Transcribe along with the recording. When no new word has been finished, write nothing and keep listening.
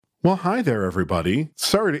Well, hi there, everybody.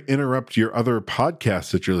 Sorry to interrupt your other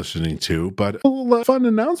podcasts that you're listening to, but a little fun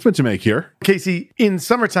announcement to make here. Casey, in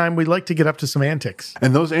summertime, we like to get up to some antics.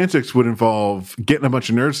 And those antics would involve getting a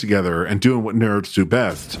bunch of nerds together and doing what nerds do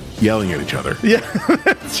best, yelling at each other. Yeah,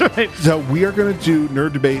 that's right. So we are going to do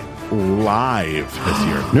Nerd Debate live this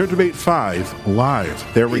year. Nerd Debate 5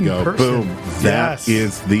 live. There we In go. person. Boom. That Yes.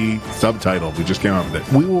 is the subtitle. We just came up with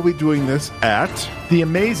it. We will be doing this at... The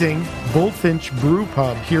amazing Bullfinch Brew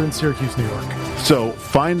Pub here in Syracuse, New York. So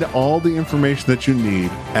find all the information that you need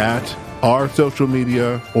at our social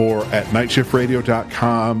media or at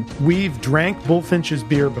nightshiftradio.com. We've drank Bullfinch's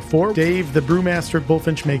beer before. Dave, the brewmaster at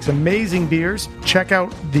Bullfinch, makes amazing beers. Check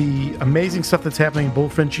out the amazing stuff that's happening in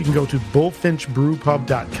Bullfinch. You can go to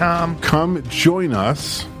bullfinchbrewpub.com. Come join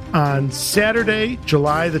us On Saturday,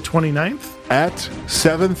 July the 29th. at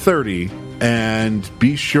 7:30 and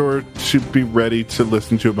be sure to be ready to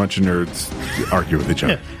listen to a bunch of nerds argue with each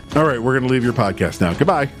other. All right, we're going to leave your podcast now.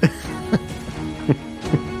 Goodbye.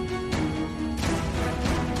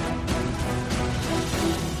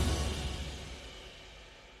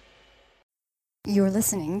 You're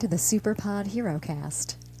listening to the Superpod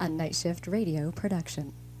HeroCast, a Night Shift Radio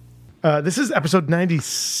production. This is episode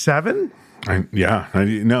 97.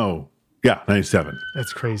 97.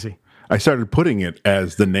 That's crazy. I started putting it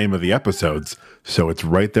as the name of the episodes, so it's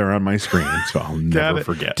right there on my screen, so I'll never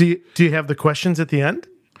forget. Do you have the questions at the end?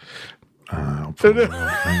 I'll pull it up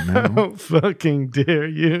right now. How fucking dare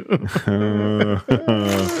you?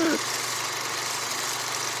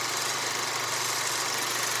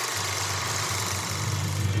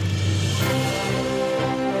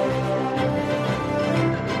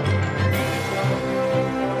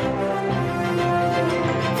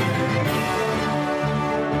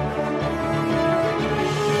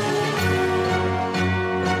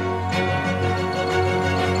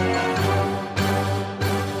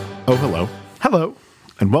 Oh, hello. Hello.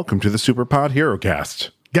 And welcome to the Superpod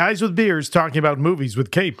HeroCast, Guys with beers talking about movies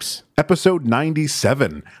with capes. episode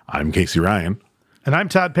 97. I'm Casey Ryan, And I'm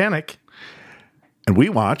Todd Panic. and we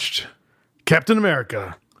watched... Captain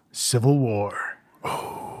America, Civil War.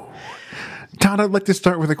 Todd, I'd like to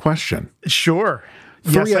start with a question. Sure.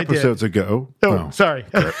 Three Yes, episodes ago... I did. Sorry.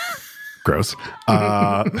 Gross.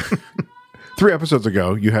 3 episodes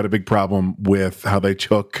ago, you had a big problem with how they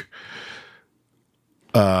took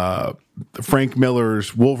Frank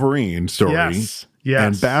Miller's Wolverine story Yes.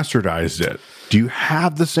 and bastardized it. Do you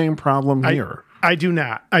have the same problem here? I do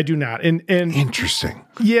not. And Interesting.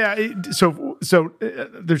 yeah, so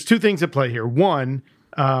there's two things at play here. One,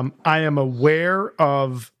 I am aware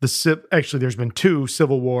of actually there's been 2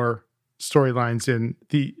 Civil War storylines in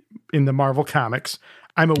the Marvel comics.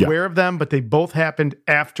 I'm aware of them, but they both happened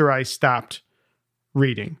after I stopped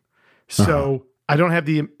reading. So I don't have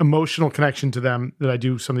the emotional connection to them that I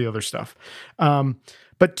do some of the other stuff.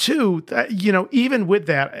 But 2, even with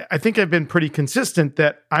that, I think I've been pretty consistent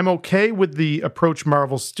that I'm okay with the approach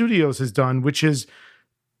Marvel Studios has done, which is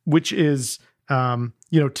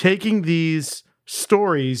taking these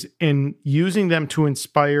stories and using them to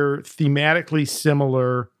inspire thematically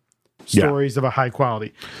similar stories of a high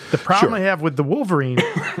quality. The problem I have with the Wolverine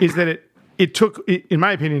is that it took, in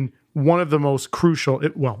my opinion, one of the most crucial,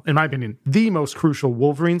 in my opinion, the most crucial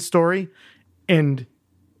Wolverine story, and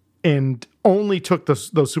only took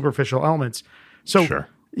those superficial elements. So,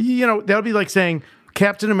 that would be like saying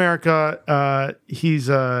Captain America, he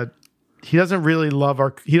doesn't really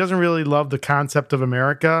love the concept of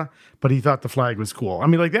America, but he thought the flag was cool. I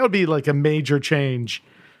mean, like that would be like a major change.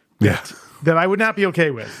 That I would not be okay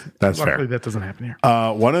with. That's Luckily, fair. that doesn't happen here.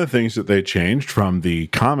 One of the things that they changed from the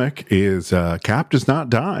comic is Cap does not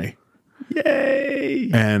die. Yay!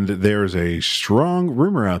 And there's a strong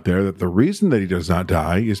rumor out there that the reason that he does not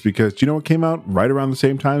die is because, do you know what came out right around the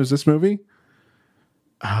same time as this movie?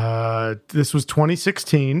 This was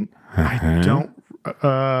 2016. I don't.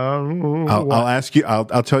 I'll ask you.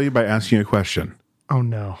 I'll tell you by asking you a question. Oh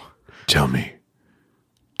no! Tell me,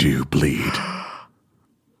 do you bleed?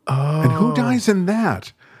 And who dies in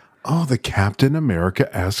that? Oh, the Captain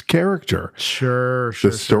America-esque character. Sure.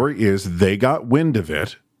 The story is they got wind of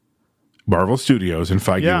it. Marvel Studios and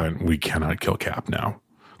Feige went, we cannot kill Cap now.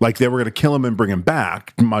 Like they were going to kill him and bring him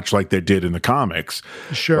back, much like they did in the comics.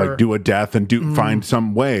 Sure. Like do a death and find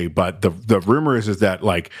some way. But the rumor is that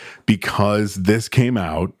like because this came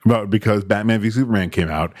out, because Batman v Superman came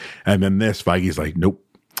out, and then this, Feige's like, nope,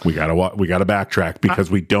 we gotta backtrack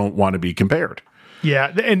because we don't want to be compared.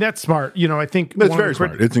 Yeah, and that's smart. I think that's very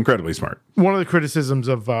smart. It's incredibly smart. One of the criticisms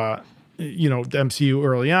of the MCU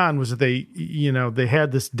early on was that they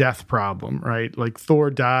had this death problem, right? Like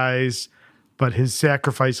Thor dies, but his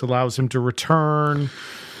sacrifice allows him to return.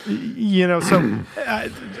 So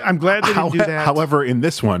I'm glad they didn't do that. However, in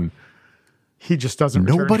this one, he just doesn't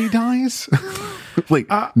return. Nobody dies. Like,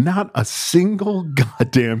 not a single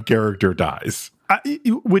goddamn character dies.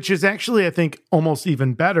 Which is actually, I think, almost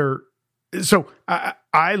even better. So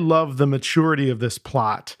I love the maturity of this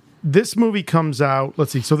plot. This movie comes out,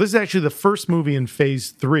 let's see. So this is actually the first movie in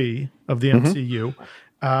phase 3 of the MCU.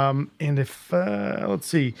 And if, let's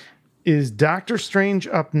see, is Doctor Strange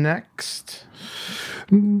up next?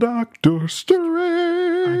 Doctor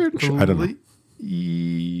Strange. I don't know.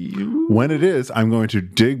 When it is, I'm going to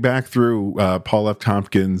dig back through Paul F.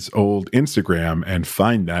 Tompkins' old Instagram and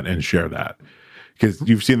find that and share that, because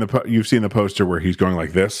you've seen the poster where he's going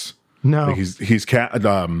like this. No, like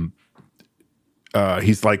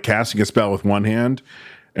he's like casting a spell with one hand,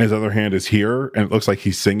 and his other hand is here, and it looks like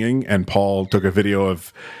he's singing. And Paul took a video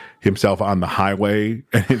of himself on the highway,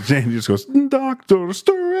 and he just goes, "Doctor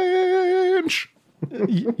Strange."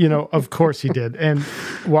 Of course he did. And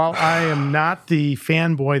while I am not the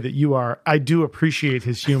fanboy that you are, I do appreciate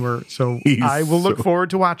his humor. So I will look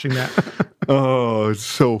forward to watching that. Oh, it's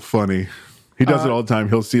so funny. He does it all the time.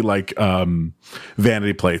 He'll see like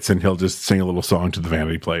vanity plates, and he'll just sing a little song to the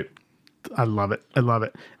vanity plate. I love it.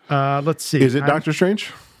 Let's see. Is it Doctor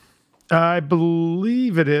Strange? I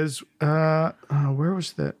believe it is. Where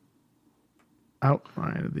was that?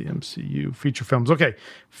 Outline of the MCU feature films. Okay,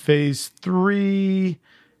 phase 3.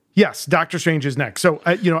 Yes, Doctor Strange is next. So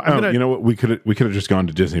you know what? We could have just gone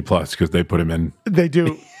to Disney Plus because they put him in. They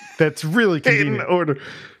do. That's really convenient. In order.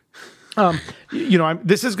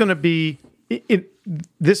 This is going to be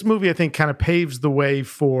this movie. I think kind of paves the way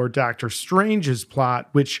for Doctor Strange's plot,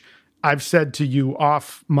 which I've said to you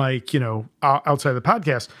off mic, outside the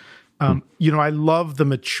podcast. I love the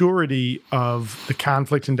maturity of the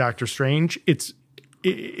conflict in Doctor Strange. It's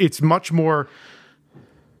much more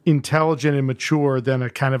intelligent and mature than a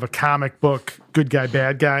kind of a comic book good guy,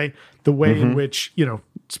 bad guy. The way in which,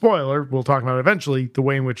 spoiler, we'll talk about it eventually, the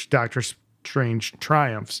way in which Doctor Strange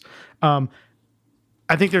triumphs. I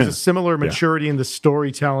think there's a similar maturity in the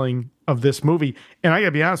storytelling of this movie. And I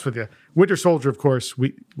gotta be honest with you, Winter Soldier, of course,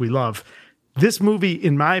 we love. This movie,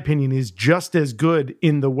 in my opinion, is just as good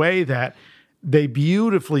in the way that they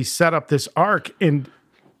beautifully set up this arc. And,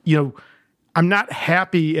 I'm not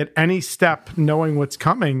happy at any step knowing what's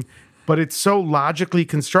coming, but it's so logically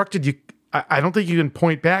constructed. I don't think you can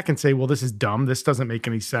point back and say, well, this is dumb. This doesn't make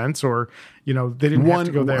any sense. Or, they didn't have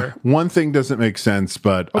to go there. One thing doesn't make sense,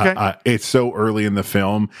 but it's so early in the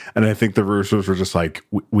film. And I think the Russos were just like,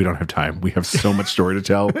 we don't have time. We have so much story to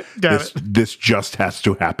tell. This just has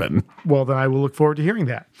to happen. Well, then I will look forward to hearing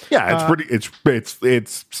that. Yeah,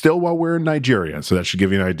 it's still while we're in Nigeria. So that should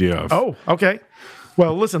give you an idea of. Oh, okay.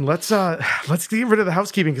 Well, listen, let's get rid of the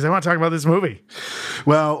housekeeping because I want to talk about this movie.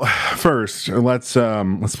 Well, first, let's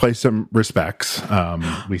play some respects.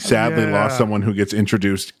 We sadly lost someone who gets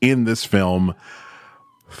introduced in this film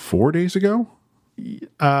 4 days ago.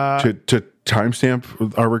 To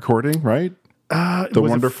timestamp our recording, right? The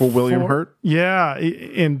wonderful William Hurt. Yeah,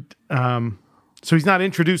 and so he's not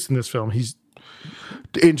introduced in this film. He's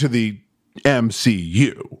into the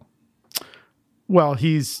MCU. Well,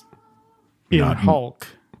 he's in Hulk.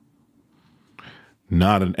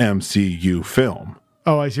 Not an MCU film.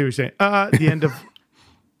 Oh, I see what you're saying. The end of.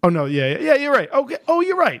 Oh no, yeah, you're right. Okay. Oh,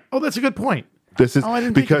 you're right. Oh, that's a good point. This is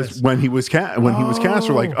because when he was cast,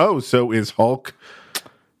 we're like, oh, so is Hulk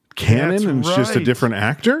canon and it's just a different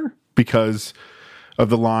actor because of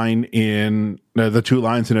the line in the 2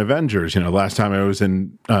 lines in Avengers. Last time I was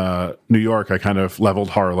in New York, I kind of leveled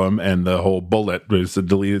Harlem, and the whole bullet was a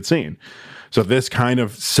deleted scene. So this kind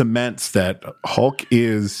of cements that Hulk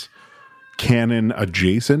is canon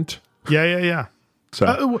adjacent. Yeah.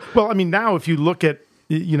 So, now if you look at,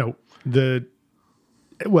 that's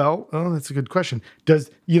a good question.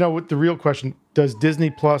 What the real question, does Disney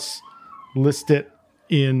Plus list it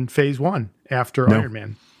in phase 1 after Iron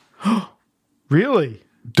Man? Really?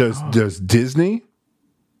 Does Disney?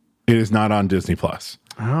 It is not on Disney Plus.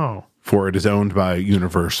 Oh. For it is owned by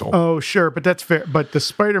Universal. Oh, sure. But that's fair. But the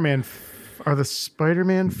Spider-Man films? The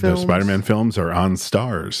Spider-Man films are on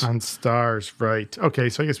Stars. On Stars, right. Okay,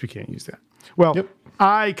 so I guess we can't use that. Well,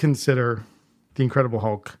 I consider The Incredible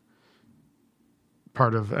Hulk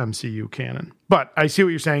part of MCU canon. But I see what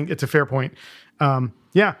you're saying. It's a fair point.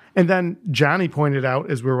 Yeah, and then Johnny pointed out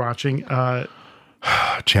as we were watching...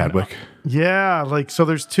 Chadwick. Yeah, so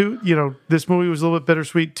there's 2... this movie was a little bit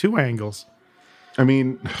bittersweet, 2 angles. I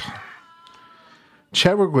mean,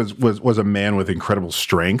 Chadwick was a man with incredible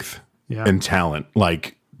strength. And talent,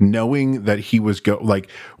 knowing that he was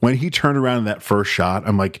when he turned around in that first shot,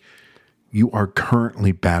 I'm like, you are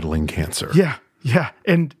currently battling cancer. Yeah. Yeah,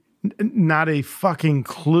 and not a fucking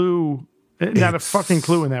clue. Not a fucking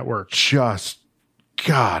clue in that work. Just,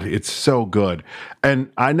 God, it's so good.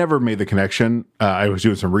 And I never made the connection. I was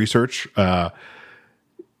doing some research.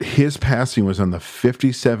 His passing was on the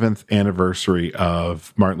 57th anniversary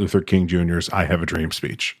of Martin Luther King Jr.'s I Have a Dream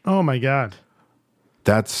speech. Oh, my God.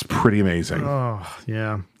 That's pretty amazing. Oh,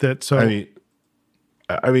 yeah. That's so.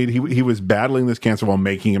 I mean, he was battling this cancer while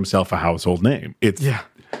making himself a household name. Yeah.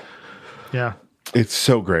 It's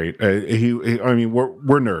so great. I mean,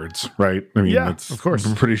 we're nerds, right? I mean, yeah, it's of course,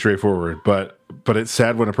 pretty straightforward. But it's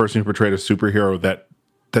sad when a person who portrayed a superhero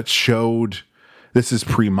that showed this is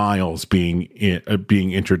pre-Miles being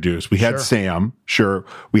introduced. We had Sam, sure,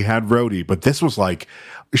 we had Rhodey, but this was like,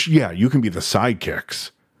 yeah, you can be the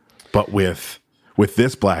sidekicks, but with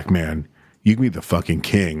this black man, you can be the fucking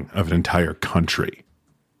king of an entire country.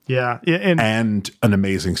 Yeah, and an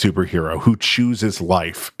amazing superhero who chooses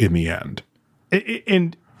life in the end.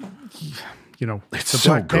 And you know, it's the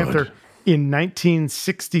so Black good. Panther in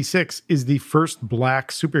 1966 is the first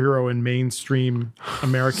black superhero in mainstream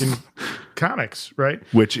American comics, right?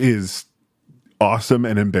 Which is awesome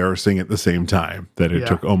and embarrassing at the same time. That it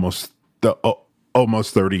took almost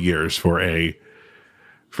 30 years for a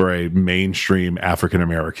mainstream African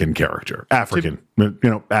American character. African.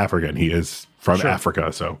 He is from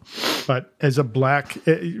Africa, so. But as a black,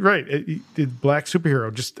 black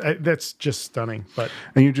superhero, that's just stunning. But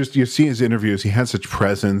and you see his interviews. He has such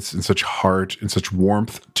presence and such heart and such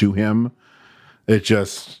warmth to him. It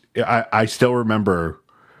just, I still remember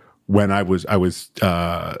when I was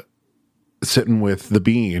sitting with the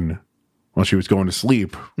Bean while she was going to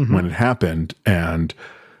sleep when it happened, and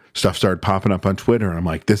stuff started popping up on Twitter, and I'm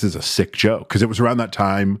like, this is a sick joke. Because it was around that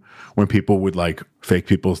time when people would like fake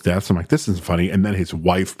people's deaths. I'm like, this isn't funny. And then his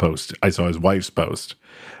wife post. I saw his wife's post.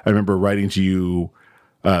 I remember writing to you,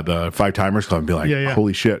 the Five Timers Club, and be like,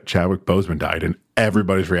 holy shit, Chadwick Boseman died. And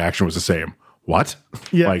everybody's reaction was the same. What?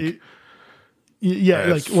 Yeah.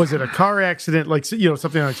 Like, was it a car accident? Like,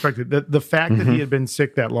 something unexpected. The fact that he had been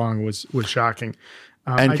sick that long was shocking.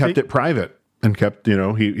 And kept it private. And kept,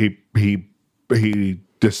 he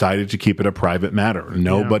decided to keep it a private matter.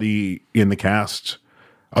 Nobody in the cast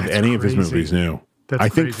of any of his movies knew. I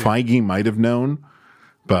think Feige might have known,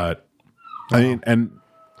 but I mean, and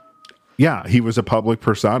yeah, he was a public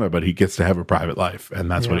persona, but he gets to have a private life,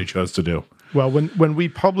 and that's what he chose to do. Well, when we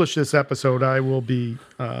publish this episode, I will be,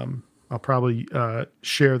 I'll probably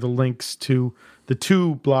share the links to the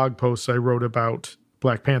 2 blog posts I wrote about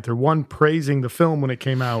Black Panther. One praising the film when it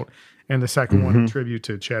came out, and the second one in tribute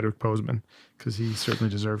to Chadwick Boseman, because he certainly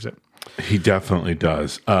deserves it. He definitely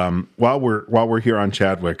does. While we're here on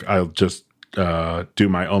Chadwick, I'll just do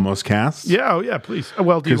my almost cast. Yeah, please.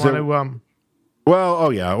 Well, do you want to?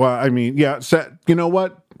 Well, I mean, So, you know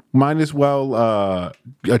what? Might as well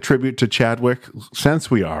attribute to Chadwick,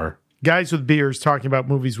 since we are guys with beers talking about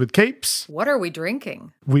movies with capes. What are we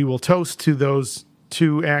drinking? We will toast to those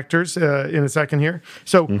 2 actors in a second here.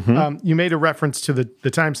 So you made a reference to the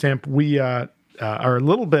timestamp. We are a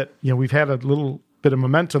little bit, we've had a little bit of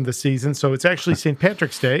momentum this season. So it's actually St.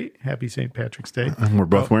 Patrick's Day. Happy St. Patrick's Day. And we're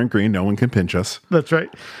both wearing green. No one can pinch us. That's right.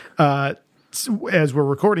 As we're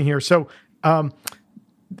recording here. So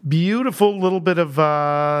beautiful little bit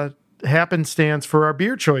of happenstance for our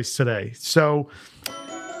beer choice today. So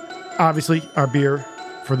obviously our beer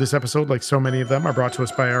for this episode, like so many of them, are brought to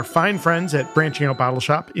us by our fine friends at Branching Out Bottle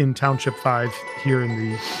Shop in Township 5 here in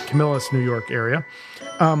the Camillus, New York area.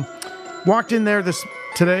 Walked in there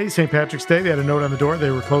today, St. Patrick's Day. They had a note on the door.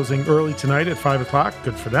 They were closing early tonight at 5 o'clock.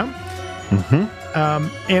 Good for them.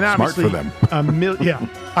 And obviously, smart for them.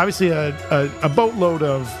 Obviously a boatload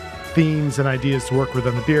of themes and ideas to work with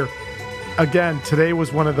on the beer. Again, today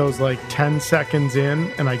was one of those like 10 seconds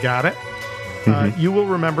in, and I got it. You will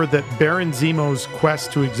remember that Baron Zemo's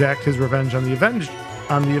quest to exact his revenge on the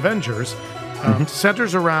Avengers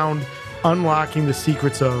centers around unlocking the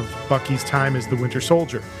secrets of Bucky's time as the Winter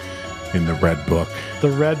Soldier. In the Red Book.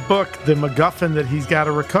 The Red Book, the MacGuffin that he's got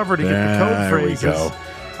to recover to get the code phrases. There we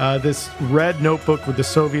go. This red notebook with the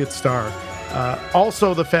Soviet star.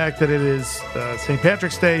 Also, the fact that it is St.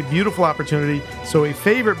 Patrick's Day, beautiful opportunity. So, a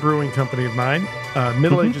favorite brewing company of mine,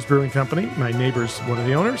 Middle Ages Brewing Company, my neighbor's one of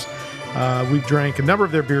the owners. We've drank a number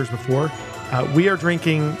of their beers before. We are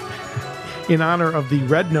drinking in honor of the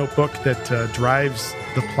red notebook that drives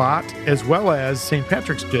the plot, as well as St.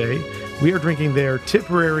 Patrick's Day. We are drinking their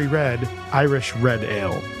Tipperary Red Irish Red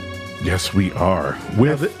Ale. Yes, we are.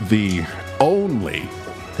 With the only...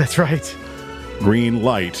 That's right. Green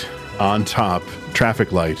light on top,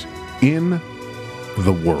 traffic light in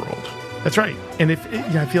the world. That's right. And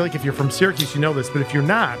I feel like if you're from Syracuse, you know this, but if you're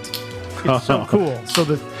not, It's so cool. So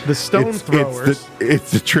the stone throwers.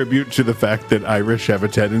 It's a tribute to the fact that Irish have a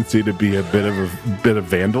tendency to be a bit of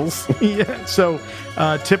vandals. Yeah. So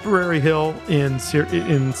Tipperary Hill in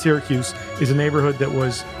Syracuse is a neighborhood that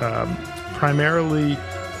was primarily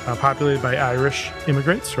populated by Irish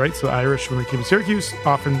immigrants, right? So the Irish, when they came to Syracuse,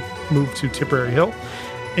 often moved to Tipperary Hill.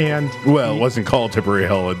 And it wasn't called Tipperary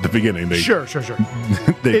Hill at the beginning. Sure. It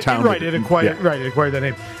acquired that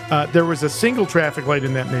name. There was a single traffic light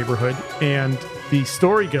in that neighborhood, and the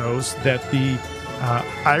story goes that the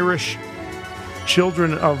Irish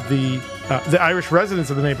children of the Irish residents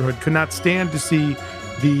of the neighborhood could not stand to see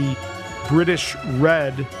the British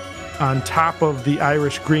red on top of the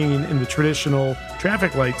Irish green in the traditional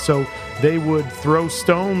traffic light, so they would throw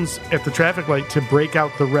stones at the traffic light to break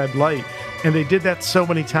out the red light. And they did that so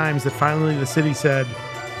many times that finally the city said,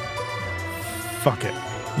 fuck it,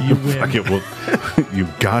 you win. Fuck it, well, you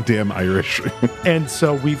goddamn Irish. And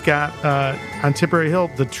so we've got, on Tipperary Hill,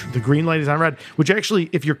 the green light is on red, which actually,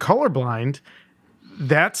 if you're colorblind,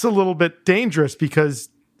 that's a little bit dangerous because,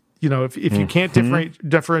 if you can't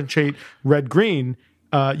differentiate red-green,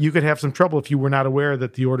 you could have some trouble if you were not aware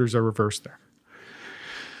that the orders are reversed there.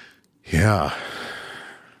 Yeah.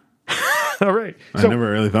 All right. I never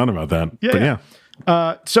really thought about that. Yeah.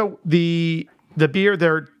 So the beer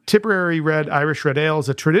there, Tipperary Red Irish Red Ale, is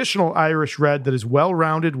a traditional Irish red that is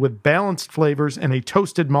well-rounded with balanced flavors and a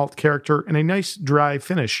toasted malt character and a nice dry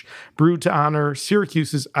finish, brewed to honor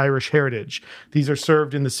Syracuse's Irish heritage. These are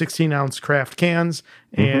served in the 16-ounce craft cans,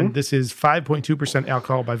 and this is 5.2%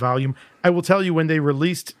 alcohol by volume. I will tell you, when they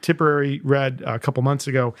released Tipperary Red a couple months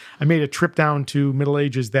ago, I made a trip down to Middle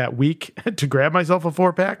Ages that week to grab myself a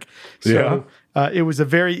 4-pack. So it was a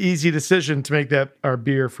very easy decision to make that our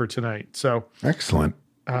beer for tonight. So excellent.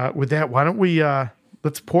 With that, why don't we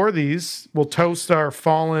let's pour these. We'll toast our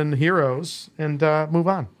fallen heroes and move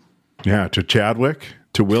on. Yeah, to Chadwick,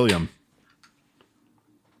 to William.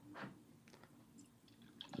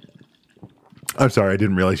 I'm sorry, I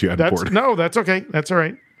didn't realize you had poured. No, that's okay. That's all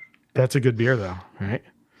right. That's a good beer, though, right?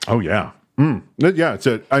 Oh, yeah. Yeah,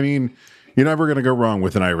 you're never going to go wrong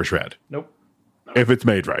with an Irish red. Nope. If it's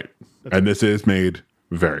made right. And this is made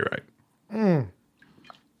very right.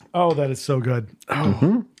 Oh, that is so good.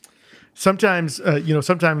 Oh. Sometimes,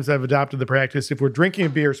 sometimes I've adopted the practice, if we're drinking a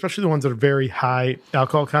beer, especially the ones that are very high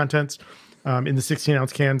alcohol contents in the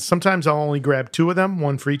 16-ounce cans, sometimes I'll only grab 2 of them,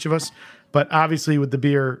 one for each of us. But obviously with the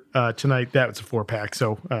beer tonight, that was a 4-pack.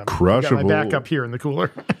 So I got my backup here in the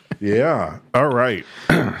cooler. Yeah. All right.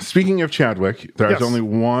 Speaking of Chadwick, there's only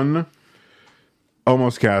one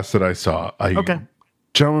almost cast that I saw. Okay.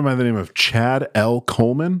 Gentleman by the name of Chad L.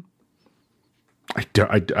 Coleman. I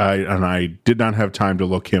did not have time to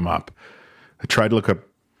look him up. I tried to look up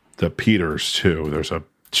the Peters too. There's a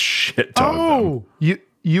shit ton of them.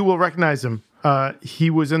 You will recognize him.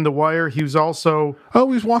 He was in The Wire. He was also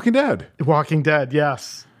he's Walking Dead. Walking Dead,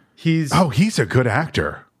 yes. He's a good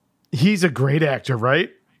actor. He's a great actor,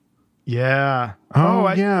 right? Yeah.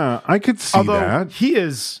 I could see that.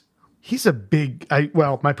 He's a big.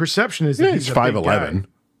 My perception is that he's 5'11".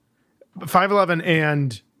 5'11"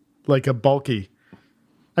 and like a bulky.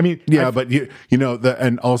 I mean, but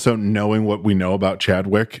and also knowing what we know about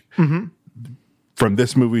Chadwick from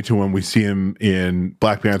this movie to when we see him in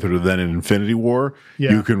Black Panther to then in Infinity War,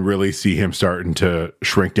 you can really see him starting to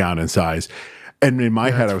shrink down in size. And in my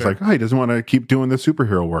head, I was like, he doesn't want to keep doing the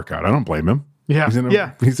superhero workout. I don't blame him.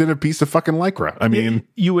 Yeah, he's in a piece of fucking Lycra. I mean,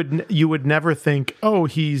 you would never think,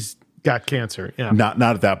 he's got cancer. Yeah, not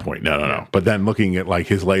at that point. No. But then looking at like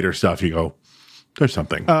his later stuff, you go, there's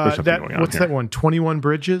something going on. What's that one? 21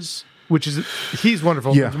 Bridges, which is he's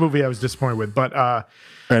wonderful. Yeah. It's a movie I was disappointed with, but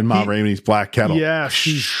and Ma Rainey's Black Kettle. Yeah,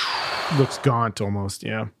 he looks gaunt almost.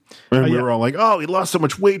 Yeah, and we were all like, he lost so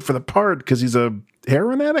much weight for the part because he's a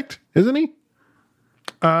heroin addict, isn't he?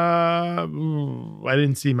 I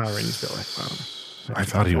didn't see Ma Rainey's Billy. I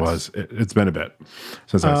thought he was. It's been a bit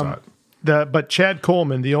since I saw it. But Chad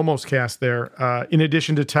Coleman, the almost cast there, in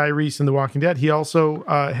addition to Tyrese in The Walking Dead, he also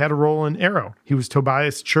had a role in Arrow. He was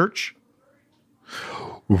Tobias Church.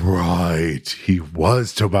 Right. He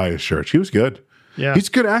was Tobias Church. He was good. Yeah. He's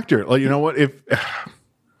a good actor. Like, you know what? If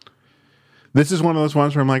this is one of those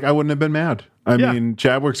ones where I'm like, I wouldn't have been mad. I mean,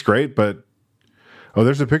 Chadwick's great, but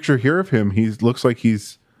there's a picture here of him. He looks like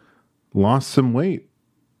he's lost some weight.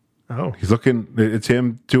 Oh. He's looking, it's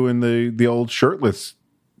him doing the old shirtless.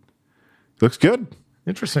 Looks good.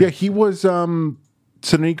 Interesting. Yeah, he was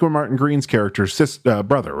Sonequa Martin Green's character's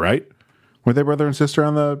brother, right? Were they brother and sister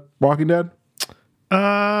on The Walking Dead?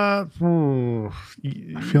 I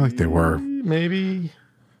feel like they were. Maybe.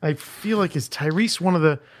 I feel like is Tyrese one of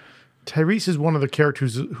the Tyrese is one of the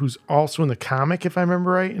characters who's also in the comic, if I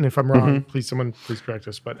remember right. And if I'm wrong, please correct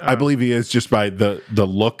us. But I believe he is, just by the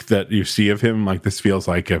look that you see of him. Like, this feels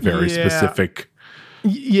like a very specific.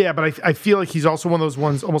 Yeah, but I feel like he's also one of those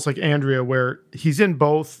ones, almost like Andrea, where he's in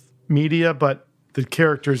both media, but the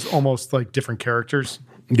character's almost like different characters.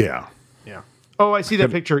 Yeah. Yeah. Oh, I see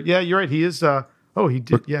that picture. Yeah, you're right. He is. He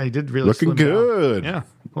did. He did really looking slim down. good. Yeah.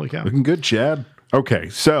 Holy cow. Looking good, Chad. Okay,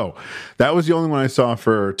 so that was the only one I saw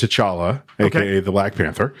for T'Challa, aka the Black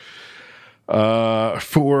Panther.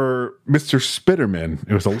 For Mr. Spiderman,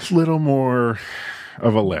 it was a little more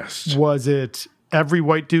of a list. Was it every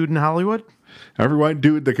white dude in Hollywood? Every white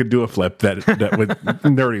dude that could do a flip that was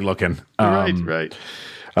nerdy looking. Right.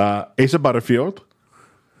 Asa Butterfield.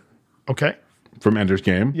 Okay. From Ender's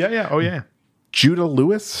Game. Yeah. Oh, yeah. Judah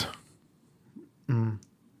Lewis.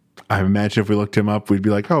 I imagine if we looked him up, we'd be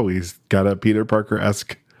like, oh, he's got a Peter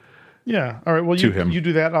Parker-esque. Yeah. All right. Well, him. You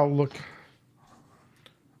do that. I'll look.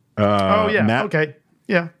 Matt, okay.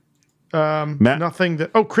 Yeah. Matt, nothing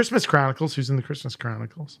that. Christmas Chronicles. Who's in the Christmas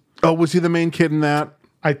Chronicles? Oh, was he the main kid in that?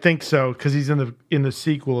 I think so, because he's in the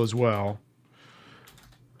sequel as well.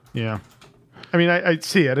 Yeah. I mean, I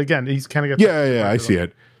see it again. He's kind of got. Yeah. I see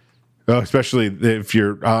it. Especially if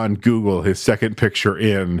you're on Google, his second picture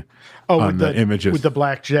on the images with the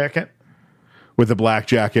black jacket. With the black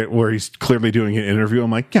jacket, where he's clearly doing an interview.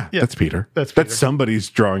 I'm like, yeah. That's Peter. That's somebody's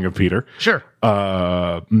drawing of Peter. Sure.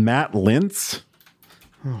 Matt Lintz.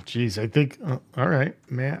 Oh, geez. I think. All right,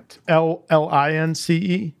 Matt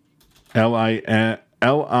Lince. Lintz.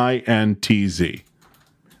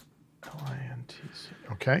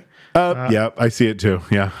 Okay. Yeah, I see it too.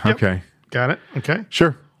 Yeah. Yep. Okay. Got it. Okay.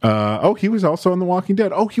 Sure. He was also on The Walking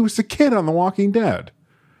Dead. Oh, he was the kid on The Walking Dead.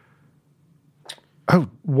 Oh,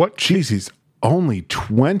 what? Jeez, he's only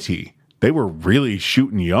 20. They were really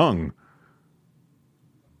shooting young.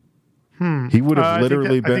 He would have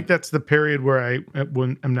literally been. I think that's the period where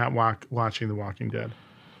I'm not watching The Walking Dead.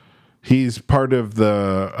 He's part of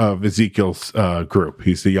Ezekiel's group.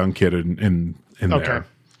 He's the young kid in there. Okay,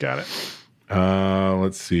 got it.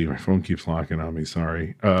 Let's see. My phone keeps locking on me.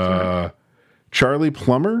 Sorry. Charlie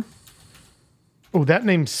Plummer. Oh, that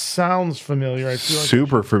name sounds familiar. I feel like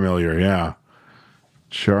super familiar. Yeah.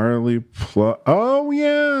 Charlie Plummer. Oh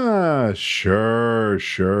yeah. Sure.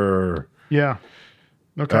 Yeah.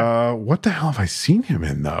 Okay. What the hell have I seen him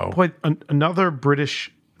in though? Boy, another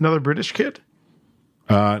British kid.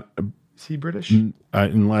 Is he British?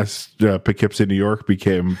 Unless Poughkeepsie, New York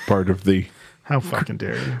became part of the. How fucking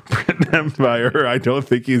dare you? Britain Empire. I don't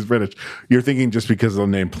think he's British. You're thinking just because of the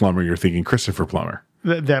name Plummer, you're thinking Christopher Plummer.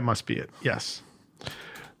 That must be it. Yes.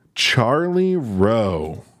 Charlie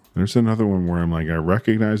Rowe. There's another one where I'm like, I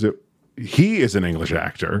recognize it. He is an English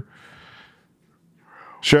actor.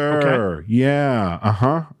 Sure. Okay.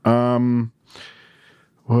 Yeah.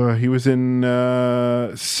 Well, he was in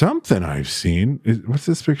something I've seen. What's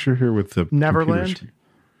this picture here with the Neverland?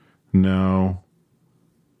 No.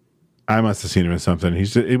 I must have seen him in something.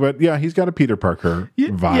 He's got a Peter Parker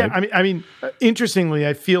vibe. Yeah, I mean, interestingly,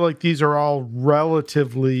 I feel like these are all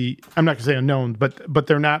relatively. I'm not going to say unknown, but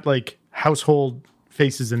they're not like household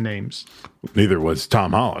faces and names. Neither was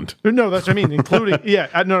Tom Holland. No, that's what I mean. Including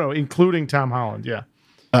including Tom Holland. Yeah.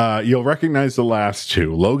 You'll recognize the last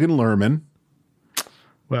two: Logan Lerman.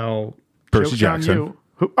 Well, Percy Jackson.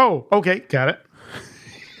 Okay, got it.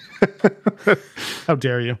 How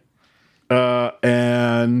dare you?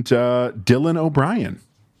 And Dylan O'Brien.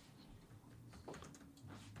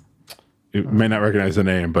 You may not recognize the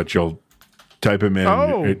name, but you'll type him in.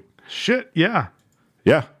 Oh, shit. Yeah.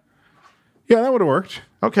 Yeah. Yeah, that would have worked.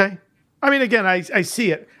 Okay. I mean, again, I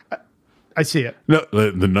see it. I see it. No,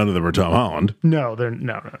 none of them are Tom Holland. No, they're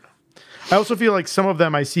no. I also feel like some of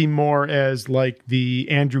them I see more as like the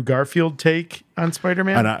Andrew Garfield take on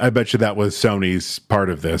Spider-Man. And I bet you that was Sony's part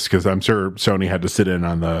of this, because I'm sure Sony had to sit in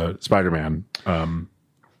on the Spider-Man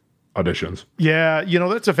auditions. Yeah,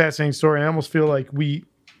 that's a fascinating story. I almost feel like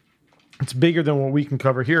it's bigger than what we can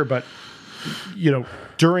cover here, but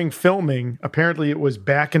during filming, apparently it was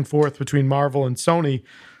back and forth between Marvel and Sony.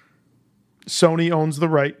 Sony owns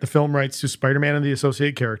the film rights to Spider-Man and the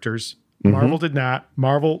associated characters. Marvel did not.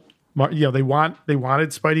 They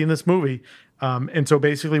wanted Spidey in this movie, and so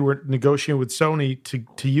basically we're negotiating with Sony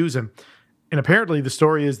to use him. And apparently the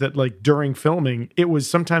story is that like during filming, it was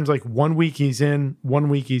sometimes like 1 week he's in, 1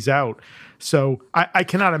 week he's out. So I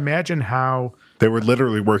cannot imagine how they were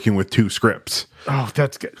literally working with two scripts. Oh,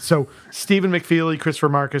 that's good. So Stephen McFeely, Christopher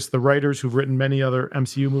Marcus, the writers who've written many other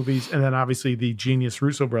MCU movies, and then obviously the genius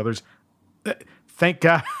Russo brothers. Thank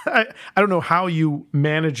God. I don't know how you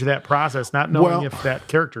manage that process, not knowing if that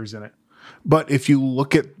character's in it. But if you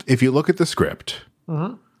look at the script,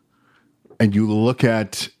 and you look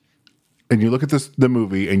at the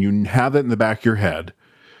movie, and you have it in the back of your head,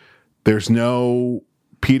 there's no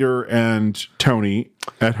Peter and Tony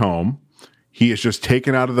at home. He is just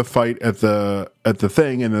taken out of the fight at the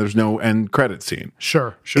thing, and there's no end credit scene.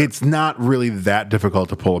 Sure. It's not really that difficult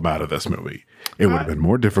to pull him out of this movie. It would have been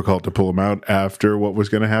more difficult to pull him out after what was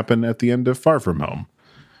going to happen at the end of Far From Home,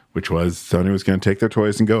 which was Tony was going to take their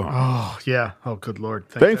toys and go home. Oh, yeah. Oh, good Lord.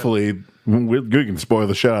 Thankfully, we can spoil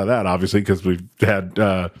the shit out of that, obviously, because we've had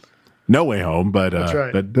No Way Home, but That's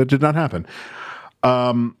right. that did not happen.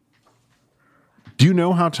 Do you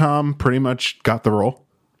know how Tom pretty much got the role?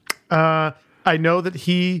 I know that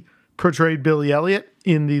he portrayed Billy Elliot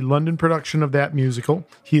in the London production of that musical.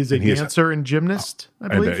 He is a dancer and gymnast, I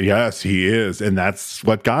believe. Yes, he is. And that's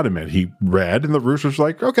what got him in. He read, and the Roosters were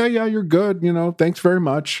like, okay, yeah, you're good. Thanks very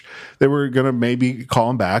much. They were going to maybe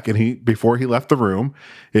call him back. And before he left the room,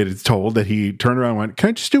 it is told that he turned around and went, can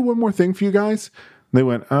I just do one more thing for you guys? And they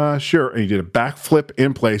went, sure. And he did a backflip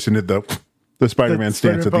in place and did the Spider-Man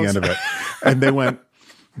stance at the end of it. And they went,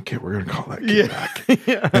 okay, we're going to call that kid back.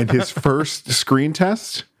 Yeah. And his first screen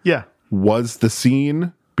test was the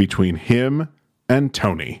scene between him and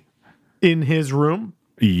Tony. In his room?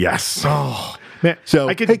 Yes. Oh, man. So,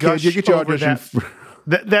 I could hey, kid, you get your audition.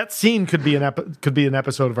 That scene could be an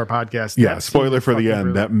episode of our podcast. Yeah, spoiler for the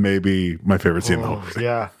end. That may be my favorite scene in the whole movie.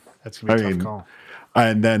 Yeah, that's going to be a tough call.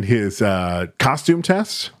 And then his costume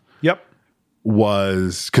test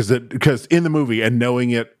was, because in the movie, and knowing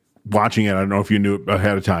it, watching it, I don't know if you knew it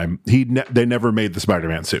ahead of time, they never made the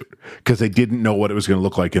Spider-Man suit because they didn't know what it was going to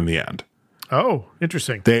look like in the end. Oh,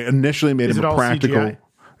 interesting. They initially made him a practical. CGI?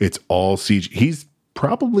 It's all CG. He's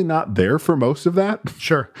probably not there for most of that.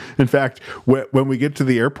 Sure. In fact, when we get to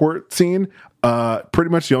the airport scene,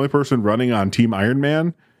 pretty much the only person running on Team Iron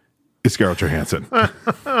Man is Scarlett Johansson.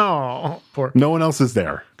 Oh, poor. No one else is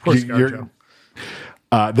there. Poor Scarlett.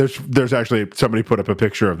 There's actually somebody put up a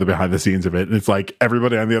picture of the behind the scenes of it, and it's like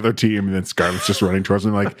everybody on the other team, and then Scarlett's just running towards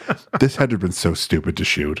them. Like, this had to have been so stupid to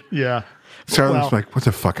shoot. Yeah, Scarlett's like, "What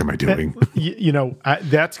the fuck am I doing?"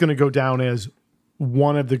 That's going to go down as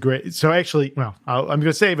one of the great. So actually, I'm going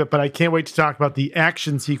to save it, but I can't wait to talk about the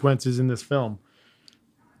action sequences in this film.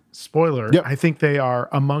 Spoiler: I think they are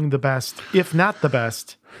among the best, if not the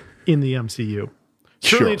best, in the MCU.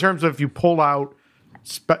 Certainly, in terms of if you pull out.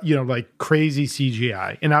 Like crazy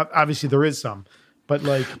CGI, and obviously there is some, but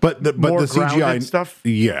the CGI stuff.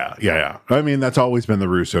 Yeah. I mean, that's always been the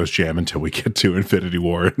Russo's jam until we get to Infinity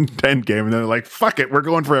War and Endgame, and they're like, "Fuck it, we're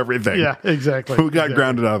going for everything." Yeah, exactly. We got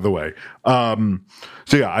grounded out of the way.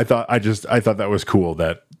 So yeah, I thought that was cool.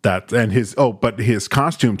 That and his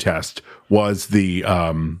costume test was the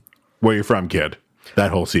 "Where you from, kid."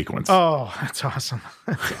 That whole sequence. Oh, that's awesome.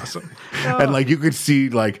 That's awesome. And you could see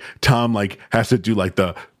Tom has to do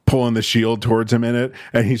the pulling the shield towards him in it.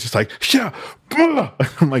 And he's just like, yeah.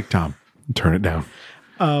 I'm like, Tom, turn it down.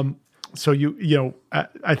 So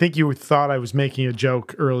I think you thought I was making a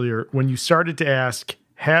joke earlier when you started to ask,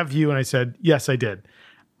 have you? And I said, yes, I did.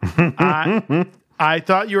 I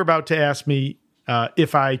thought you were about to ask me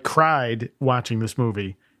if I cried watching this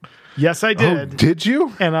movie. Yes, I did. Oh, did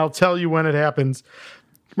you? And I'll tell you when it happens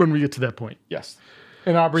when we get to that point. Yes.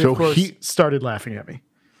 And Aubrey, of course, started laughing at me.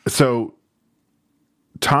 So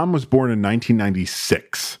Tom was born in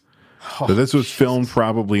 1996. So this was filmed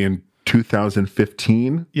probably in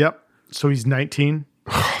 2015. Yep. So he's 19.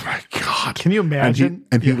 Oh, my God. Can you imagine?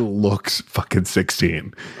 And he looks fucking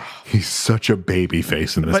 16. He's such a baby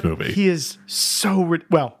face in this movie. He is so...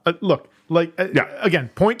 look. Again,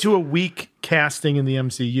 point to a weak casting in the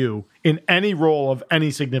MCU in any role of any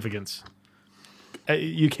significance.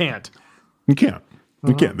 You can't. You can't.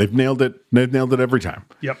 You can't. They've nailed it. They've nailed it every time.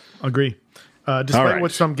 Yep, agree. Despite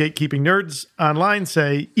what some gatekeeping nerds online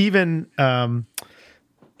say, even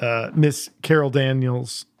Miss Carol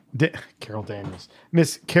Danvers.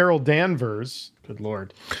 Good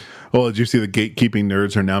Lord. Well, did you see the gatekeeping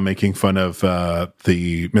nerds are now making fun of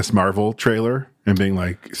the Miss Marvel trailer and being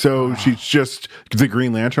like, so she's just the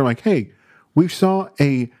Green Lantern? I'm like, hey, we saw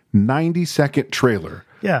a 90-second trailer.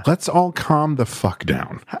 Yeah. Let's all calm the fuck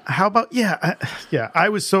down. How about, I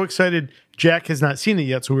was so excited. Jack has not seen it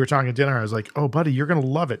yet, so we were talking at dinner. I was like, oh, buddy, you're going to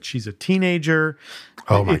love it. She's a teenager.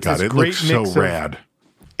 Oh, my God. It looks so rad.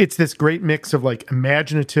 It's this great mix of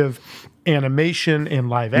imaginative animation and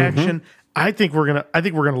live action. I think we're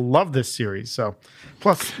gonna love this series. So,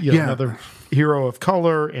 plus another hero of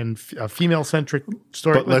color and a female centric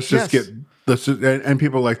story. But and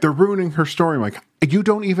people are like, they're ruining her story. I'm like, you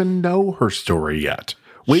don't even know her story yet.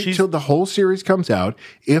 Wait till the whole series comes out.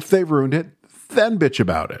 If they ruined it, then bitch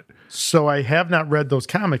about it. So I have not read those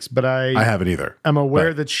comics, but I haven't either. I'm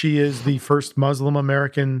aware But- that she is the first Muslim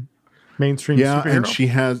American mainstream Yeah, superhero. and she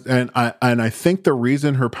has, and I think the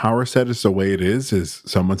reason her power set is the way it is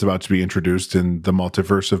someone's about to be introduced in the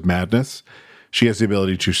multiverse of madness. She has the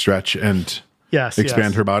ability to stretch and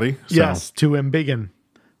expand her body. So. Yes, to Embiggen,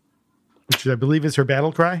 which I believe is her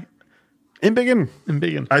battle cry. Embiggen.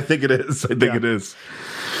 I think it is. It is.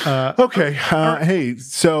 Okay. Hey,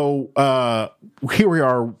 so here we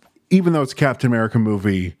are. Even though it's a Captain America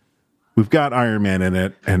movie, we've got Iron Man in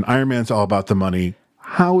it, and Iron Man's all about the money.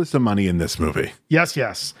 How is the money in this movie?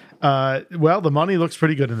 Yes. Well, the money looks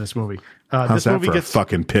pretty good in this movie. How's this that movie for gets a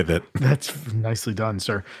fucking pivot? That's nicely done,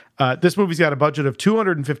 sir. This movie's got a budget of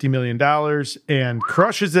 $250 million and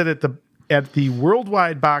crushes it at the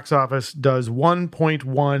worldwide box office. Does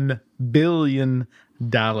 $1.1 billion.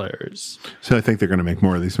 So I think they're going to make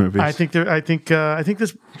more of these movies. I think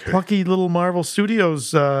this plucky little Marvel Studios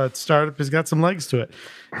startup has got some legs to it.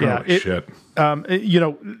 Yeah, shit.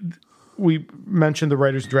 We mentioned the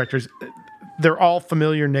writers, directors. They're all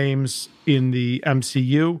familiar names in the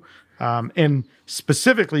MCU. And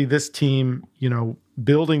specifically this team,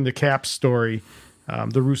 building the Cap story,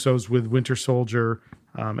 the Russos with Winter Soldier,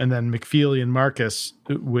 and then McFeely and Marcus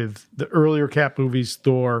with the earlier Cap movies,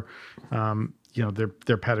 Thor,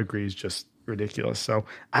 their pedigree is just ridiculous. So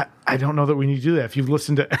I don't know that we need to do that. If you've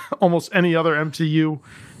listened to almost any other MCU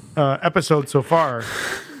episode so far,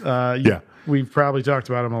 we've probably talked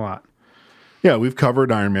about them a lot. Yeah, we've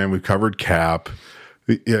covered Iron Man. We've covered Cap.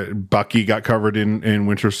 Bucky got covered in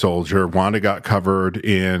Winter Soldier. Wanda got covered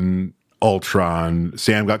in Ultron.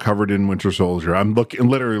 Sam got covered in Winter Soldier. I'm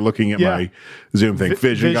literally looking at my Zoom thing.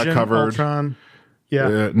 Vision got covered. Ultron.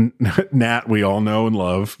 Yeah. Nat, we all know and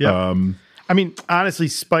love. Yeah. I mean, honestly,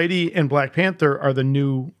 Spidey and Black Panther are the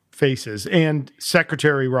new faces. And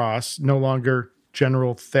Secretary Ross, no longer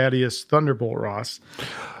General Thaddeus Thunderbolt Ross.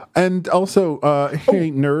 And also,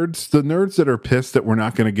 hey, nerds, the nerds that are pissed that we're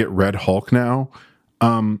not going to get Red Hulk now,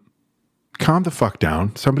 calm the fuck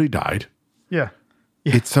down. Somebody died. Yeah.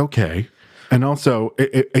 It's okay. And also,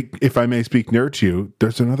 if I may speak nerd to you,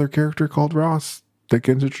 there's another character called Ross that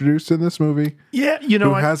gets introduced in this movie. Yeah,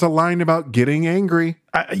 who has a line about getting angry.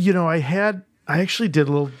 I actually did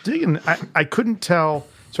a little digging. I couldn't tell.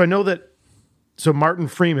 So I know that. So Martin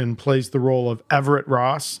Freeman plays the role of Everett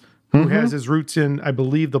Ross, who has his roots in, I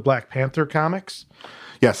believe, the Black Panther comics.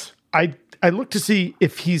 Yes. I looked to see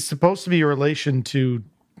if he's supposed to be a relation to.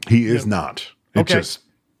 He is not. It's okay. just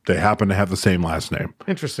they happen to have the same last name.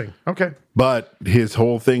 Interesting. Okay. But his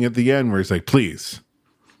whole thing at the end where he's like, please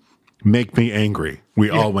make me angry. We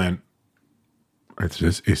all went,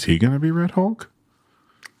 is he going to be Red Hulk?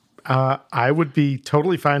 I would be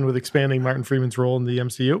totally fine with expanding Martin Freeman's role in the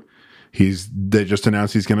MCU. They just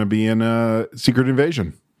announced he's going to be in Secret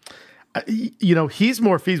Invasion. He's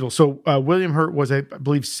more feasible. So William Hurt was, I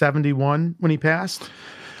believe, 71 when he passed.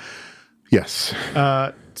 Yes.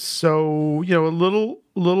 So, a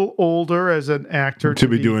little older as an actor. To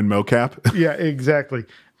be doing mocap. Yeah, exactly.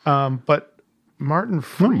 But Martin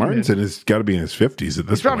Freeman. Well, Martin's got to be in his 50s at this point.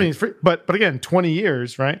 He's probably in his but again, 20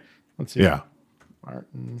 years, right? Let's see. Yeah.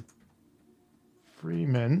 Martin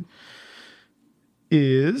Freeman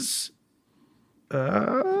is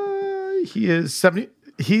he is 70.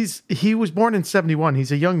 He was born in 71.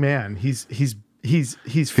 He's a young man. He's 50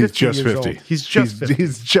 just years 50. old. He's just 50.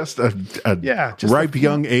 He's just a just ripe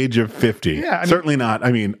young age of 50. Yeah, certainly not.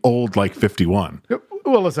 I mean, old like 51.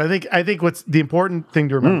 Well, listen, I think what's the important thing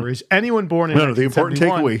to remember is anyone born in the important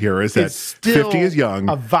takeaway here is that 50 is young,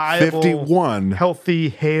 a viable, 51 healthy,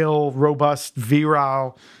 hale, robust,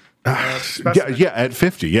 virile. At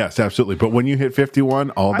 50, yes, absolutely. But when you hit 51,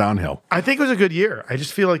 all downhill. I think it was a good year. I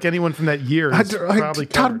just feel like anyone from that year is probably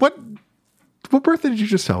Todd, covered. what birthday did you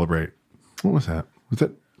just celebrate? What was that? Was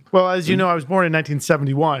that? Well, as you know, I was born in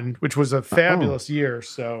 1971, which was a fabulous year.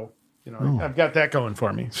 So I've got that going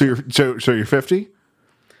for me. So you're 50?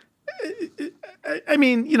 I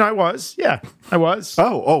mean, I was. Yeah, I was.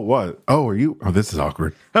 Oh, what? Oh, are you? Oh, this is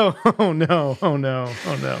awkward. Oh no. All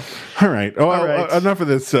right. Oh, All right. Enough of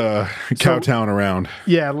this cowtown around.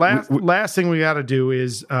 Yeah. Last thing we got to do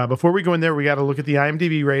is before we go in there, we got to look at the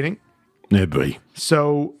IMDb rating. Yeah, boy.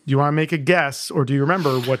 So, do you want to make a guess, or do you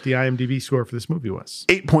remember what the IMDb score for this movie was?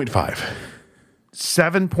 8.5.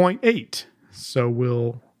 7.8. So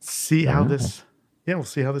we'll see how this. Yeah, we'll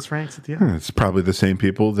see how this ranks at the end. It's probably the same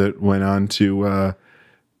people that went on to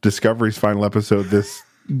Discovery's final episode this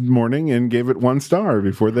morning and gave it 1 star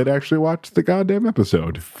before they'd actually watched the goddamn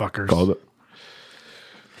episode. Fuckers. Called it.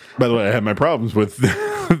 By the way, I had my problems with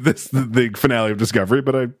the finale of Discovery,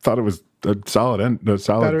 but I thought it was a solid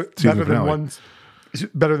season better finale. than Is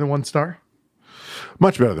it better than 1 star?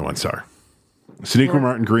 Much better than 1 star. Sonequa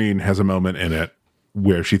Martin Green has a moment in it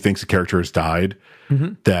where she thinks the character has died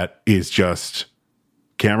that is just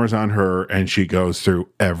cameras on her, and she goes through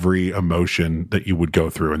every emotion that you would go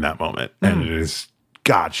through in that moment. And it is,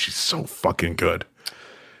 God, she's so fucking good.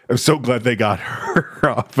 I'm so glad they got her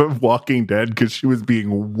off of Walking Dead because she was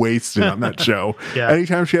being wasted on that show. Yeah.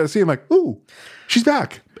 Anytime she had a scene, I'm like, ooh, she's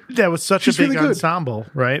back. That was such She's a big really good. ensemble,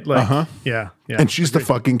 right? Like, yeah. And she's the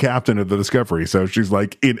fucking captain of the Discovery, so she's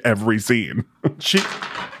like in every scene.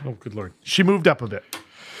 Oh, good Lord. She moved up a bit.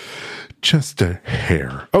 Just a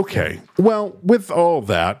hair. Okay. Well, with all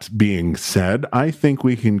that being said, I think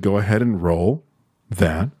we can go ahead and roll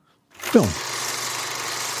that film.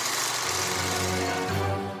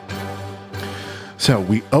 So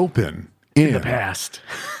we open in The past.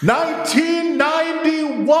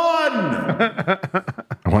 1991.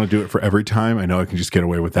 I want to do it for every time. I know I can just get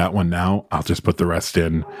away with that one now. I'll just put the rest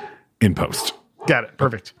in post. Got it.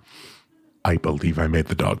 Perfect. I believe I made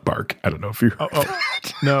the dog bark. I don't know if you.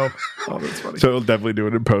 No. Oh, that's funny. So I'll definitely do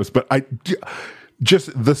it in post. But just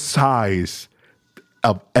the size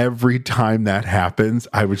of every time that happens,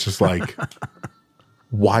 I was just like,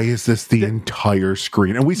 why is this the entire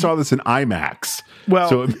screen? And we saw this in IMAX. Well,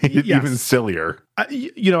 so it made it yes. even sillier. I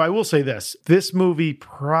will say this. This movie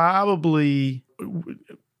probably,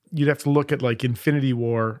 you'd have to look at like Infinity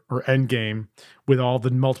War or Endgame with all the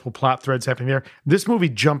multiple plot threads happening there. This movie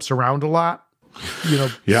jumps around a lot,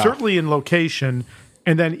 certainly in location,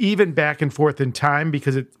 and then even back and forth in time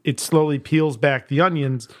because it slowly peels back the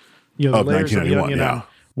onions, the layers of the onion on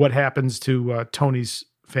what happens to Tony's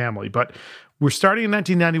family. But we're starting in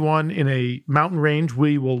 1991 in a mountain range.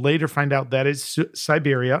 We will later find out that is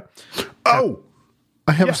Siberia. Oh,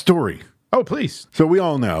 I have a story. Oh, please. So we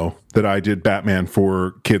all know that I did Batman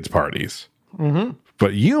for kids' parties. Mm-hmm.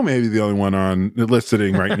 But you may be the only one on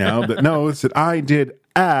listening right now that knows that I did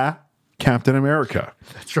a Captain America.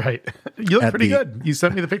 That's right. You look pretty good. You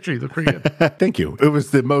sent me the picture. You look pretty good. Thank you. It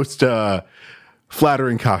was the most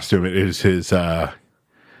flattering costume. It is his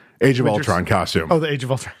Age of Ultron costume. Oh, the Age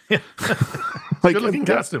of Ultron. Yeah. Like, good looking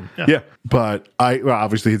costume. Yeah. But I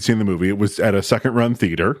obviously had seen the movie. It was at a second run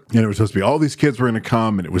theater, and it was supposed to be all these kids were going to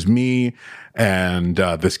come, and it was me and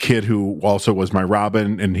this kid who also was my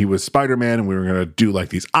Robin, and he was Spider-Man, and we were going to do like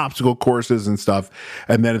these obstacle courses and stuff.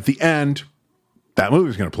 And then at the end, that movie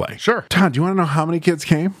was going to play. Sure. Todd, do you want to know how many kids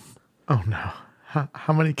came? Oh, no.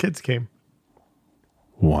 How many kids came?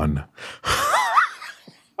 1.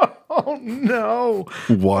 Oh, no.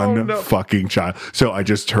 One fucking child. So I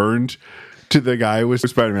just turned to the guy who was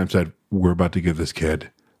Spider-Man and said, we're about to give this kid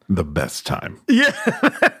the best time. Yeah,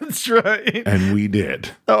 that's right. And we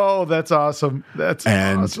did. Oh, that's awesome. That's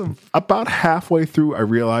awesome. About halfway through, I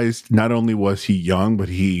realized not only was he young, but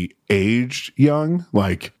he aged young.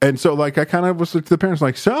 And so I kind of was to the parents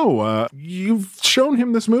like, so you've shown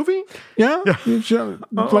him this movie? Yeah? You've shown,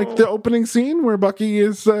 like the opening scene where Bucky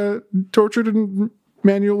is tortured and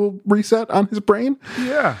manual reset on his brain?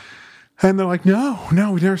 Yeah. And they're like, no,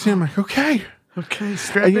 we've never seen him. I'm like, okay. Okay,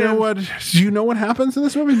 strap And you in. know what? Do you know what happens in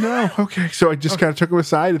this movie? No. Okay. So I just kind of took him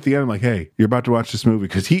aside at the end. I'm like, hey, you're about to watch this movie.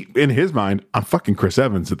 Because in his mind, I'm fucking Chris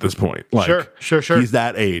Evans at this point. Sure. He's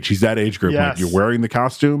that age. He's that age group. Yes. Like, you're wearing the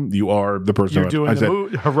costume. You are the person. You're doing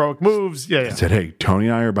heroic moves. Yeah. I said, hey, Tony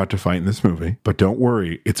and I are about to fight in this movie. But don't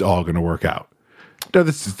worry. It's all going to work out. No,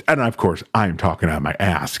 and of course, I'm talking out of my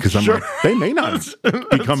ass because I'm like, they may not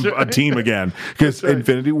become a team again because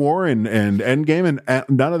Infinity War and Endgame and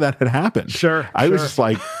none of that had happened. Sure. I was just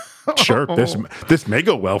like, sure, this may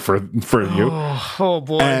go well for you. Oh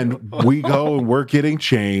boy. And we go and we're getting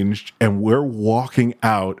changed and we're walking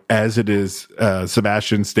out as it is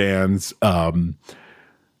Sebastian Stan's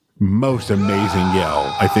most amazing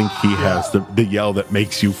yell. I think he has the yell that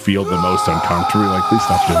makes you feel the most uncomfortable. Like, please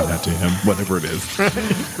stop doing that to him, whatever it is.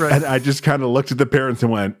 Right. And I just kind of looked at the parents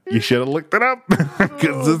and went, you should have looked it up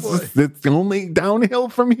because it's only downhill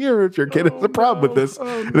from here if your kid has a problem with this.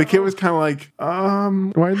 And the kid was kind of like,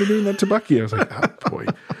 why are they doing that to Bucky? I was like, oh boy.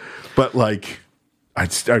 But I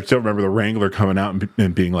still remember the Wrangler coming out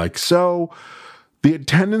and being like, so the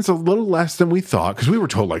attendance a little less than we thought because we were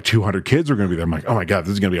told 200 kids were going to be there. I'm like, oh my God,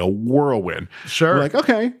 this is going to be a whirlwind. Sure. We're like,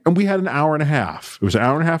 okay. And we had an hour and a half. It was an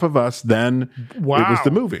hour and a half of us. Then It was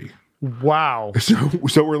the movie. Wow.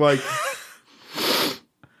 So we're like,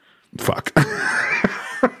 fuck.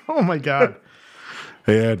 Oh my God.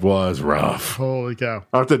 It was rough. Holy cow.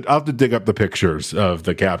 I'll have to dig up the pictures of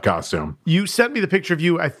the Cap costume. You sent me the picture of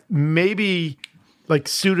you. Maybe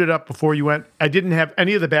suited up before you went. I didn't have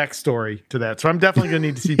any of the backstory to that, so I'm definitely going to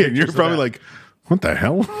need to see pictures. You're probably like, What the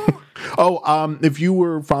hell? If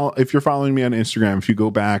you're following me on Instagram, if you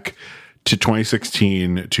go back to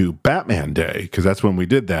 2016 to Batman Day, because that's when we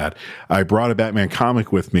did that, I brought a Batman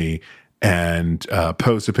comic with me and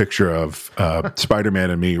posed a picture of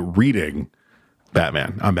Spider-Man and me reading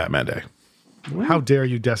Batman on Batman Day. How dare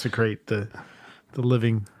you desecrate the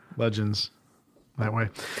living legends that way?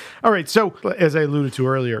 All right, so as I alluded to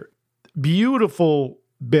earlier, beautiful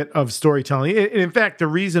bit of storytelling. And in fact, the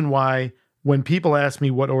reason why when people ask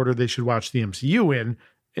me what order they should watch the MCU in,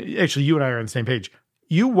 actually, you and I are on the same page.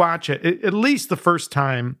 You watch it, at least the first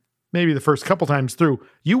time, maybe the first couple times through,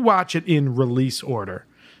 you watch it in release order.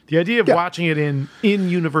 The idea of watching it in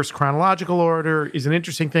universe chronological order is an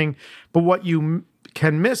interesting thing. But what you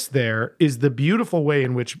can miss there is the beautiful way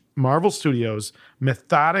in which Marvel Studios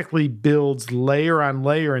methodically builds layer on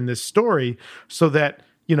layer in this story so that,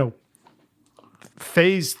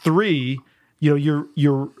 phase 3,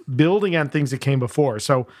 you're building on things that came before.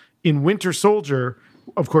 So in Winter Soldier,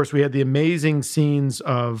 of course, we had the amazing scenes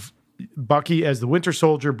of Bucky as the Winter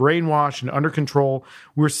Soldier, brainwashed and under control.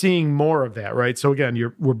 We're seeing more of that, right? So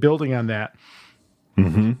again, we're building on that.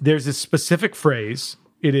 Mm-hmm. There's a specific phrase.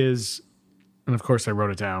 It is, and of course I wrote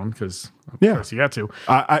it down because of course you got to.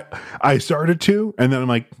 I started to, and then I'm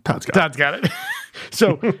like, Todd's got it.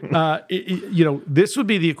 So, this would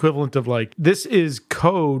be the equivalent of this is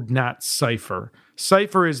code, not cipher.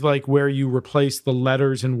 Cipher is where you replace the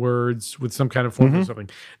letters and words with some kind of formula or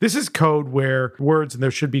something. This is code where words, and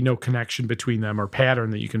there should be no connection between them or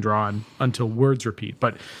pattern that you can draw on until words repeat.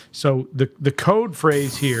 But so the code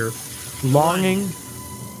phrase here, longing,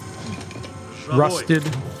 rusted,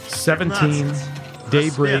 17,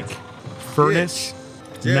 daybreak, furnace,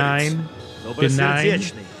 9, benign,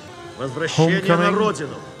 homecoming, 1,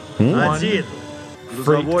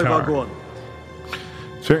 freight car.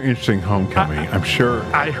 It's very interesting, homecoming. I'm sure.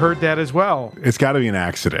 I heard that as well. It's got to be an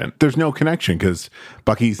accident. There's no connection because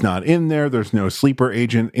Bucky's not in there. There's no sleeper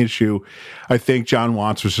agent issue. I think John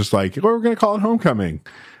Watts was just like, we're going to call it homecoming.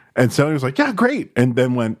 And so he was like, yeah, great. And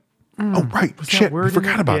then went, oh, right. Shit, I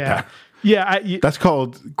forgot about that. Yeah. That's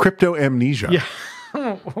called crypto amnesia. Yeah.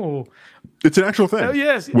 Oh. It's an actual thing. Oh,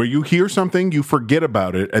 yes. Where you hear something, you forget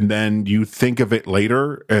about it, and then you think of it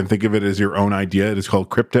later and think of it as your own idea. It is called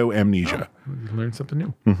crypto amnesia. You learned something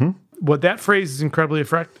new. Mm-hmm. Well, that phrase is incredibly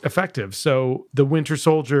effective. So the Winter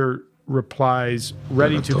Soldier replies,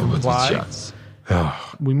 ready to comply.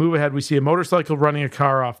 We move ahead. We see a motorcycle running a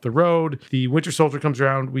car off the road. The Winter Soldier comes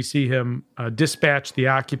around. We see him dispatch the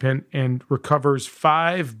occupant and recovers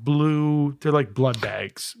 5 blue, they're like blood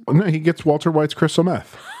bags. No, he gets Walter White's crystal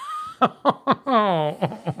meth.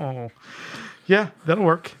 Yeah, that'll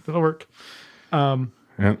work.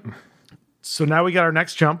 So now we got our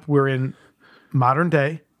next jump. We're in modern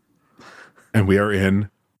day. And we are in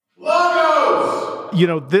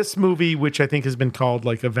Logos! This movie, which I think has been called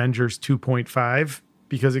Avengers 2.5,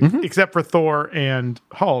 because except for Thor and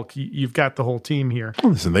Hulk, you've got the whole team here.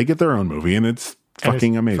 Listen, they get their own movie, and it's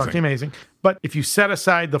fucking amazing. But if you set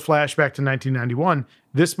aside the flashback to 1991,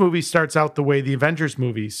 this movie starts out the way the Avengers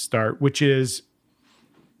movies start, which is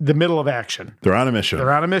the middle of action. They're on a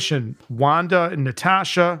mission. Wanda and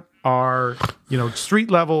Natasha are,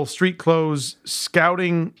 street level, street clothes,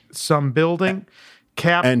 scouting some building.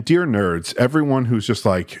 Cap. And dear nerds, everyone who's just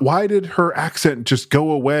like, why did her accent just go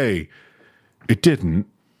away? It didn't.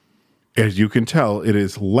 As you can tell, it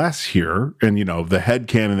is less here. And, the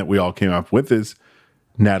headcanon that we all came up with is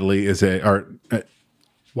Natalie is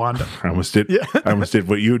Wanda. I almost did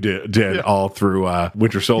what you did all through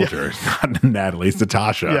Winter Soldier. It's not Natalie, it's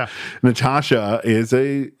Natasha. Yeah. Natasha is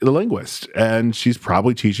a linguist, and she's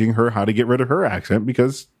probably teaching her how to get rid of her accent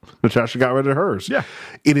because Natasha got rid of hers. Yeah.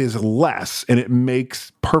 It is less, and it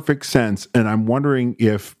makes perfect sense. And I'm wondering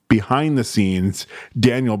if behind the scenes,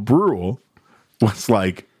 Daniel Bruhl was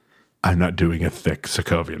like, I'm not doing a thick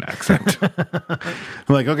Sokovian accent. I'm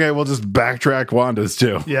like, okay, we'll just backtrack Wanda's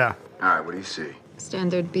too. Yeah. All right, what do you see?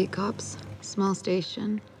 Standard beat cops, small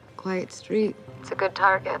station, quiet street. It's a good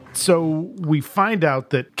target. So we find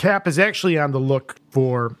out that Cap is actually on the look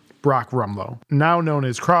for Brock Rumlow, now known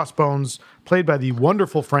as Crossbones, played by the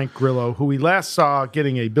wonderful Frank Grillo, who we last saw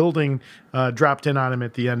getting a building dropped in on him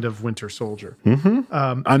at the end of Winter Soldier. Mm-hmm.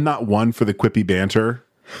 I'm not one for the quippy banter.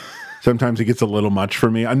 Sometimes it gets a little much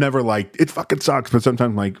for me. I'm never like, it fucking sucks, but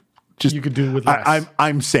sometimes like, just you could do with less.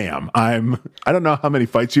 I'm Sam. I don't know how many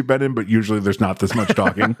fights you've been in, but usually there's not this much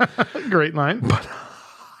talking. Great line. But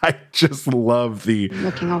I just love the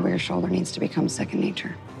looking over your shoulder needs to become second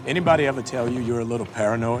nature. Anybody ever tell you you're a little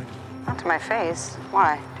paranoid? Not to my face.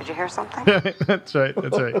 Why? Did you hear something? That's right.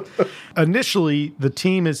 That's right. Initially, the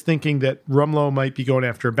team is thinking that Rumlow might be going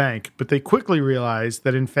after a bank, but they quickly realize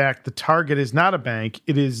that, in fact, the target is not a bank.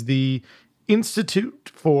 It is the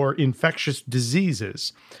Institute for Infectious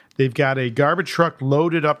Diseases. They've got a garbage truck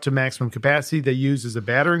loaded up to maximum capacity. They use as a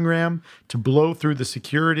battering ram to blow through the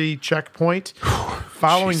security checkpoint.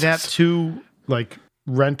 Following that, two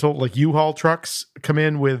rental U-Haul trucks come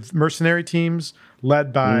in with mercenary teams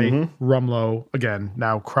led by Rumlow, again,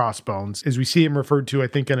 now Crossbones, as we see him referred to, I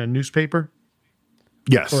think, in a newspaper.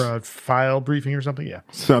 Yes. Or a file briefing or something. Yeah.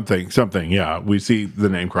 Something. Yeah. We see the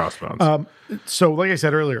name Crossbones. So, like I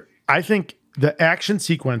said earlier, I think the action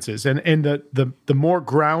sequences and the more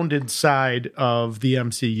grounded side of the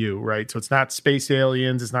MCU, right? So it's not space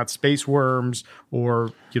aliens, it's not space worms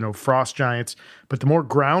or, frost giants, but the more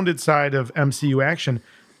grounded side of MCU action,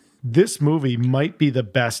 this movie might be the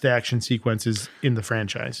best action sequences in the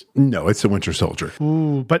franchise. No, it's the Winter Soldier.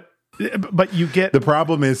 Ooh, but you get... The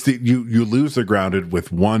problem is that you lose the grounded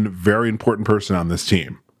with one very important person on this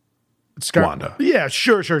team. Wanda. Yeah,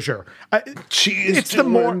 sure. It's the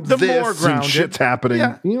more grounded. Shit's happening.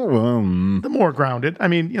 Yeah. The more grounded. I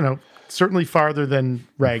mean, certainly farther than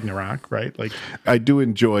Ragnarok, right? I do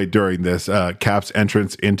enjoy during this Cap's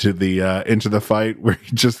entrance into the fight where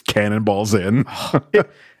he just cannonballs in.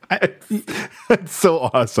 It's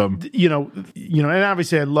so awesome. And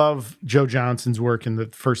obviously I love Joe Johnston's work in the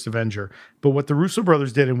first Avenger, but what the Russo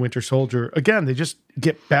brothers did in Winter Soldier, again, they just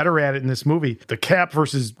get better at it in this movie. The Cap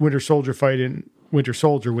versus Winter Soldier fight in Winter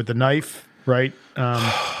Soldier with the knife, right,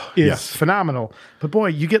 is phenomenal. But boy,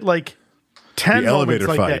 you get 10 moments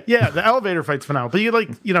like that. Yeah, the elevator fight's phenomenal. But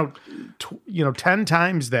you get 10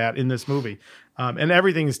 times that in this movie. And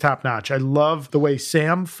everything is top notch. I love the way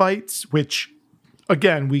Sam fights, which...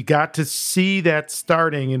 Again, we got to see that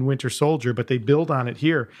starting in Winter Soldier, but they build on it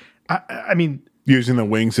here. I mean, using the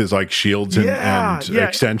wings as shields and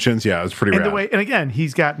extensions. Yeah, it's pretty rad. And again,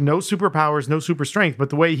 he's got no superpowers, no super strength, but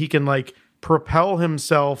the way he can propel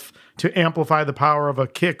himself to amplify the power of a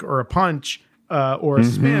kick or a punch or a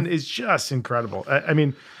spin is just incredible. I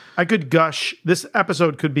mean, I could gush. This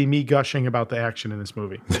episode could be me gushing about the action in this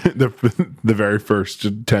movie. the very first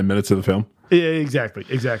 10 minutes of the film. Exactly.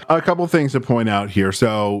 A couple things to point out here.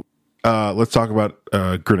 So let's talk about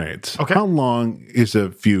grenades. Okay. How long is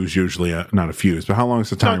a fuse usually? Not a fuse, but how long is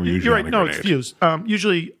the timer usually? You're right. On a No, grenade? it's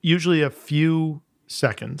fuse. Usually a few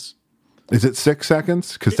seconds. Is it 6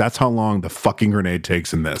 seconds? Because that's how long the fucking grenade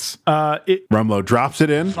takes in this. Rumlow drops it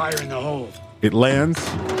in. Fire in the hole. It lands.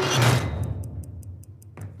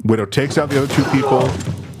 Widow takes out the other two people.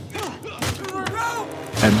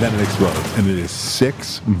 And then it explodes. And it is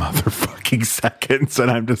 6 motherfucking seconds.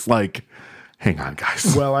 And I'm just hang on,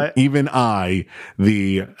 guys. Well, even I,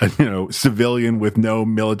 the civilian with no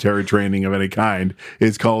military training of any kind,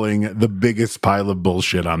 is calling the biggest pile of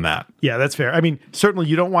bullshit on that. Yeah, that's fair. I mean, certainly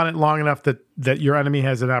you don't want it long enough that your enemy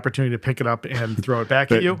has an opportunity to pick it up and throw it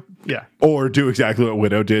back at you. Yeah. Or do exactly what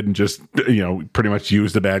Widow did and just, pretty much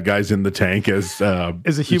use the bad guys in the tank as a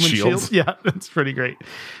human shields. shield. Yeah, that's pretty great.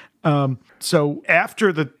 So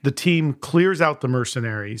after the team clears out the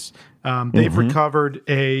mercenaries, they've recovered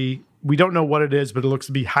we don't know what it is, but it looks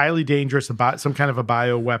to be highly dangerous, some kind of a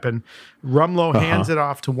bio weapon. Rumlow hands it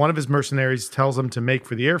off to one of his mercenaries, tells him to make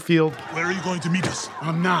for the airfield. Where are you going to meet us?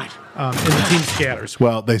 I'm not. And the team scatters.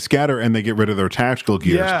 Well, they scatter and they get rid of their tactical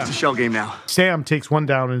gears. Yeah. It's a shell game now. Sam takes one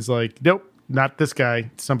down and is like, nope, not this guy,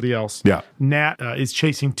 somebody else. Yeah. Nat is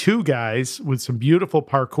chasing 2 guys with some beautiful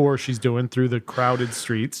parkour she's doing through the crowded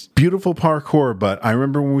streets. Beautiful parkour, but I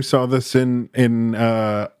remember when we saw this in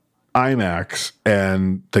IMAX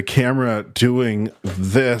and the camera doing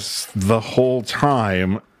this the whole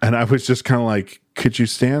time, and I was just kind of like, could you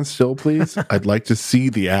stand still, please? I'd like to see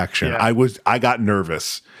the action. Yeah. I got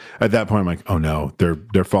nervous at that point. I'm like, oh no,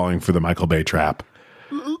 they're falling for the Michael Bay trap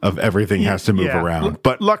of everything has to move around.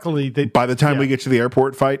 But luckily, by the time we get to the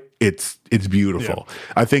airport fight, it's beautiful. Yeah.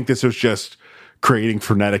 I think this was just creating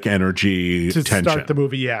frenetic energy to tension. Start the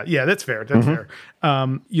movie. Yeah, that's fair. That's fair.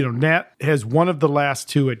 Nat has one of the last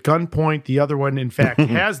 2 at gunpoint. The other one, in fact,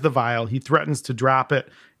 has the vial. He threatens to drop it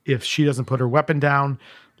if she doesn't put her weapon down.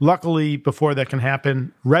 Luckily, before that can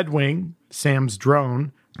happen, Red Wing, Sam's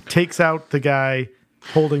drone, takes out the guy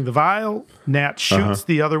holding the vial. Nat shoots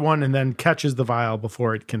the other one and then catches the vial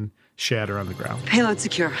before it can shatter on the ground. Payload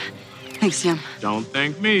secure. Thanks, Sam. Don't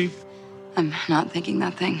thank me. I'm not thinking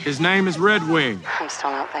that thing. His name is Red Wing. I'm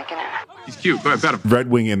still not thinking it. He's cute. Go ahead, pet him. Red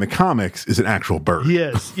Wing in the comics is an actual bird. He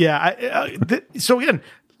is. Yeah. So again,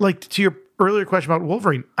 to your earlier question about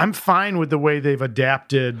Wolverine, I'm fine with the way they've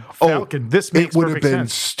adapted Falcon. This makes it would have perfect been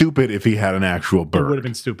sense. stupid if he had an actual bird. It would have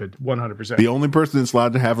been stupid, 100%. The only person that's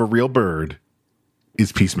allowed to have a real bird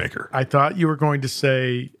is Peacemaker. I thought you were going to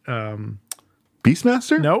say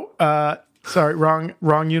Beastmaster? no. Sorry,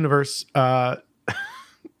 wrong universe.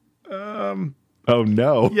 Oh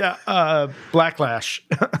no. Yeah, Blacklash.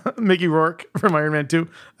 Mickey Rourke from Iron Man 2.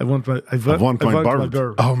 I want my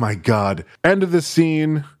bird. Oh my god. End of the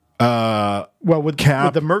scene. Well, with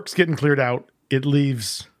Cap. the Mercs getting cleared out, it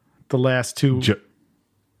leaves the last two.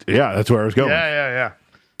 Yeah, that's where I was going. Yeah.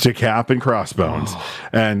 To Cap and Crossbones.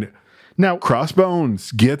 And Now,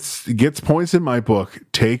 Crossbones gets points in my book.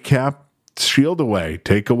 Take Cap's shield away.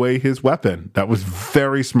 Take away his weapon. That was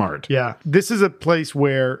very smart. yeah, this is a place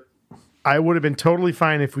where I would have been totally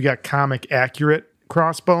fine if we got comic accurate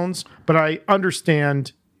Crossbones, but I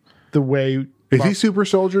understand the way. Is he super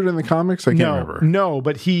soldiered in the comics? I can't remember. No,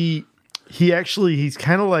 but he's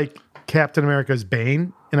kind of like Captain America's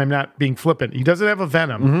Bane, and I'm not being flippant. He doesn't have a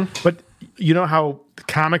venom, but you know how the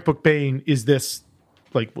comic book Bane is this,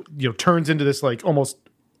 like, turns into this like almost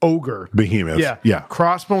ogre Behemoth. Yeah.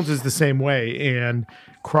 Crossbones is the same way, and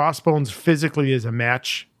Crossbones physically is a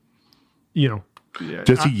match.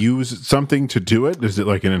 Does he use something to do it? Is it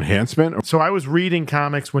like an enhancement? So I was reading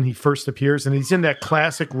comics when he first appears, and he's in that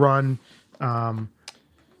classic run.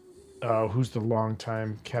 Who's the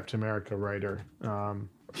longtime Captain America writer?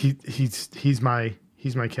 He's my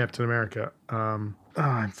Captain America. I'm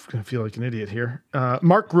gonna feel like an idiot here.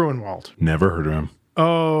 Mark Gruenwald. Never heard of him.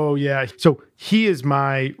 Oh yeah. So he is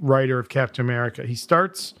my writer of Captain America. He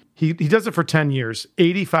starts. He does it for 10 years,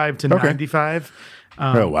 85 to 95.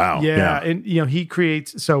 Oh wow. Yeah, and he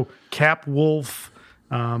creates Cap Wolf,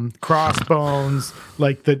 Crossbones,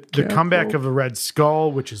 like the comeback of the Red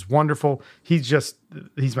Skull, which is wonderful. He's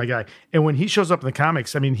my guy. And when he shows up in the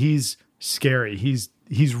comics, I mean, he's scary. He's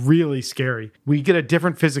really scary. We get a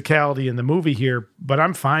different physicality in the movie here, but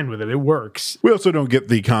I'm fine with it. It works. We also don't get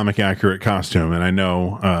the comic accurate costume, and I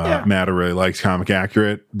know Matt really likes comic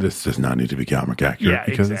accurate. This does not need to be comic accurate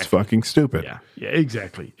because it's fucking stupid. Yeah,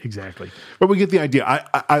 exactly. But we get the idea.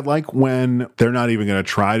 I like when they're not even going to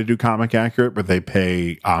try to do comic accurate, but they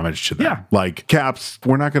pay homage to them. Yeah. Like Caps,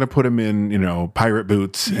 we're not going to put him in pirate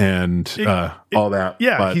boots and all that.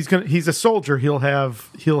 Yeah, but he's a soldier. He'll have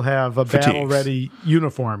a battle ready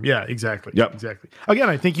uniform. Yeah, exactly. Yep. Exactly. Again,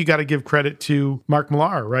 I think you got to give credit to Mark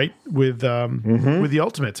Millar, right? With the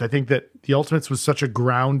Ultimates. I think that the Ultimates was such a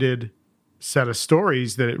grounded set of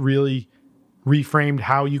stories that it really reframed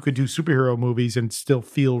how you could do superhero movies and still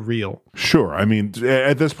feel real. Sure. I mean,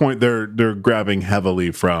 at this point, they're grabbing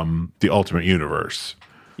heavily from the Ultimate Universe.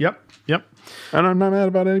 Yep. And I'm not mad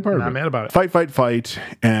about any part of it. Not mad about it. Fight.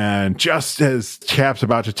 And just as Cap's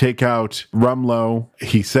about to take out Rumlow,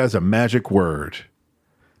 he says a magic word.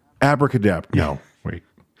 Abracadabra. No, wait.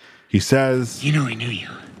 He says... You know he knew you.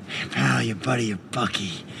 Your pal, your buddy, your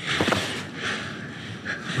Bucky.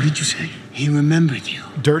 What did you say? He remembered you.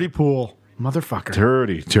 Dirty pool. Motherfucker.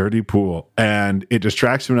 Dirty pool. And it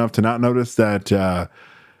distracts him enough to not notice that...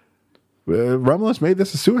 Rumlow's made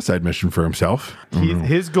this a suicide mission for himself.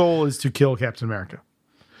 His goal is to kill Captain America.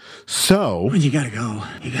 So... When you gotta go.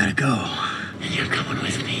 You gotta go. And you're coming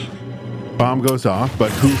with me. Bomb goes off,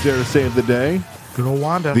 but who's there to save the day? Good old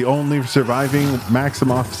Wanda. The only surviving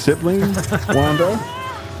Maximoff sibling, Wanda.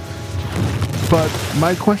 But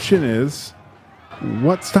my question is,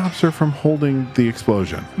 what stops her from holding the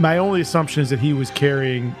explosion? My only assumption is that he was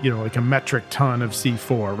carrying, like a metric ton of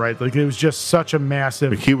C4, right? Like it was just such a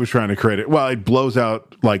massive... Like he was trying to create it. Well, it blows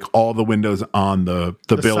out like all the windows on the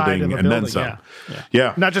building and then some.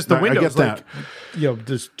 Yeah. Not just the windows. I get that.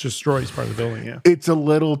 Just destroys part of the building, yeah. It's a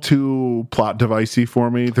little too plot devicey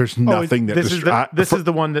for me. There's nothing This is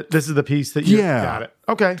the piece that you got it.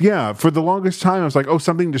 Okay. Yeah. For the longest time, I was like, oh,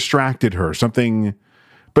 something distracted her.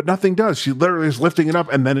 But nothing does. She literally is lifting it up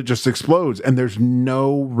and then it just explodes. And there's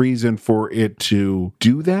no reason for it to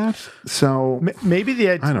do that. So maybe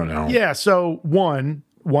I don't know. Yeah. So one,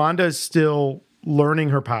 Wanda's still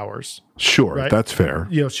learning her powers. Sure. Right? That's fair.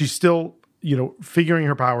 She's still, figuring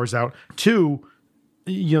her powers out. Two,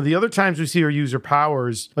 the other times we see her use her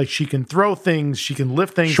powers, like she can throw things, she can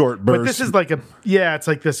lift things. Short bursts. But this is like it's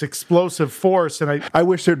like this explosive force. And I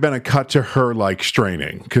wish there'd been a cut to her like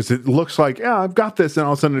straining because it looks like, I've got this. And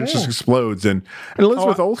all of a sudden it just explodes. And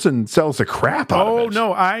Elizabeth Olsen sells the crap out of it. Oh,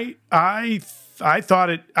 no. I thought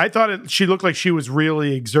it, she looked like she was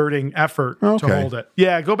really exerting effort to hold it.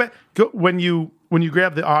 Yeah. Go back. When you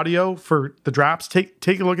grab the audio for the drops, take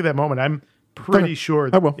a look at that moment. I'm pretty sure.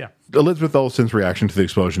 I will. Yeah. Elizabeth Olsen's reaction to the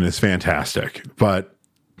explosion is fantastic, but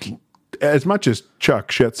as much as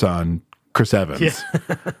Chuck shits on Chris Evans.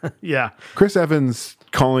 Yeah. Chris Evans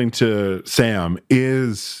calling to Sam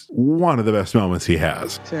is one of the best moments he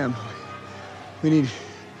has. Sam, we need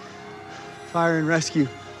fire and rescue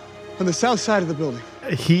on the south side of the building.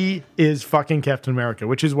 He is fucking Captain America,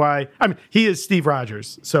 which is why, I mean, he is Steve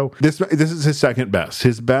Rogers. So This is his second best.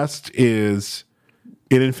 His best is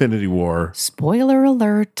in Infinity War. Spoiler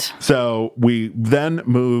alert. So we then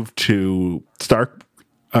move to Stark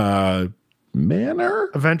Manor,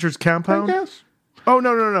 Avengers I Compound. guess. Oh,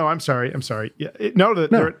 no. I'm sorry. Yeah.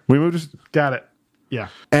 We moved to, Got it. Yeah.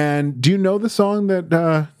 and do you know the song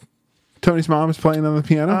that Tony's mom is playing on the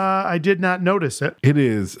piano? I did not notice it. It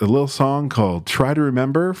is a little song called Try to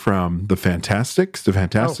Remember from The Fantastics. The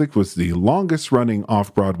Fantastics was the longest running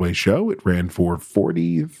off-Broadway show. It ran for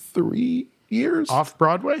 43 years. Off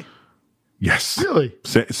Broadway? Yes. Really?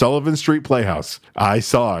 Sullivan Street Playhouse. I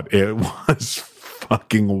saw it. It was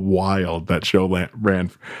fucking wild. That show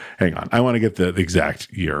ran. Hang on. I want to get the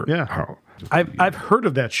exact year. Yeah. Oh. I've heard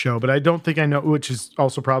of that show, but I don't think I know, which is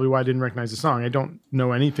also probably why I didn't recognize the song. I don't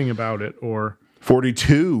know anything about it or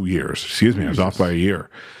 42 years. Excuse me. I was off by a year.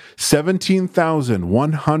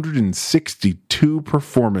 17,162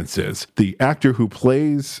 performances. The actor who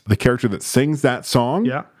plays the character that sings that song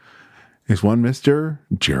is one Mr.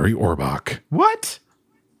 Jerry Orbach. What?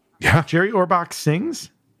 Yeah. Jerry Orbach sings?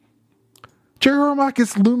 Jerry Orbach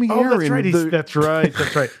is Lumiere. Oh, that's right. in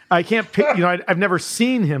That's right. I can't pick, I've never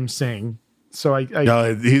seen him sing. So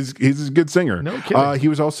he's a good singer. No kidding. He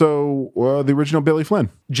was also the original Billy Flynn.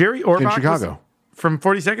 Jerry Orbach in Chicago. From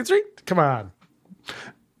 42nd Street? Come on.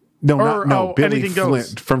 No, Billy Anything Flynn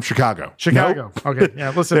Goes. from Chicago. Chicago. Nope. Okay. Yeah,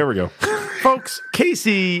 listen. There we go. Folks,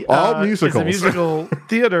 Casey All is a musicals. musical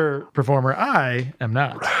theater performer. I am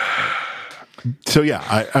not. So yeah,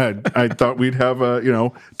 I thought we'd have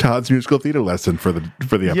Todd's musical theater lesson for the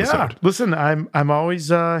episode. Yeah, listen, I'm always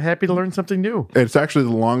happy to learn something new. It's actually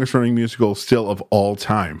the longest running musical still of all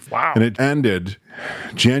time. Wow. And it ended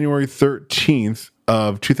January 13th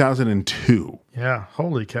of 2002. Yeah,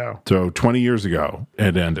 holy cow. So 20 years ago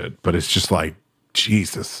it ended, but it's just like,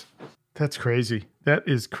 Jesus. That's crazy. That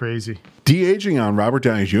is crazy. De-aging on Robert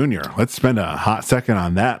Downey Jr. Let's spend a hot second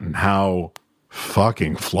on that and how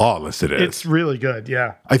fucking flawless it is. It's really good,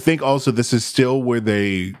 yeah. I think also this is still where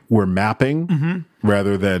they were mapping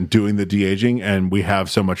rather than doing the de-aging, and we have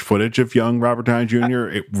so much footage of young Robert Downey Jr.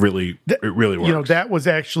 It really works. That was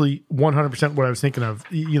actually 100% what I was thinking of.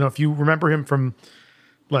 If you remember him from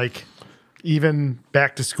like even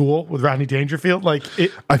Back to School with Rodney Dangerfield, I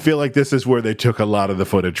feel like this is where they took a lot of the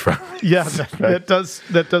footage from. Yeah, that does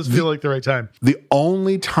feel like the right time. The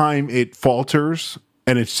only time it falters,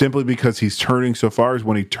 and it's simply because he's turning so far, is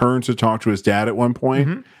when he turns to talk to his dad at one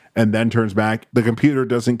point and then turns back. The computer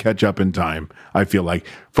doesn't catch up in time, I feel like.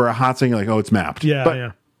 For a hot second, it's mapped. Yeah, but,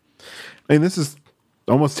 yeah. I mean, this is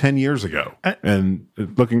almost 10 years ago and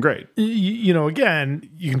it's looking great. Again,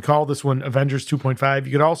 you can call this one Avengers 2.5.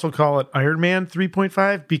 You could also call it Iron Man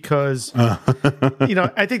 3.5 because,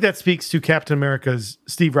 I think that speaks to Captain America's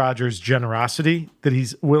Steve Rogers' generosity that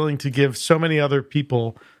he's willing to give so many other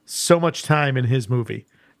people so much time in his movie.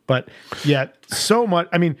 But yet so much,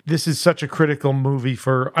 this is such a critical movie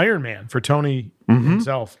for Iron Man, for Tony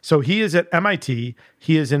himself. So he is at MIT.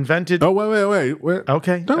 He has invented... Oh, wait.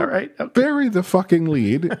 Okay, all right. Okay. Bury the fucking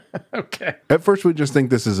lead. Okay. At first, we just think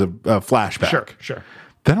this is a flashback. Sure.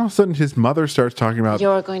 Then all of a sudden, his mother starts talking about...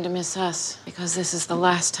 You're going to miss us because this is the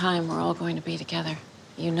last time we're all going to be together.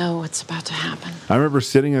 You know what's about to happen. I remember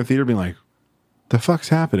sitting in the theater being like, the fuck's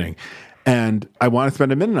happening? And I want to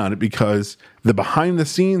spend a minute on it because the behind the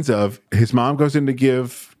scenes of his mom goes in to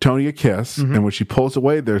give Tony a kiss, and when she pulls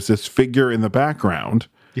away, there's this figure in the background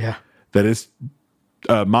that is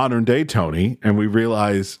modern day Tony, and we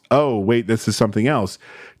realize, oh, wait, this is something else.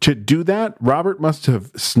 To do that, Robert must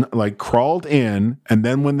have crawled in, and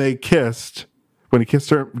then when he kissed him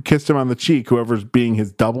on the cheek, whoever's being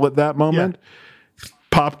his double at that moment,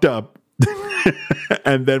 popped up,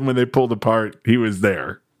 and then when they pulled apart, he was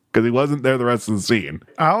there. Because he wasn't there the rest of the scene.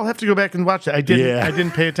 I'll have to go back and watch it. I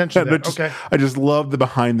didn't pay attention to that. I just love the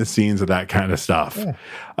behind the scenes of that kind of stuff.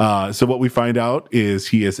 Yeah. So what we find out is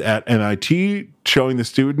he is at MIT showing the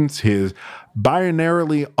students his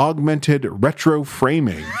binarily augmented retro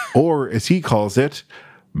framing, or as he calls it,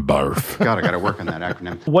 BARF. God, I got to work on that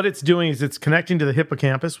acronym. What it's doing is it's connecting to the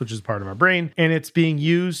hippocampus, which is part of our brain, and it's being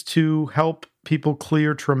used to help people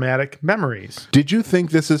clear traumatic memories. Did you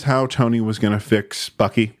think this is how Tony was going to fix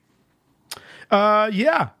Bucky?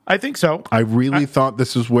 Yeah, I think so. I really thought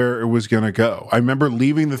this is where it was going to go. I remember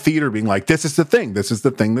leaving the theater being like, this is the thing. This is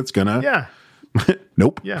the thing that's going to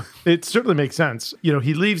Nope. Yeah, it certainly makes sense. You know,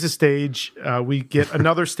 he leaves the stage. We get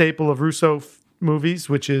another staple of Russo movies,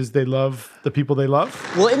 which is they love the people they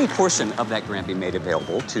love. Will any portion of that grant be made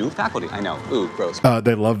available to faculty? I know. Ooh, gross.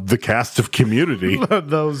 They love the cast of Community.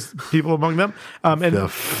 Those people among them. And the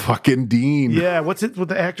fucking dean. Yeah, what's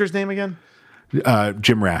the actor's name again?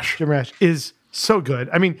 Jim Rash. Jim Rash is so good.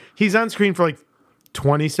 I mean, he's on screen for like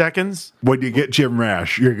 20 seconds. When you get Jim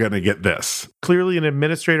Rash, you're going to get this. Clearly an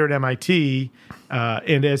administrator at MIT.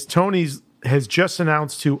 And as Tony's has just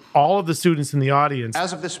announced to all of the students in the audience.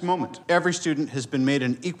 As of this moment, every student has been made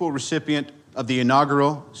an equal recipient of the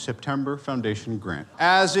inaugural September Foundation grant.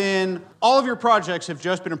 As in, all of your projects have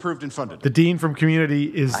just been approved and funded. The dean from Community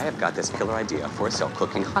is... I have got this killer idea for a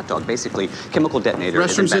self-cooking hot dog. Basically, chemical detonator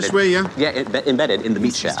Restrooms this way, yeah? Yeah, embedded in the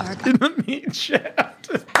meat shaft. In the meat shaft.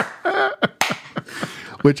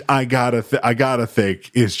 Which I gotta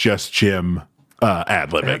think is just Jim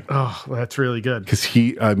ad-libbing. Oh, that's really good. Because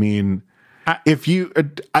if you,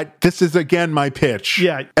 this is again my pitch.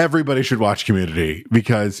 Yeah. Everybody should watch Community,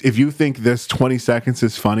 because if you think this 20 seconds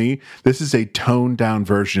is funny, this is a toned down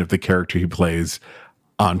version of the character he plays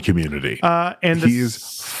on Community. And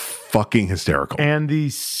he's fucking hysterical. And the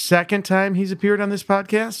second time he's appeared on this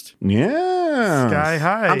podcast? Yeah. Sky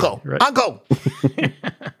High. Uncle. Right? Uncle.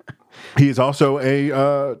 He is also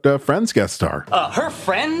a Friends guest star. Her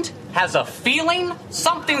friend has a feeling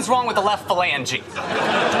something's wrong with the left phalange.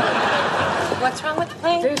 What's wrong with the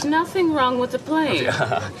plane? There's nothing wrong with the plane.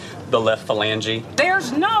 The left phalange.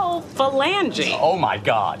 There's no phalange. Oh my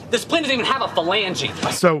God. This plane doesn't even have a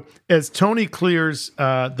phalange. So as Tony clears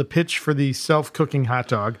the pitch for the self-cooking hot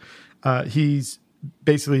dog, he's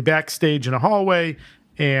basically backstage in a hallway,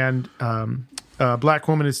 and a black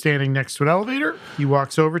woman is standing next to an elevator. He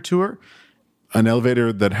walks over to her. An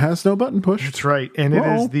elevator that has no button push. That's right. And it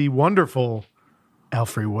is the wonderful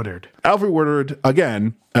Alfre Woodard. Alfre Woodard,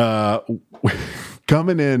 again,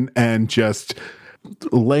 coming in and just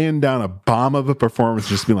laying down a bomb of a performance,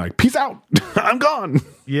 just being like, peace out, I'm gone.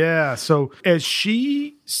 Yeah. So as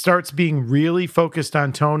she starts being really focused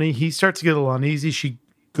on Tony, he starts to get a little uneasy. She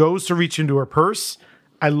goes to reach into her purse.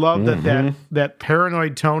 I love that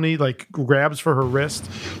paranoid Tony like grabs for her wrist.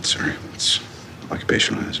 Sorry, it's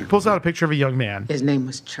occupational hazard. Pulls out a picture of a young man. His name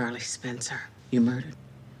was Charlie Spencer. You murdered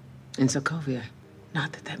in Sokovia.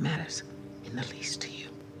 Not that matters in the least to you.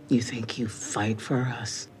 You think you fight for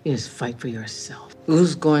us? You just fight for yourself.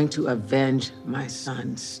 Who's going to avenge my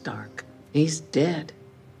son Stark? He's dead,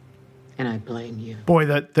 and I blame you. Boy,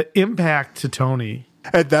 the impact to Tony.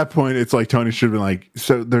 At that point, it's like Tony should have been like,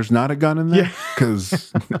 so there's not a gun in there?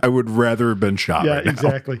 Because I would rather have been shot right now.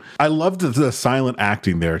 Exactly. I loved the silent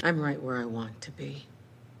acting there. I'm right where I want to be.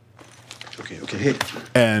 Okay.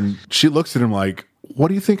 And she looks at him like, what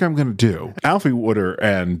do you think I'm going to do? Alfre Woodard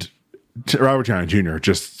and Robert Downey Jr.,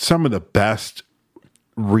 just some of the best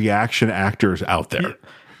reaction actors out there.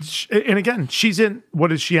 Yeah. And again, she's in,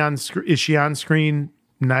 what is she on? Is she on screen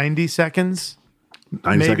 90 seconds?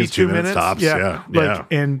 90 maybe seconds, 2 minutes tops. Yeah.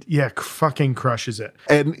 And fucking crushes it.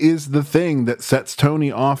 And is the thing that sets Tony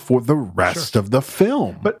off for the rest of the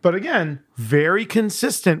film. But again, very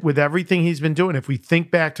consistent with everything he's been doing. If we think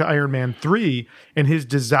back to Iron Man 3 and his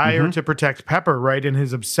desire to protect Pepper, right, and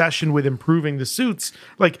his obsession with improving the suits,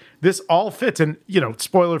 like this all fits. And,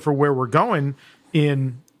 spoiler for where we're going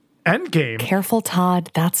in Endgame. Careful,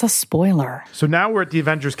 Todd. That's a spoiler. So now we're at the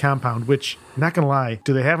Avengers compound, which, not gonna lie,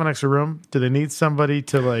 do they have an extra room? Do they need somebody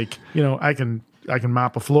to I can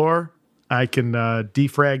mop a floor. I can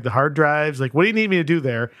defrag the hard drives. Like, what do you need me to do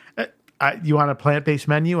there? You want a plant-based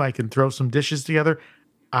menu? I can throw some dishes together.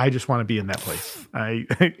 I just want to be in that place.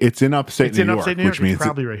 It's in upstate New York, which means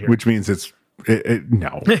probably right here. Which means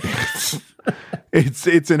no,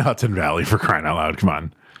 it's in Hudson Valley, for crying out loud. Come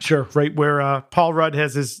on. Sure, right where Paul Rudd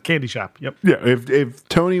has his candy shop. Yep. Yeah, if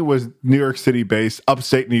Tony was New York City based,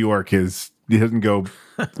 upstate New York he doesn't go,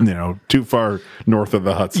 too far north of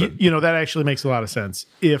the Hudson. That actually makes a lot of sense.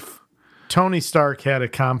 If Tony Stark had a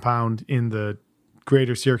compound in the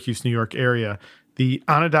greater Syracuse, New York area, the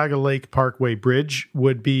Onondaga Lake Parkway Bridge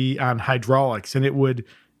would be on hydraulics, and it would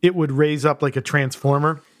raise up like a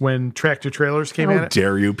transformer when tractor trailers came at it. How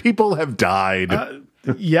dare you? People have died.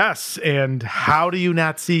 Yes, and how do you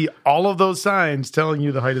not see all of those signs telling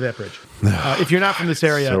you the height of that bridge? If you're not from this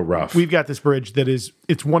area, so rough. We've got this bridge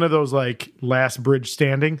it's one of those like last bridge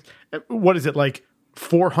standing. What is it, like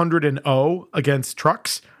 400-0 against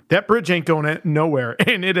trucks? That bridge ain't going nowhere,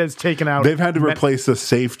 and it has taken out. They've had to replace the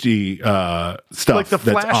safety stuff like the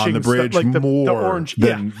that's on the bridge stuff, like more the orange.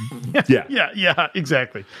 than Yeah,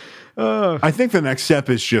 exactly. I think the next step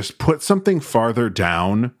is just put something farther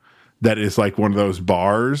down that is like one of those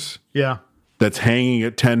bars. Yeah. that's hanging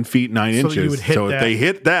at 10 feet 9 So you would inches. hit So if that. they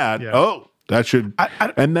hit that, Yeah. that should.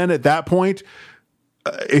 And then at that point,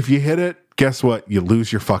 if you hit it, guess what? You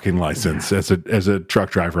lose your fucking license as a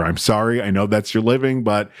truck driver. I'm sorry. I know that's your living,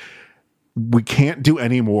 but we can't do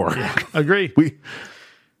any more. Agree.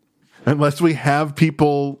 Unless we have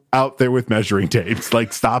people out there with measuring tapes,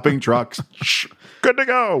 like stopping trucks. Good to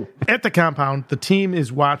go. At the compound, the team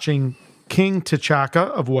is watching King T'Chaka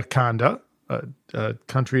of Wakanda, a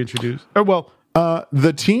country introduced.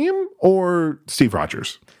 The team or Steve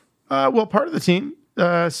Rogers? Part of the team.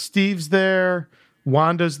 Steve's there.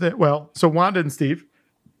 Wanda's there. Well, so Wanda and Steve.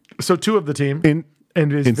 So two of the team. And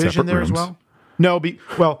is in Vision separate there rooms. as well? No,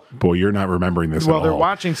 boy, you're not remembering this. Well, at all. they're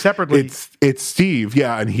watching separately. It's Steve,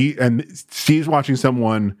 yeah, and Steve's watching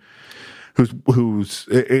someone who's.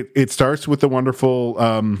 It starts with the wonderful.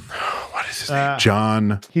 What is his name?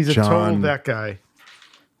 John. He's a John, total that guy.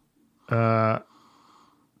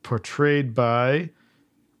 Portrayed by.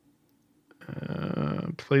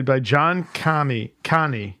 Played by John Connie.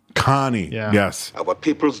 Connie, Yeah. yes. Our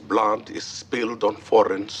people's blood is spilled on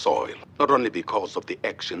foreign soil, not only because of the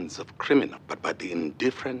actions of criminals, but by the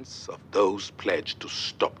indifference of those pledged to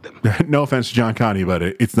stop them. No offense to John Connie, but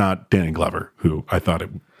it's not Danny Glover, who I thought it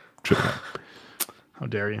should have. How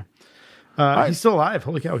dare you? He's still alive.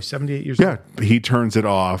 Holy cow, he's 78 years old. Yeah, he turns it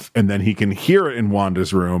off, and then he can hear it in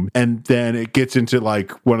Wanda's room, and then it gets into like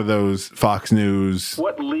one of those Fox News.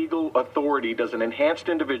 What legal authority does an enhanced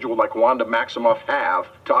individual like Wanda Maximoff have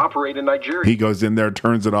to operate in Nigeria? He goes in there,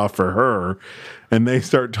 turns it off for her, and they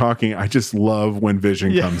start talking. I just love when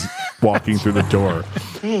Vision comes walking through the door.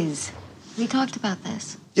 Liz, we talked about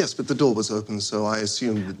this. Yes, but the door was open, so I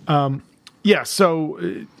assumed that... Yeah, so,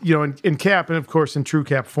 in Cap, and of course in true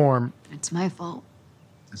Cap form. It's my fault.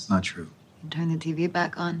 That's not true. You turn the TV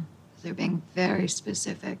back on. They're being very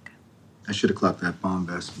specific. I should have clocked that bomb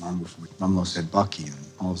vest long before Rumlow said Bucky, and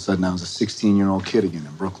all of a sudden I was a 16-year-old kid again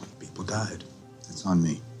in Brooklyn. People died. It's on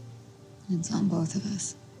me. It's on both of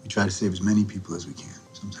us. We try to save as many people as we can.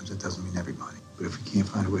 Sometimes that doesn't mean everybody. But if we can't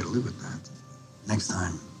find a way to live with that, next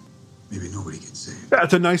time, maybe nobody gets saved.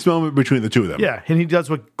 That's a nice moment between the two of them. Yeah, and he does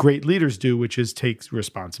what great leaders do, which is takes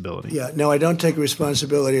responsibility. Yeah, no, I don't take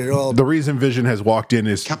responsibility at all. The reason Vision has walked in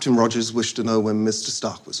is Captain Rogers wished to know when Mr.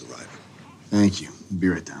 Stark was arriving. Thank you. We'll be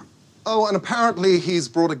right down. Oh, and apparently he's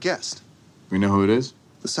brought a guest. We know who it is?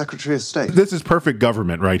 The Secretary of State. This is perfect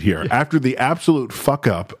government right here. After the absolute fuck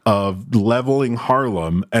up of leveling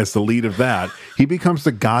Harlem as the lead of that, he becomes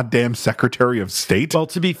the goddamn Secretary of State. Well,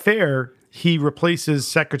 to be fair, he replaces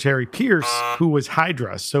Secretary Pierce, who was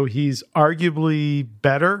Hydra, so he's arguably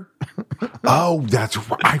better. Oh, that's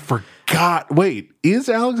right. I forgot. Wait, is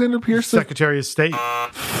Alexander Pierce the Secretary of State?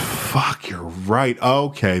 Fuck, you're right.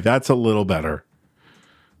 Okay, that's a little better.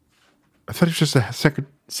 I thought he was just a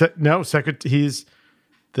he's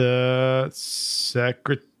the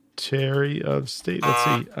Secretary of State. Let's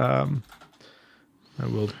see. I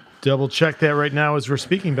will double check that right now as we're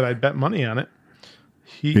speaking, but I'd bet money on it.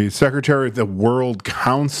 He's Secretary of the World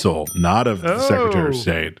Council, not of the Secretary of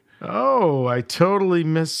State. Oh, I totally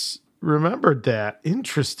misremembered that.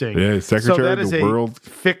 Interesting. Yeah, Secretary of the World.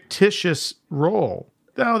 Fictitious role.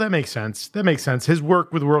 Oh, that makes sense. His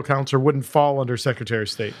work with the World Council wouldn't fall under Secretary of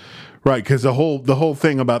State. Right, because the whole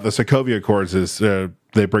thing about the Sokovia Accords is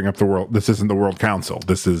they bring up the world. This isn't the World Council.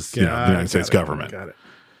 This is the United States government. Got it.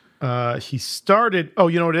 He started. Oh,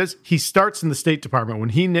 you know what it is? He starts in the State Department. When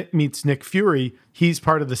he meets Nick Fury, he's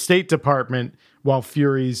part of the State Department while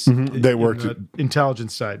Fury's they worked the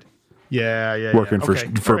intelligence side. Yeah. Working for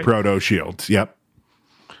right. Proto Shield. Yep.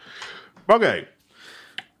 Okay.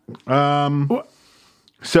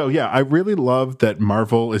 So yeah, I really love that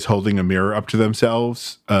Marvel is holding a mirror up to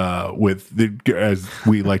themselves with as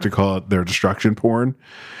we like to call it, their destruction porn.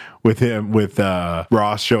 With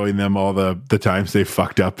Ross showing them all the times they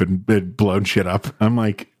fucked up and blown shit up. I'm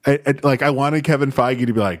like, I wanted Kevin Feige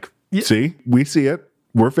to be like, see, we see it,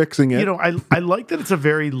 we're fixing it. I like that it's a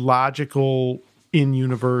very logical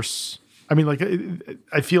in-universe. I mean, like,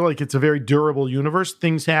 I feel like it's a very durable universe.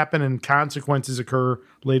 Things happen and consequences occur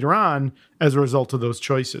later on as a result of those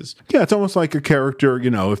choices. Yeah, it's almost like a character,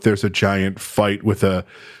 if there's a giant fight with a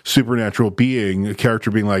supernatural being, a character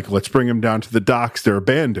being like, let's bring them down to the docks, they're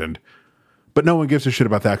abandoned. But no one gives a shit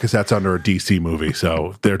about that because that's under a DC movie,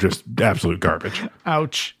 so they're just absolute garbage.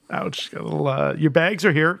 Ouch. Got a little, your bags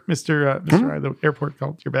are here, Mr. The airport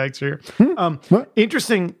called. Your bags are here. What?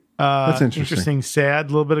 Interesting. That's interesting.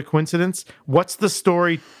 Sad, little bit of coincidence. What's the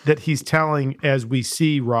story that he's telling as we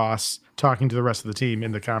see Ross talking to the rest of the team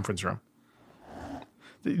in the conference room?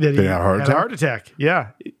 That he had a heart attack. Yeah.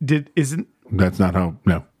 That's not how.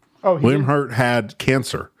 No. Oh, William Hurt had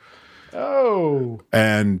cancer. Oh.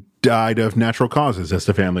 And died of natural causes, as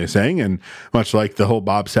the family is saying. And much like the whole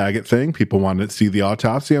Bob Saget thing, people wanted to see the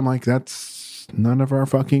autopsy. I'm like, that's none of our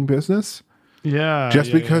fucking business. Yeah.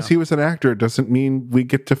 Just because he was an actor doesn't mean we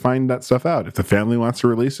get to find that stuff out. If the family wants to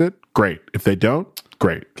release it, great. If they don't,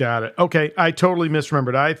 great. Got it. Okay, I totally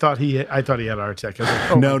misremembered. I thought he had a heart attack. I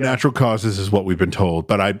was like, no, natural causes is what we've been told.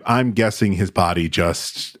 But I'm guessing his body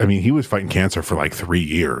just, I mean, he was fighting cancer for like 3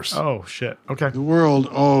 years. Oh, shit. Okay. The world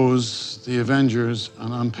owes the Avengers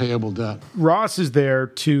an unpayable debt. Ross is there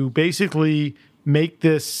to basically make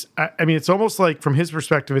this, I mean, it's almost like from his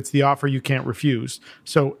perspective, it's the offer you can't refuse.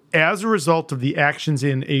 So as a result of the actions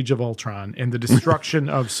in Age of Ultron and the destruction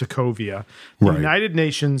of Sokovia, the United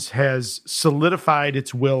Nations has solidified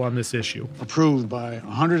its will on this issue. Approved by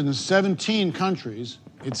 117 countries,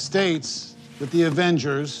 it states that the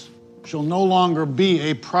Avengers shall no longer be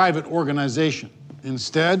a private organization.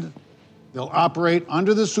 Instead, they'll operate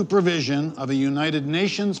under the supervision of a United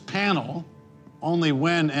Nations panel only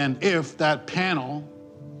when and if that panel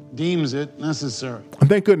deems it necessary. And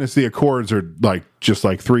thank goodness the Accords are just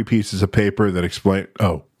like 3 pieces of paper that explain,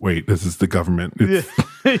 oh, wait, this is the government. It's,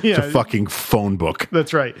 it's a fucking phone book.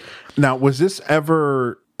 That's right. Now, was this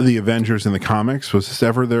ever the Avengers in the comics? Was this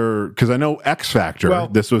ever their, because I know X Factor,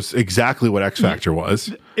 this was exactly what X Factor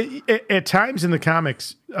was. At times in the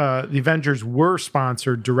comics, the Avengers were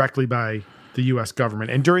sponsored directly by the U.S.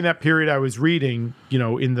 government. And during that period I was reading,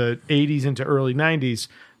 in the 80s into early 90s,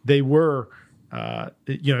 they were, at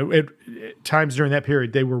times during that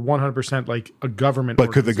period, they were 100% like a government.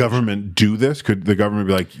 But could the government do this? Could the government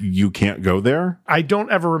be like, you can't go there? I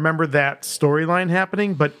don't ever remember that storyline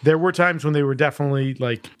happening, but there were times when they were definitely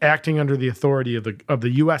like acting under the authority of the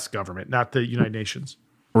U.S. government, not the United Nations.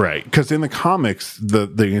 Right, because in the comics, the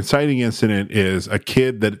inciting incident is a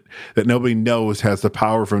kid that nobody knows has the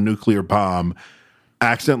power of a nuclear bomb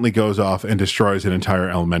accidentally goes off and destroys an entire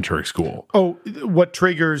elementary school. Oh, what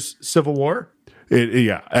triggers civil war? It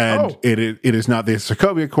is not the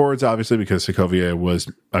Sokovia Accords, obviously, because Sokovia was,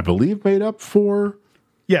 I believe, made up for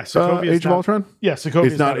Age of Ultron. Yeah,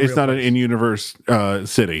 Sokovia. It's not an in-universe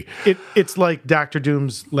city. It's like Doctor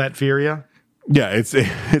Doom's Latveria. Yeah,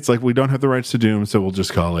 it's like we don't have the rights to Doom, so we'll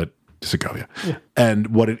just call it Sokovia. Yeah.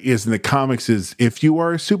 And what it is in the comics is if you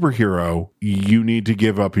are a superhero, you need to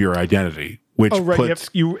give up your identity, which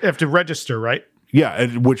puts, you have to register, right? Yeah,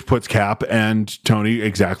 which puts Cap and Tony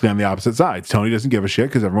exactly on the opposite sides. Tony doesn't give a shit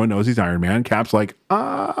because everyone knows he's Iron Man. Cap's like,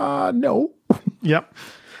 no. Yep.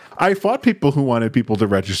 I fought people who wanted people to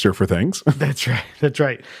register for things. That's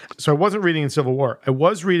right. So I wasn't reading in Civil War. I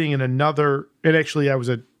was reading in another, and actually I was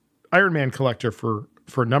a Iron Man collector for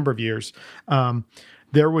a number of years.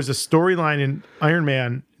 There was a storyline in Iron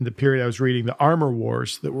Man in the period I was reading, the Armor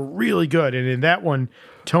Wars, that were really good. And in that one,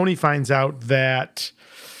 Tony finds out that,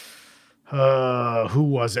 who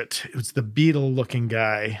was it? It was the Beetle-looking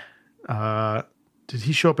guy. Did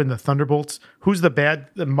he show up in the Thunderbolts? Who's the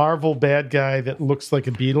Marvel bad guy that looks like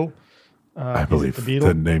a beetle? I believe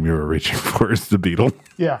the name you were reaching for is the Beetle.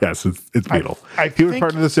 Yeah. Yes, it's Beetle. He was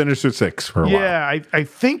part of the Sinister Six for a while. Yeah, I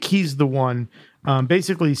think he's the one.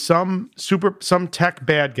 Basically, some tech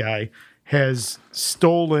bad guy has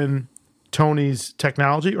stolen Tony's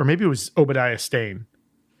technology, or maybe it was Obadiah Stane.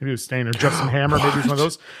 Maybe it was Stane or Justin Hammer. Maybe it was one of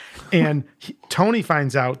those. And Tony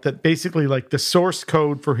finds out that basically like the source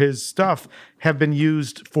code for his stuff have been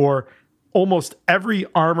used for almost every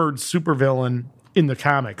armored supervillain in the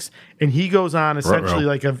comics. And he goes on essentially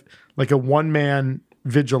like a one-man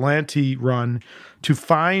vigilante run to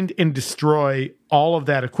find and destroy all of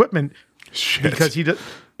that equipment. Shit. Because he does.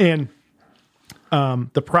 And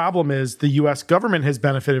the problem is the U.S. government has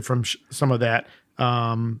benefited from some of that.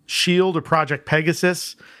 SHIELD or Project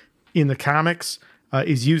Pegasus in the comics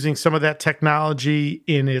is using some of that technology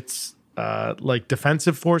in its like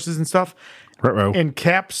defensive forces and stuff. Right. And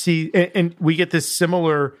Cap and we get this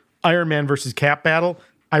similar Iron Man versus Cap battle.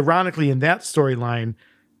 Ironically, in that storyline,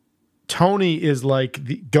 Tony is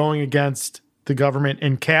like going against the government,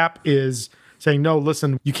 and Cap is saying, no,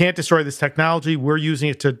 listen, you can't destroy this technology. We're using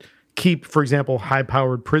it to keep, for example,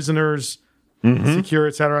 high-powered prisoners secure,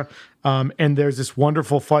 etc. And there's this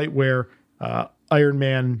wonderful fight where Iron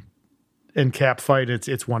Man and Cap fight.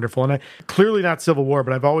 It's wonderful. And clearly not Civil War,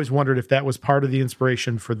 but I've always wondered if that was part of the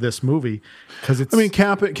inspiration for this movie. Because it's, I mean,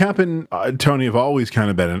 Cap and Tony have always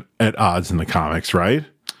kind of been at odds in the comics, right?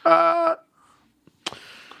 They're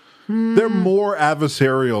more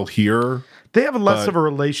adversarial here. They have less of a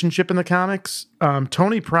relationship in the comics.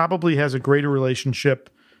 Tony probably has a greater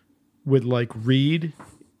relationship with like Reed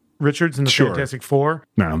Richards in the Fantastic Four.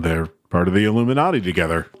 Now they're part of the Illuminati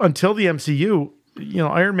together. Until the MCU,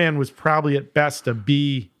 Iron Man was probably at best a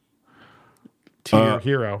B to your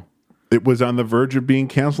hero. It was on the verge of being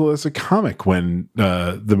canceled as a comic when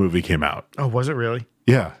the movie came out. Oh, was it really?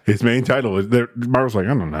 Yeah, his main title was there. Marvel's like, I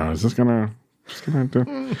don't know, is this gonna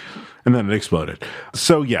do? And then it exploded.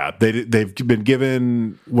 So yeah, they've been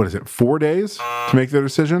given 4 days to make their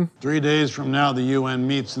decision. 3 days from now, the UN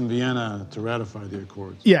meets in Vienna to ratify the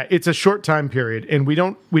accords. Yeah, it's a short time period, and we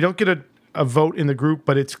don't get a vote in the group,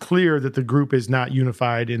 but it's clear that the group is not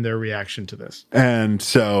unified in their reaction to this. And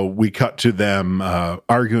so we cut to them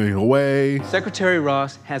arguing away. Secretary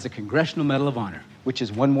Ross has a Congressional Medal of Honor, which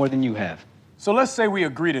is one more than you have. So let's say we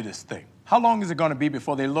agree to this thing. How long is it going to be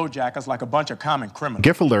before they LoJack us like a bunch of common criminals?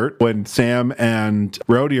 GIF alert. When Sam and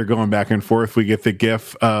Rhodey are going back and forth, we get the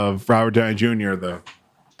GIF of Robert Downey Jr.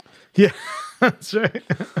 Yeah, that's right.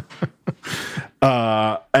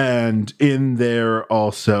 And in there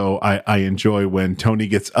also, I enjoy when Tony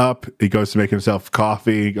gets up, he goes to make himself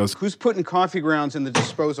coffee. He goes, Who's putting coffee grounds in the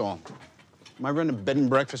disposal? Am I running a bed and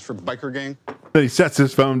breakfast for biker gang? Then he sets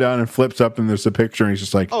his phone down and flips up, and there's a picture, and he's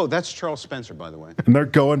just like, Oh, that's Charles Spencer, by the way. And they're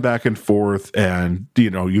going back and forth, and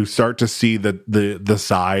you start to see the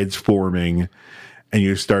sides forming, and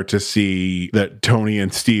you start to see that Tony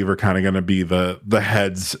and Steve are kind of going to be the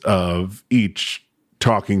heads of each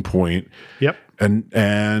talking point. Yep.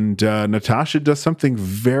 And Natasha does something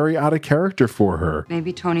very out of character for her.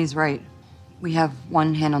 Maybe Tony's right. We have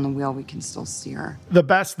one hand on the wheel. We can still see her. The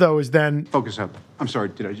best, though, is then... Focus up. I'm sorry,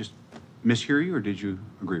 did I just mishear you, or did you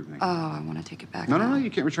agree with me? Oh, I want to take it back. No,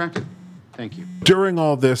 you can't retract it. Thank you. During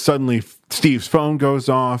all this, suddenly Steve's phone goes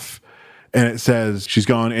off, and it says she's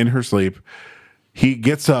gone in her sleep. He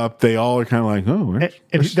gets up. They all are kind of like, oh.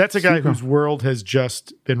 And that's a guy whose world has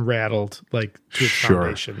just been rattled, like, to its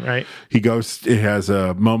foundation, right? He goes, it has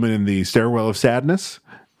a moment in the stairwell of sadness,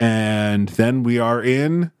 and then we are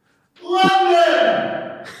in...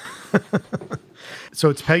 London! So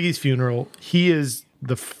it's Peggy's funeral. He is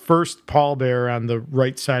the first pallbearer on the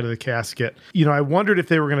right side of the casket. I wondered if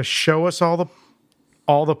they were going to show us all the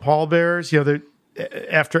pallbearers.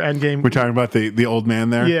 After Endgame, we're talking about the old man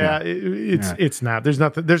there. Yeah, it's not. There's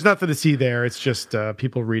nothing to see there. It's just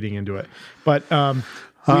people reading into it. But I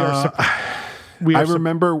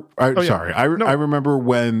remember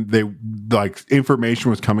when they information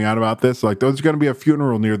was coming out about this. Like, there's going to be a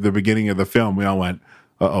funeral near the beginning of the film. We all went,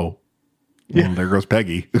 uh-oh. Yeah. Well, there goes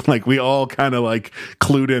Peggy. We all kind of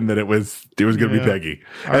clued in that it was going to be Peggy.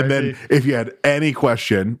 And then if you had any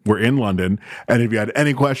question, we're in London, and if you had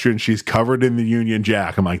any question, she's covered in the Union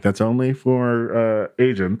Jack. I'm like, that's only for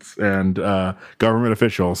agents and government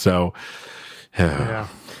officials. So, yeah.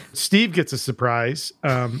 Steve gets a surprise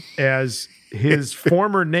as his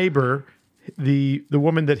former neighbor, the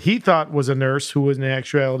woman that he thought was a nurse, who was in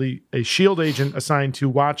actuality a SHIELD agent assigned to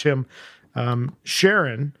watch him,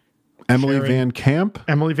 Emily Van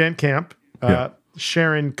Camp.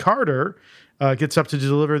 Sharon Carter gets up to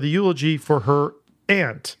deliver the eulogy for her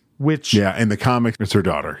aunt, which... Yeah, in the comics, it's her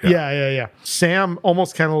daughter. Yeah. Sam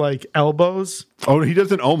almost kind of elbows. Oh, he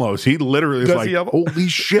doesn't almost. He literally is holy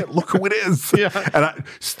shit, look who it is. Yeah. And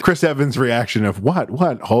Chris Evans' reaction of, what?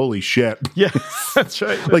 Holy shit. Yeah, that's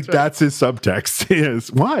right. That's his subtext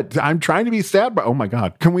is, what? I'm trying to be sad, but oh my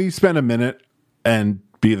God. Can we spend a minute and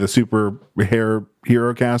be the super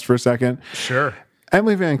hero cast for a second? Sure.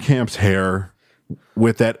 Emily Van Camp's hair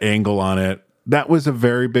with that angle on it, that was a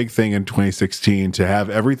very big thing in 2016, to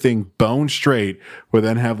have everything bone straight, but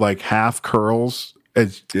then have half curls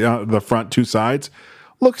as the front two sides.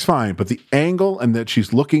 Looks fine, but the angle and that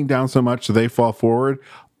she's looking down so much so they fall forward,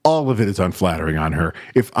 all of it is unflattering on her.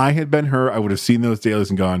 If I had been her, I would have seen those dailies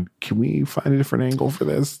and gone, can we find a different angle for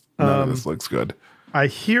this? None of this looks good. I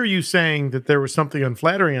hear you saying that there was something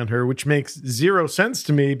unflattering on her, which makes zero sense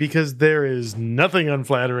to me, because there is nothing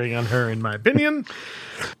unflattering on her, in my opinion.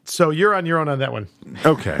 So you're on your own on that one.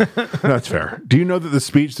 Okay, that's fair. Do you know that the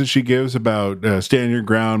speech that she gives about standing your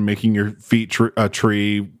ground, making your feet a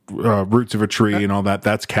tree, roots of a tree, and all that,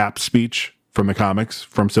 that's Cap's speech from the comics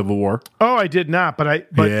from Civil War? Oh, I did not, but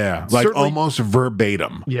yeah, almost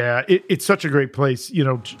verbatim. Yeah, it's such a great place,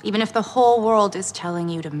 Even if the whole world is telling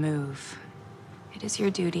you to move, it is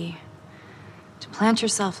your duty to plant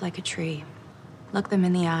yourself like a tree, look them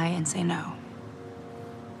in the eye, and say no.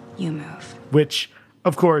 You move. Which,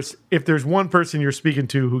 of course, if there's one person you're speaking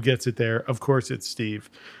to who gets it there, of course it's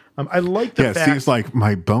Steve. I like the fact... Yeah, Steve's like,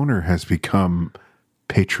 my boner has become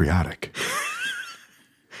patriotic.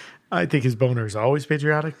 I think his boner is always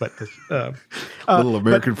patriotic, but... little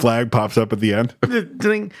American flag pops up at the end.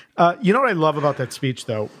 You know what I love about that speech,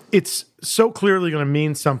 though? It's so clearly going to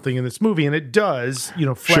mean something in this movie, and it does,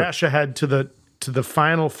 flash ahead to the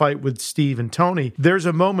final fight with Steve and Tony. There's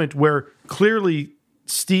a moment where clearly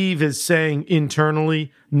Steve is saying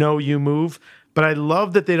internally, no, you move. But I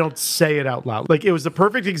love that they don't say it out loud. Like, it was the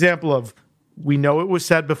perfect example of, we know it was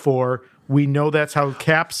said before. We know that's how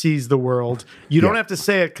Cap sees the world. You don't have to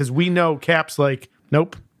say it because we know Cap's like,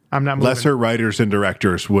 nope, I'm not moving. Lesser writers and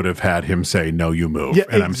directors would have had him say, no, you move. Yeah,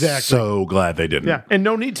 and exactly. I'm so glad they didn't. Yeah, and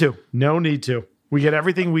no need to. No need to. We get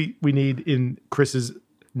everything we need in Chris's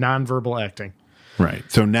nonverbal acting. Right.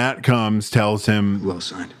 So Nat comes, tells him. Well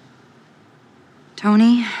signed.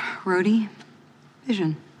 Tony, Rhodey,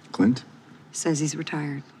 Vision. Clint? Says he's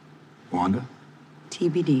retired. Wanda?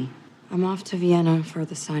 TBD. I'm off to Vienna for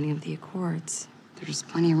the signing of the Accords. There's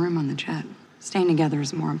plenty of room on the jet. Staying together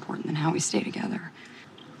is more important than how we stay together.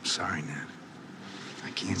 Sorry, Nat.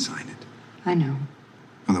 I can't sign it. I know.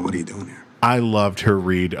 Well, then what are you doing here? I loved her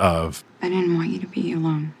read of. I didn't want you to be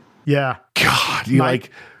alone. Yeah. God, you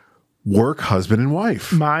like work husband and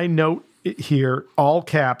wife. My note here, all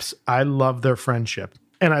caps, I love their friendship.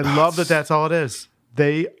 And I love that that's all it is.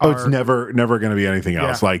 They are. It's never going to be anything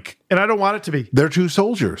else. Yeah. Like, and I don't want it to be. They're two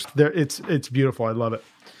soldiers. It's beautiful. I love it.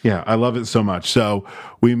 Yeah, I love it so much. So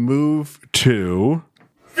we move to.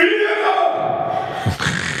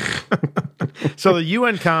 So the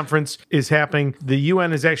UN conference is happening. The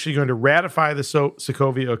UN is actually going to ratify the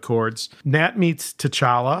Sokovia Accords. Nat meets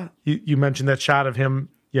T'Challa. You mentioned that shot of him,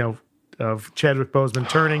 of Chadwick Boseman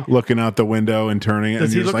turning. Looking out the window and turning.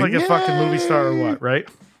 Does he look like a fucking movie star or what, right?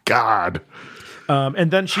 God.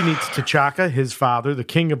 And then she meets T'Chaka, his father, the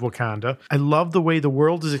king of Wakanda. I love the way the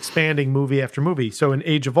world is expanding movie after movie. So in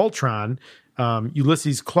Age of Ultron,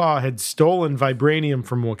 Ulysses Klaue had stolen vibranium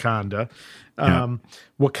from Wakanda.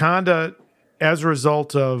 Wakanda, as a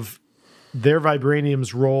result of their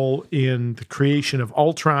vibranium's role in the creation of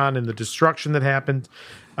Ultron and the destruction that happened,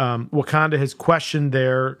 Wakanda has questioned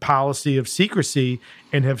their policy of secrecy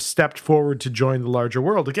and have stepped forward to join the larger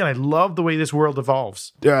world. Again, I love the way this world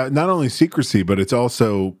evolves. Not only secrecy, but it's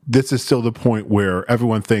also, this is still the point where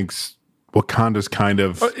everyone thinks Wakanda's kind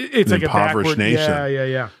of it's an like impoverished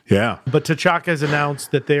nation. Yeah. But T'Chaka has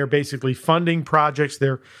announced that they are basically funding projects.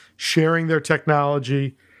 They're sharing their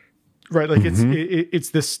technology. Right, like it's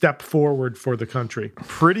this step forward for the country.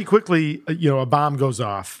 Pretty quickly, a bomb goes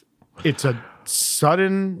off. It's a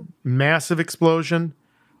sudden, massive explosion.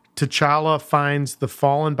 T'Challa finds the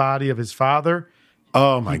fallen body of his father.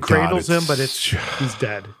 Oh my God! Cradles him, but he's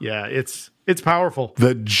dead. Yeah, it's powerful.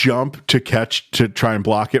 The jump to try and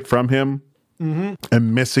block it from him, and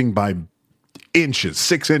missing by inches,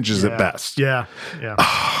 6 inches at best. Yeah.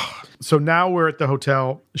 So now we're at the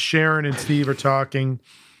hotel. Sharon and Steve are talking.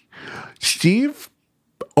 Steve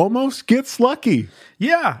almost gets lucky.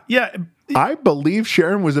 Yeah. I believe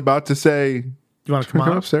Sharon was about to say, "You want to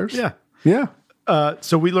come upstairs?" Yeah.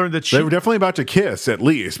 So we learned that they were definitely about to kiss, at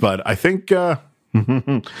least. But I think, and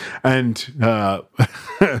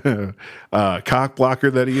cock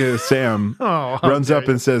blocker that he is, Sam runs up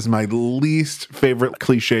and says, "My least favorite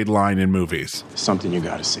cliched line in movies. Something you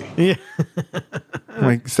got to see." Yeah.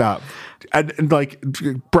 Like, stop. And like,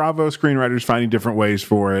 bravo screenwriters finding different ways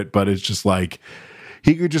for it, but it's just like,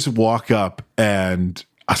 he could just walk up and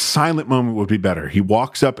a silent moment would be better. He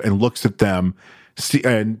walks up and looks at them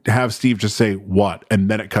and have Steve just say, "What?" And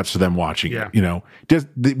then it cuts to them watching it.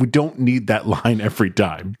 We don't need that line every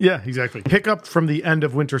time. Yeah, exactly. Pick up from the end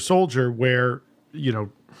of Winter Soldier where,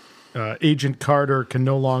 Agent Carter can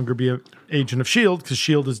no longer be an agent of S.H.I.E.L.D. because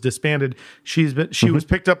S.H.I.E.L.D. is disbanded. She was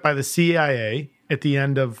picked up by the CIA at the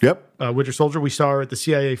end of Winter Soldier. We saw her at the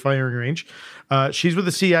CIA firing range. She's with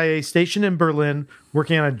the CIA stationed in Berlin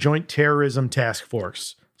working on a joint terrorism task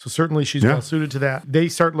force. So certainly she's well suited to that. They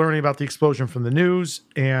start learning about the explosion from the news,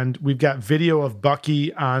 and we've got video of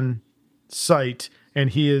Bucky on site, and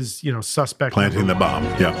he is, suspect. Planting the bomb.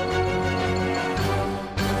 Yeah.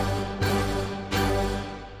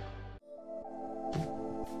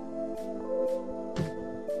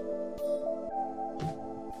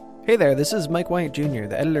 Hey there, this is Mike Wyatt Jr.,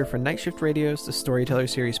 the editor for Night Shift Radio's The Storyteller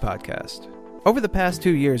Series podcast. Over the past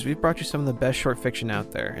 2 years, we've brought you some of the best short fiction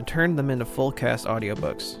out there and turned them into full-cast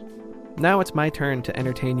audiobooks. Now it's my turn to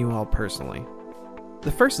entertain you all personally.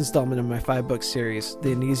 The first installment of my 5-book series, The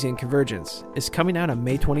Anesian Convergence, is coming out on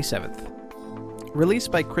May 27th.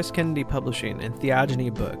 Released by Chris Kennedy Publishing and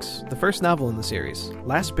Theogony Books, the first novel in the series,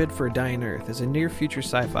 Last Bid for a Dying Earth, is a near-future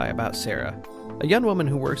sci-fi about Sarah, a young woman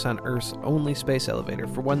who works on Earth's only space elevator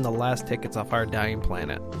for one of the last tickets off our dying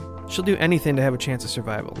planet. She'll do anything to have a chance of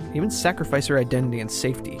survival, even sacrifice her identity and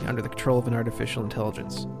safety under the control of an artificial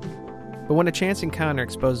intelligence. But when a chance encounter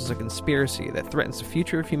exposes a conspiracy that threatens the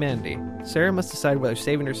future of humanity, Sarah must decide whether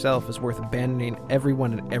saving herself is worth abandoning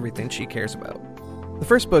everyone and everything she cares about. The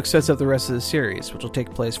first book sets up the rest of the series, which will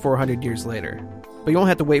take place 400 years later, but you won't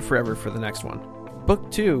have to wait forever for the next one. Book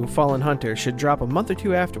 2, Fallen Hunter, should drop a month or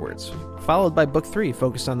two afterwards, followed by Book 3,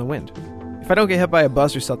 Focused on the Wind. If I don't get hit by a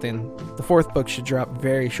bus or something, the fourth book should drop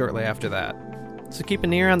very shortly after that. So keep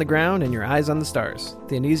an ear on the ground and your eyes on the stars.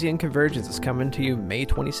 The Anesian Convergence is coming to you May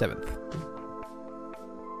 27th.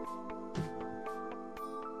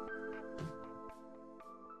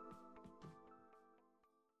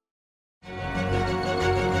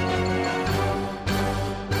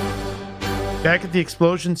 Back at the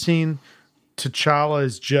explosion scene, T'Challa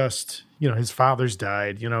is just, his father's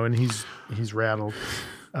died, and he's rattled.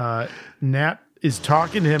 Nat is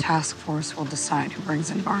talking to him. Task force will decide who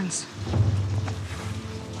brings in Barnes.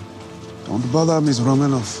 Don't bother Ms.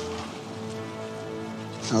 Romanov.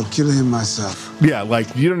 I'll kill him myself. Yeah,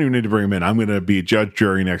 you don't even need to bring him in. I'm going to be judge,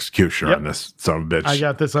 jury, and executioner on this son of a bitch. I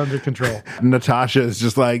got this under control. Natasha is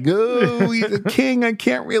just like, oh, he's a king. I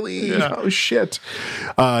can't really. Yeah. Oh, shit.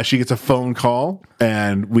 She gets a phone call,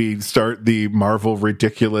 and we start the Marvel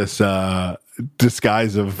ridiculous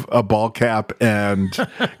disguise of a ball cap and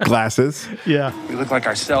glasses. Yeah. We look like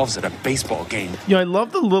ourselves at a baseball game. I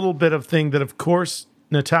love the little bit of thing that, of course,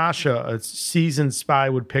 Natasha, a seasoned spy,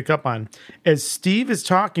 would pick up on. As Steve is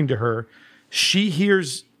talking to her, she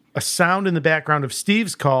hears a sound in the background of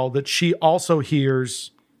Steve's call that she also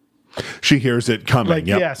hears. She hears it coming.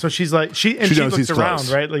 Yeah. So she's like, she looks around,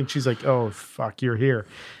 close. Right? Like she's like, oh, fuck, you're here.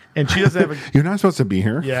 And she doesn't have a. You're not supposed to be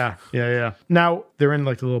here. Yeah. Now they're in a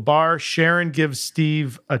little bar. Sharon gives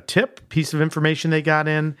Steve a piece of information they got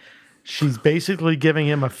in. She's basically giving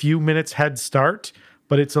him a few minutes head start,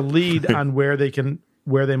 but it's a lead on where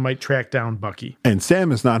they might track down Bucky. And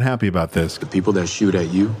Sam is not happy about this. The people that shoot at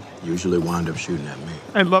you usually wind up shooting at me.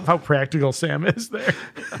 I love how practical Sam is there.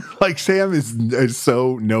 Sam is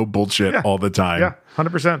so no bullshit all the time. Yeah,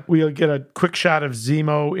 100%. We'll get a quick shot of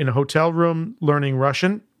Zemo in a hotel room learning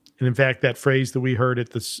Russian. And in fact, that phrase that we heard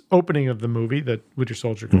at the opening of the movie, that Winter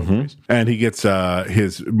Soldier phrase. And he gets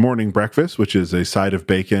his morning breakfast, which is a side of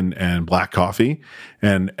bacon and black coffee.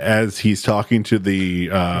 And as he's talking to the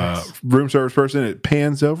room service person, it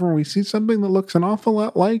pans over and we see something that looks an awful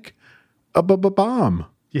lot like a bomb.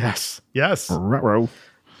 Yes. Then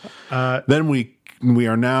we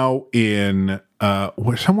are now in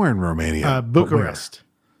somewhere in Romania. Bucharest.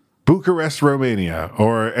 Bucharest, Romania,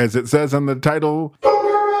 or as it says on the title.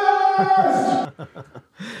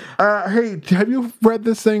 Hey, have you read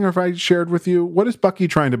this thing, or have I shared with you? What is Bucky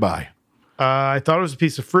trying to buy? I thought it was a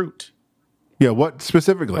piece of fruit. Yeah, what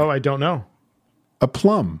specifically? Oh, I don't know. A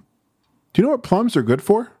plum. Do you know what plums are good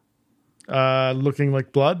for? Looking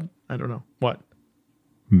like blood? I don't know. What?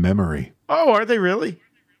 Memory. Oh, are they really?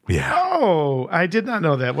 Yeah. Oh, I did not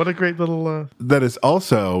know that. What a great little... That is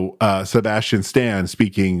also Sebastian Stan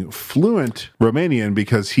speaking fluent Romanian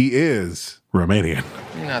because he is Romanian.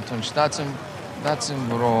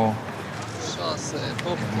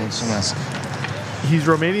 He's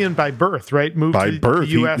Romanian by birth, right? Moved by birth.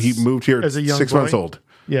 The US he moved here as a young 6 boy. months old.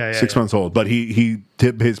 Yeah, 6 months old. But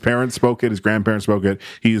his parents spoke it. His grandparents spoke it.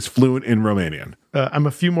 He is fluent in Romanian. I'm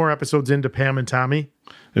a few more episodes into Pam and Tommy.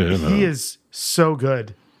 He is so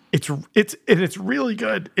good. It's really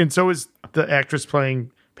good. And so is the actress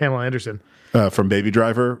playing Pamela Anderson. From Baby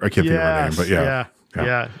Driver. I can't think of her name, but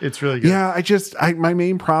yeah, it's really good. Yeah, my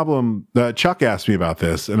main problem, Chuck asked me about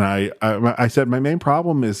this, and I said my main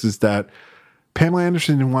problem is that Pamela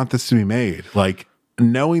Anderson didn't want this to be made.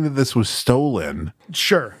 Knowing that this was stolen.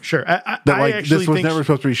 Sure. This was never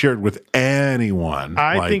supposed to be shared with anyone.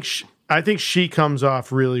 I think she comes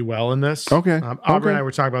off really well in this. Okay. Aubrey and I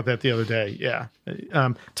were talking about that the other day. Yeah.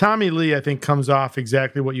 Tommy Lee, I think, comes off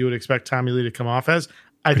exactly what you would expect Tommy Lee to come off as.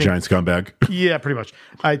 A giant scumbag. Yeah, pretty much.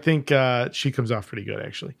 I think she comes off pretty good,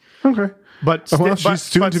 actually. Okay. But she's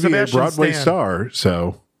soon to be a Broadway star,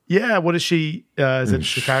 so. Yeah, what is she? Is it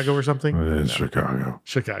Chicago or something? It is Chicago.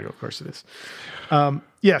 Chicago, of course it is.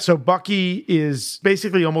 So Bucky is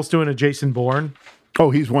basically almost doing a Jason Bourne. Oh,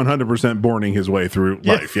 he's 100% Bourning his way through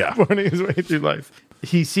life, yeah. Bourning his way through life.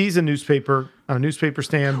 He sees a newspaper on a newspaper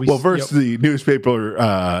stand. The newspaper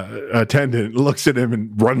attendant looks at him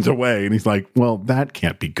and runs away, and he's like, well, that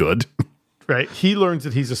can't be good. Right. He learns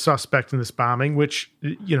that he's a suspect in this bombing, which,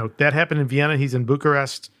 that happened in Vienna. He's in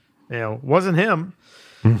Bucharest. Wasn't him.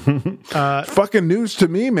 Fucking news to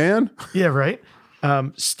me, man. Yeah, right.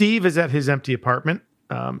 Steve is at his empty apartment,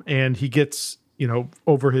 and he gets,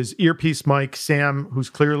 over his earpiece mic, Sam, who's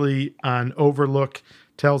clearly on overlook,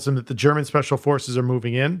 tells him that the German special forces are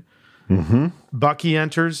moving in. Mm-hmm. Bucky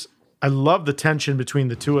enters, I love the tension between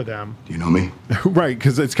the two of them. Do you know me? Right,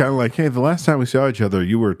 because it's kind of like, hey, the last time we saw each other,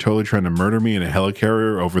 you were totally trying to murder me in a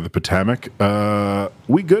helicarrier over the Potomac.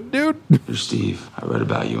 We good, dude? You're Steve. I read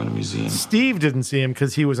about you in a museum. Steve didn't see him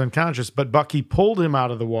because he was unconscious, but Bucky pulled him out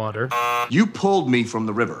of the water. You pulled me from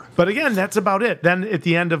the river. But again, that's about it. Then at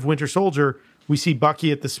the end of Winter Soldier, we see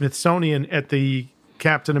Bucky at the Smithsonian at the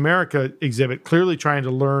Captain America exhibit, clearly trying to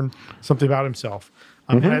learn something about himself.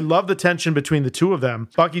 And I love the tension between the two of them.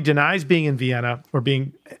 Bucky denies being in Vienna or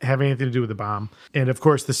having anything to do with the bomb. And of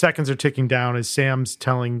course, the seconds are ticking down as Sam's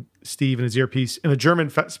telling Steve in his earpiece, and the German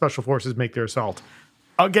special forces make their assault.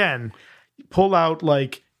 Again, pull out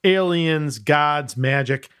like aliens, gods,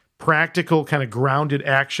 magic, practical kind of grounded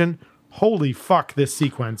action. Holy fuck, this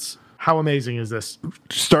sequence. How amazing is this?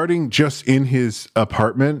 Starting just in his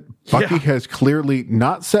apartment, Bucky has clearly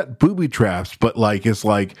not set booby traps, but is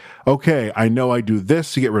like, okay, I know I do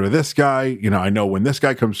this to get rid of this guy. I know when this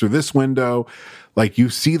guy comes through this window. Like, you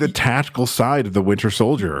see the tactical side of the Winter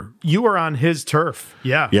Soldier. You are on his turf.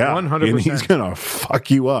 Yeah. 100%. And he's going to fuck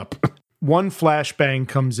you up. One flashbang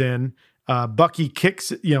comes in. Bucky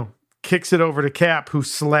kicks it over to Cap, who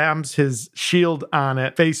slams his shield on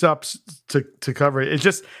it, face up to cover it. It's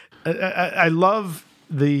just... I love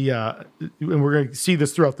and we're going to see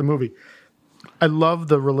this throughout the movie. I love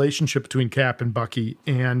the relationship between Cap and Bucky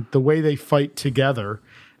and the way they fight together.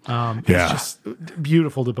 It's just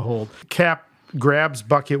beautiful to behold. Cap grabs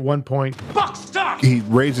Bucky at one point. Buck, stop! He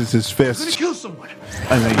raises his fist. I'm gonna kill someone.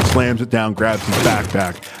 And then he slams it down, grabs his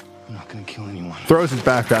backpack. I'm not gonna kill anyone. Throws his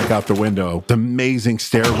backpack out the window. The amazing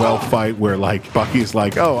stairwell fight where Bucky's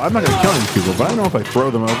like, oh, I'm not going to kill these people, but I know if I throw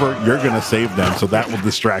them over, you're going to save them, so that will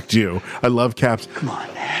distract you. I love Cap's. Come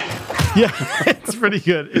on, man. Yeah, it's pretty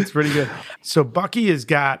good. It's pretty good. So Bucky has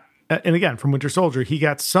got, and again, from Winter Soldier, he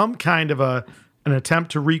got some kind of an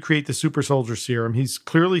attempt to recreate the super soldier serum. He's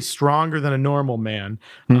clearly stronger than a normal man.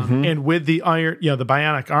 And with the iron, the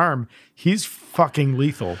bionic arm, he's fucking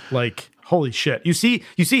lethal. Like, holy shit. You see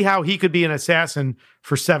how he could be an assassin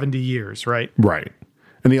for 70 years, right? Right.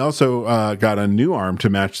 And he also got a new arm to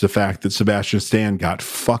match the fact that Sebastian Stan got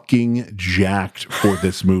fucking jacked for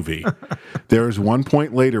this movie. There is one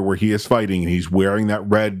point later where he is fighting and he's wearing that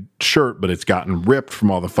red shirt, but it's gotten ripped from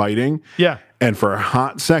all the fighting. Yeah. And for a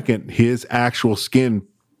hot second, his actual skin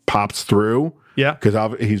pops through. Yeah.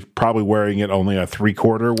 Because he's probably wearing it only a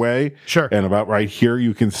 3/4 way. Sure. And about right here,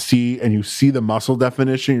 you can see the muscle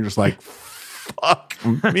definition. You're just like, fuck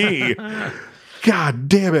me. God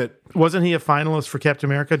damn it. Wasn't he a finalist for Captain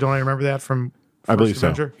America? Don't I remember that from I believe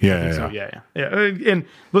Avenger? So. Yeah. And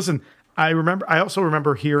listen, I also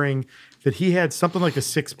remember hearing that he had something like a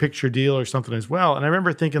 6-picture deal or something as well. And I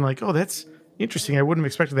remember thinking like, oh, that's interesting. I wouldn't have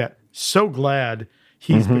expected that. So glad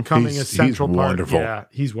he's becoming a central part. Wonderful. Yeah,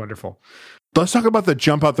 he's wonderful. Let's talk about the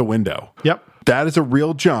jump out the window. Yep. That is a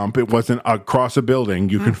real jump. It wasn't across a building.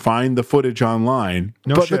 You can find the footage online.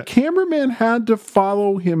 But the cameraman had to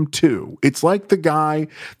follow him too. It's like the guy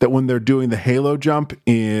that when they're doing the Halo jump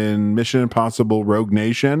in Mission Impossible Rogue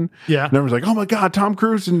Nation, and everyone's like, oh my God, Tom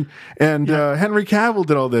Cruise and Henry Cavill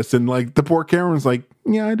did all this. And like the poor cameraman's like,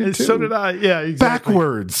 yeah, I did too. So did I. Yeah, exactly.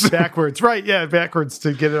 Backwards. Right. Yeah, backwards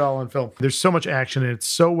to get it all on film. There's so much action and it's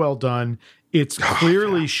so well done. It's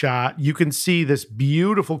clearly shot. You can see this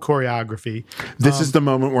beautiful choreography. This is the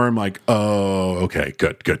moment where I'm like, oh, okay,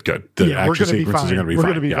 good. The action sequences are going to be fine. We're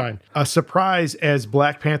going to be fine. A surprise as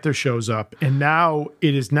Black Panther shows up. And now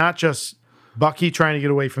it is not just Bucky trying to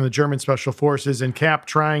get away from the German Special Forces and Cap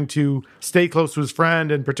trying to stay close to his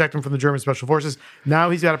friend and protect him from the German Special Forces. Now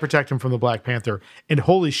he's got to protect him from the Black Panther. And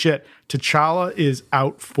holy shit, T'Challa is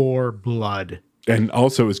out for blood. And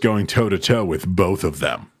also is going toe-to-toe with both of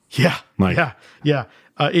them. Yeah.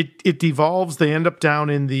 It devolves. They end up down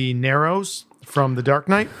in the Narrows from The Dark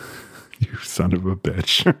Knight. You son of a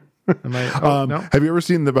bitch. No? Have you ever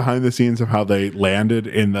seen the behind the scenes of how they landed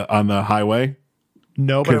on the highway?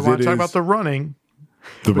 No, but I want to talk about the running.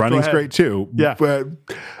 The running's great too. Yeah. But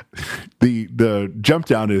the jump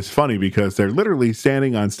down is funny because they're literally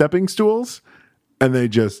standing on stepping stools and they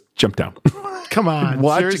just jump down. Come on.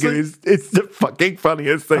 Watching it, it's the fucking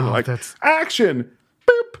funniest thing. Action.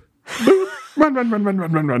 Boop. Boop.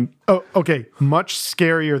 Run. Oh, okay. Much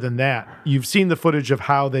scarier than that. You've seen the footage of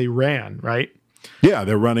how they ran, right? Yeah,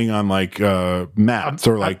 they're running on like mats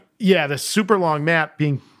or like the super long mat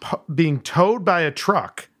being towed by a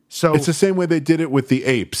truck. So it's the same way they did it with the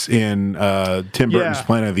apes in Tim Burton's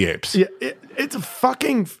Planet of the Apes. Yeah, it's a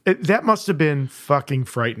fucking that must have been fucking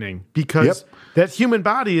frightening because that human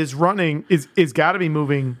body is running is got to be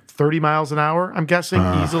moving 30 miles an hour. I'm guessing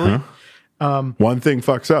easily. One thing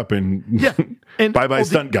fucks up and bye-bye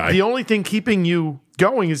stunt guy. The only thing keeping you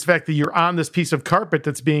going is the fact that you're on this piece of carpet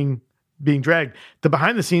that's being dragged. The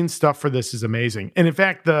behind the scenes stuff for this is amazing. And in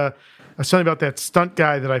fact, I was telling you about that stunt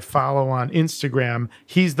guy that I follow on Instagram.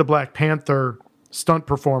 He's the Black Panther stunt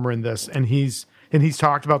performer in this, and he's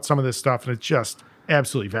talked about some of this stuff, and it's just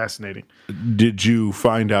absolutely fascinating. Did you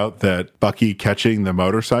find out that Bucky catching the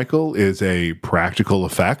motorcycle is a practical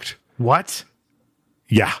effect? What?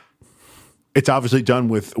 Yeah. It's obviously done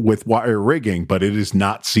with wire rigging, but it is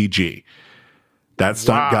not CG. That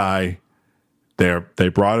stunt guy, they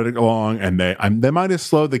brought it along, and they might have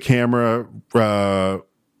slowed the camera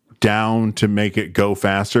down to make it go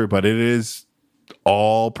faster, but it is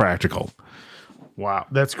all practical. Wow,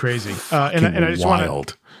 that's crazy. And I just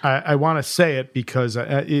want to say it because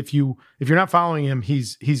if you're not following him,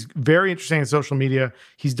 he's very interesting on social media.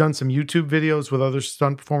 He's done some YouTube videos with other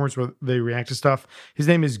stunt performers where they react to stuff. His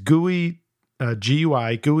name is Gui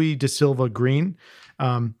Gui Da Silva Green.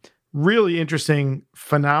 Really interesting,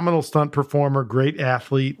 phenomenal stunt performer, great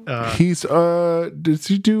athlete. He's does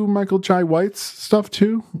he do Michael Jai White's stuff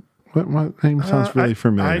too? What name sounds really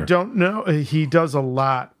familiar? I don't know. He does a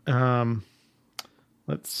lot.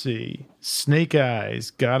 Let's see. Snake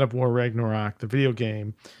Eyes, God of War Ragnarok, the video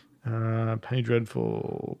game, Penny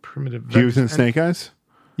Dreadful, Primitive. He was in Snake Eyes?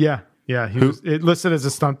 Yeah. He was listed as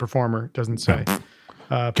a stunt performer. Doesn't say.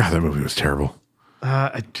 God, that movie was terrible.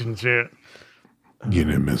 I didn't see it. You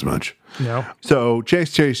didn't miss much. No. So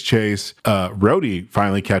Chase. Rhodey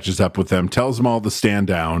finally catches up with them, tells them all to stand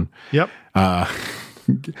down. Yep.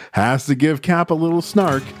 Has to give Cap a little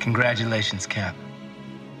snark. Congratulations, Cap.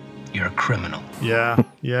 You're a criminal. Yeah.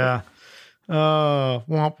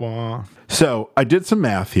 Womp womp. So I did some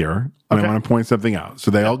math here, and I want to point something out.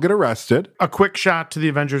 So they all get arrested. A quick shot to the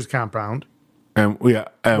Avengers compound. And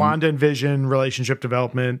Wanda and Vision, relationship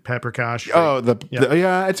development, Paprika.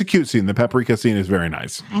 It's a cute scene. The paprika scene is very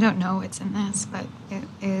nice. I don't know what's in this, but it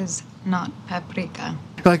is not paprika.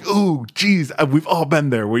 Like, oh, geez, we've all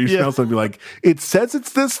been there where you smell something like, it says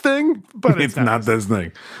it's this thing, but it's not this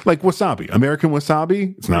thing. Like wasabi. American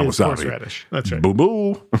wasabi, it's not wasabi. Horseradish. That's right. Boo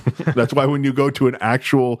boo. That's why when you go to an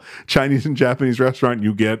actual Chinese and Japanese restaurant,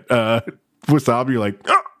 you get wasabi, you're like,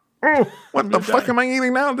 what the fuck am I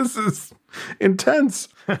eating now? This is intense.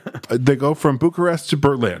 They go from Bucharest to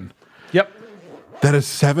Berlin. Yep. That is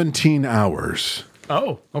 17 hours.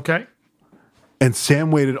 Oh, okay. And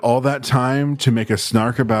Sam waited all that time to make a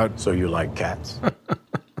snark about... So you like cats?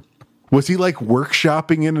 Was he like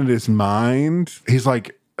workshopping it in his mind? He's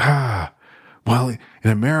like, well, in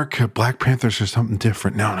America, Black Panthers are something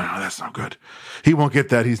different. No, that's not good. He won't get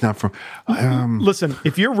that. He's not from... Listen,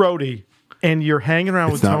 if you're Rhodey and you're hanging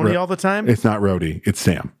around with Tony all the time... It's not Rhodey. It's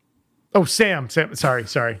Sam. Oh, Sam.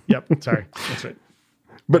 Sorry. Yep, sorry. That's right.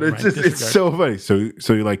 But it's so funny. So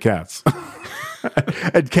you like cats.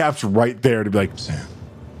 And Cap's right there to be like, Sam,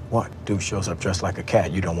 what? Dude shows up dressed like a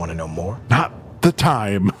cat. You don't want to know more? Not the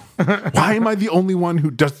time. Why am I the only one who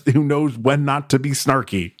knows when not to be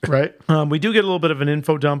snarky? Right. We do get a little bit of an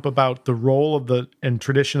info dump about the role and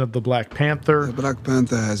tradition of the Black Panther. The Black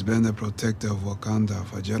Panther has been the protector of Wakanda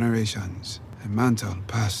for generations. A mantle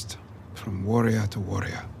passed from warrior to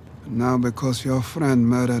warrior. Now, because your friend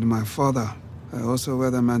murdered my father, I also wear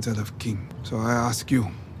the mantle of king. So I ask you,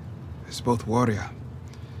 as both warrior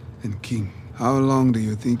and king, how long do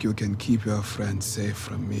you think you can keep your friend safe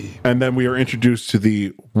from me? And then we are introduced to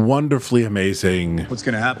the wonderfully amazing... What's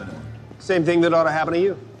going to happen? Same thing that ought to happen to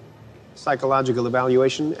you. Psychological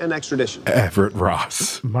evaluation and extradition. Everett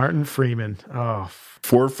Ross. Martin Freeman. Oh,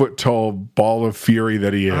 4 foot tall ball of fury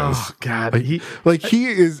that he is. Oh, God. He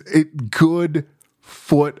is a good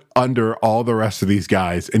foot under all the rest of these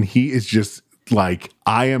guys, and he is just like,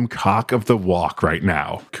 I am cock of the walk right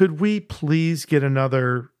now. Could we please get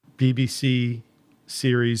another BBC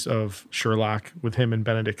series of Sherlock with him and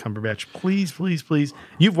Benedict Cumberbatch? Please.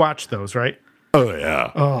 You've watched those, right? Oh,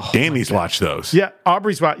 yeah. Oh, Danny's watched those. Yeah,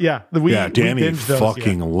 Aubrey's watched. Yeah. Danny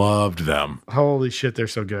fucking loved them. Holy shit, they're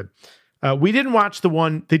so good. We didn't watch the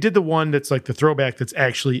one. They did the one that's like the throwback that's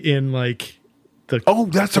actually in like the... Oh,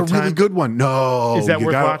 that's a really good one. No. Is that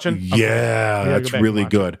worth watching? Yeah, that's really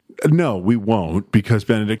good. No, we won't, because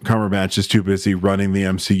Benedict Cumberbatch is too busy running the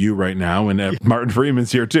MCU right now, and Martin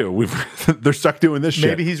Freeman's here too. They're stuck doing this shit.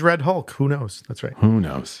 Maybe he's Red Hulk. Who knows? That's right. Who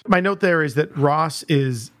knows? My note there is that Ross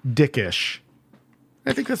is dickish.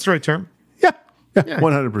 I think that's the right term. Yeah,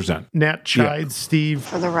 100%. Nat chides Steve.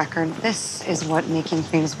 For the record, this is what making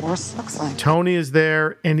things worse looks like. Tony is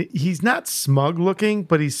there, and he's not smug looking,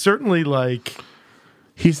 but he's certainly like...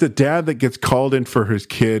 He's the dad that gets called in for his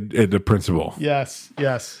kid at the principal. Yes.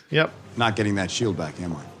 Yep. Not getting that shield back,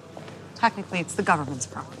 am I? Technically, it's the government's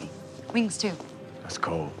property. Wings, too. That's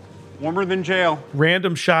cold. Warmer than jail.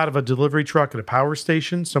 Random shot of a delivery truck at a power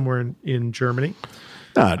station somewhere in Germany.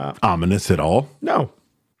 Not ominous at all. No.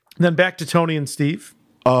 Then back to Tony and Steve.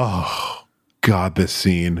 Oh, God, this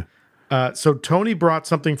scene. So Tony brought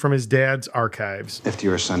something from his dad's archives.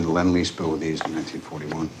 FDR signed the Lend-Lease bill with these in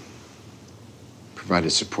 1941. Provided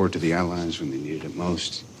support to the Allies when they needed it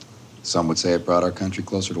most. Some would say it brought our country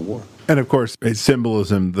closer to war. And of course, it's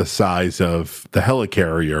symbolism the size of the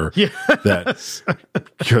helicarrier. Yes. That,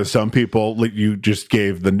 because some people, like you just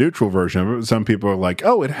gave the neutral version of it. Some people are like,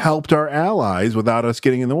 oh, it helped our allies without us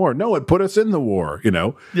getting in the war. No, it put us in the war. You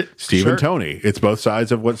know, yeah, Steve sure. and Tony. It's both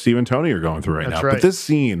sides of what Steve and Tony are going through That's now. right. But this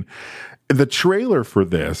scene, the trailer for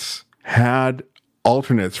this had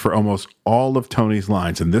alternates for almost all of Tony's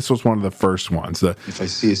lines. And this was one of the first ones. If I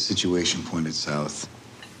see a situation pointed south,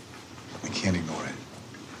 I can't ignore it.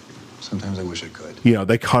 Sometimes I wish I could. You know,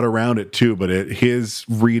 they cut around it too, but his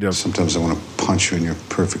read of Sometimes I want to punch you in your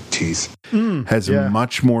perfect teeth. has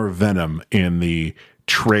much more venom in the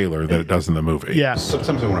trailer than it does in the movie. Yeah.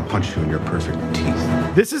 Sometimes I want to punch you in your perfect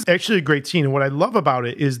teeth. This is actually a great scene. And what I love about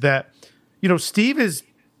it is that, you know, Steve is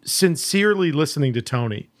sincerely listening to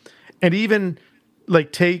Tony and even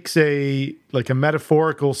like takes a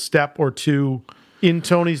metaphorical step or two in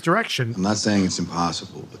Tony's direction. I'm not saying it's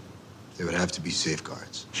impossible, but there would have to be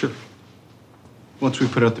safeguards. Sure. Once we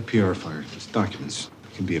put out the PR fire, these documents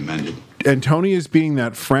can be amended. And Tony is being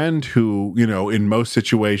that friend who, you know, in most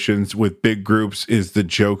situations with big groups is the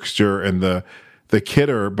jokester and the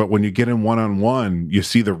kidder, but when you get him one-on-one, you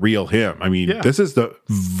see the real him. I mean, This is the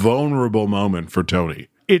vulnerable moment for Tony.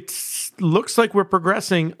 It looks like we're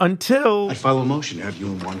progressing until... I'd file a motion to have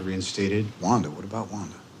you and Wanda reinstated. Wanda? What about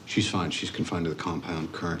Wanda? She's fine. She's confined to the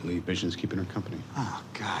compound currently. Vision's keeping her company. Oh,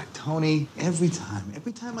 God, Tony, every time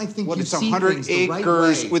I think What, you it's see 100 things the right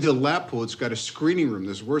acres way. with a lap pool. It's got a screening room.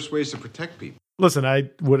 There's worse ways to protect people. Listen, I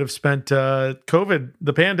would have spent COVID,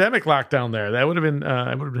 the pandemic lockdown there. That would have been,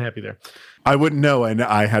 I would have been happy there. I wouldn't know.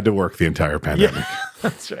 I had to work the entire pandemic. Yeah,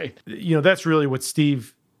 that's right. You know, that's really what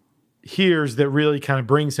Steve hears that really kind of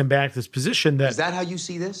brings him back to this position that... Is that how you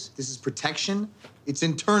see this? This is protection? It's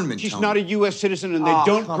internment, She's Tony. not a U.S. citizen, and they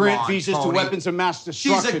don't grant visas to weapons of mass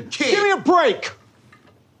destruction. She's a kid. Give me a break!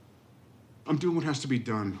 I'm doing what has to be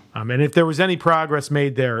done. And if there was any progress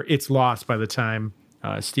made there, it's lost by the time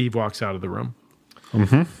Steve walks out of the room.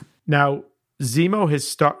 Mm-hmm. Now, Zemo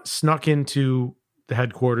has snuck into the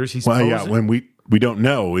headquarters. He's when we don't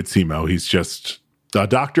know it's Zemo. He's just... A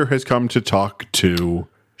doctor has come to talk to...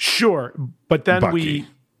 Sure, but then Bucky.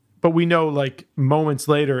 we know like moments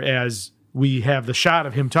later as we have the shot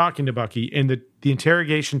of him talking to Bucky, and the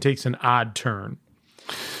interrogation takes an odd turn.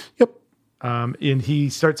 Yep. And he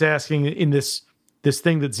starts asking in this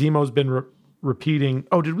thing that Zemo's been repeating.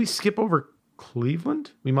 Oh, did we skip over Cleveland?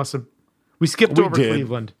 We skipped over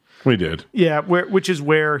Cleveland. We did. Yeah, which is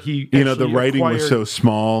where he... You know, the writing was so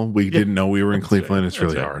small, we didn't know we were in Cleveland. It's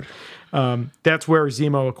really hard. That's where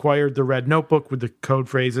Zemo acquired the red notebook with the code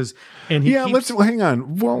phrases. And let's hang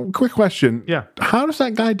on. Well, quick question. Yeah. How does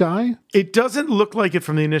that guy die? It doesn't look like it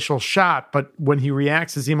from the initial shot, but when he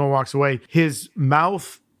reacts as Zemo walks away, his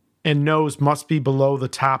mouth and nose must be below the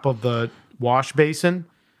top of the wash basin.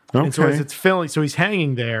 Okay. And so as it's filling, so he's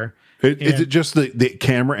hanging there. Is it just the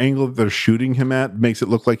camera angle that they're shooting him at makes it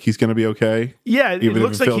look like he's going to be okay? Yeah, it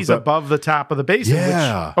looks like he's above the top of the basin.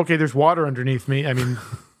 Yeah. Which, okay, there's water underneath me. I mean,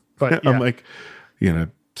 but I'm like,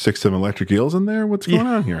 stick some electric eels in there? What's going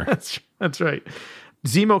on here? That's right.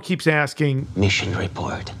 Zemo keeps asking. Mission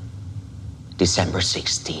report, December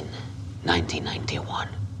 16, 1991.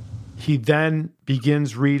 He then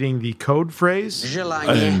begins reading the code phrase.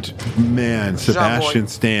 And man, Sebastian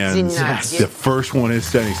Stan, the first one is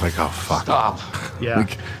Stan. He's like, oh, fuck. Stop. Yeah.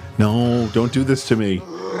 Like, no, don't do this to me.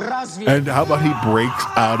 And how about he breaks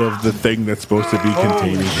out of the thing that's supposed to be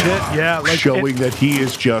containing him? Yeah, showing that he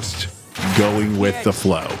is just going with the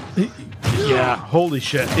flow. Yeah, holy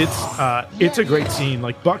shit. It's a great scene.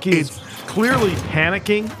 Like Bucky is clearly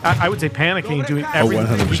panicking. I would say panicking and doing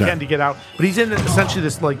everything he can to get out. But he's in essentially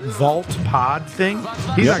this like vault pod thing.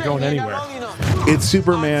 He's not going anywhere. It's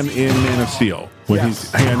Superman in Man of Steel when he's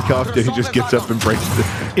handcuffed and he just gets up and breaks it.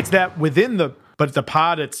 It's that within the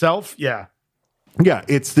pod itself. Yeah. Yeah,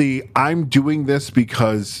 it's I'm doing this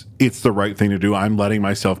because it's the right thing to do. I'm letting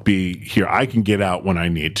myself be here. I can get out when I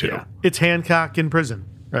need to. Yeah. It's Hancock in prison,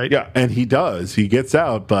 right? Yeah, and he does. He gets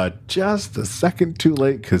out, but just a second too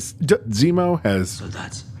late because Zemo has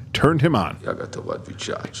turned him on.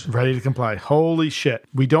 Ready to comply. Holy shit.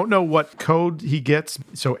 We don't know what code he gets.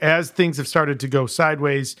 So as things have started to go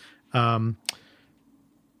sideways, was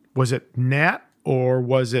it Nat or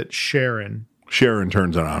was it Sharon? Sharon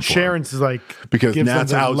turns it on for him. Sharon's like... Because gives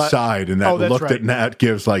Nat's them the outside, and that look that Nat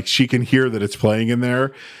gives, like, she can hear that it's playing in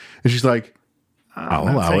there. And she's like, I'll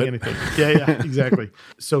allow it. Anything. Yeah, exactly.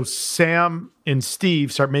 So Sam and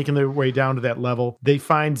Steve start making their way down to that level. They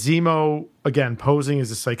find Zemo, again, posing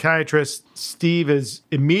as a psychiatrist. Steve is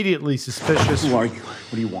immediately suspicious. Who are you?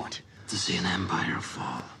 What do you want? To see an empire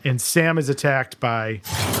fall. And Sam is attacked by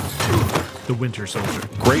the Winter Soldier.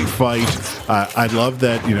 Great fight. I love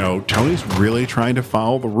that, Tony's really trying to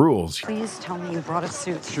follow the rules. Please tell me you brought a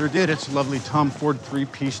suit. Sure did. It's a lovely Tom Ford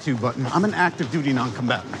 3-piece 2-button. I'm an active duty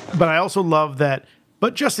non-combatant. But I also love that,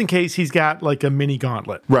 but just in case, he's got like a mini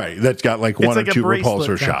gauntlet. Right. That's got like one or two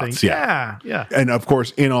repulsor shots. Yeah. And of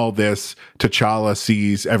course, in all this, T'Challa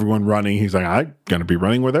sees everyone running. He's like, I'm going to be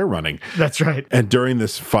running where they're running. That's right. And during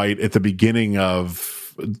this fight, at the beginning of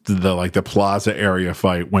the plaza area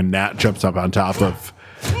fight, when Nat jumps up on top of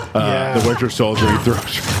the Winter Soldier, he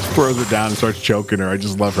throws her down and starts choking her. I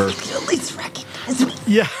just love her. At least recognize me.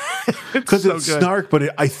 Yeah. Because it's snark,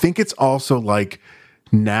 but I think it's also like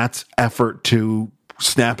Nat's effort to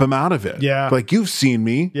snap him out of it. Yeah. Like, you've seen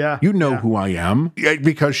me. Yeah. You know who I am.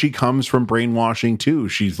 Because she comes from brainwashing too.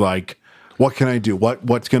 She's like, what can I do?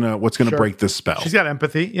 What's gonna break this spell? She's got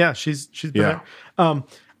empathy. Yeah, she's been there.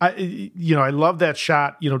 I love that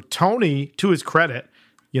shot. Tony, to his credit,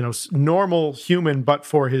 normal human, but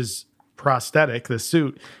for his prosthetic, the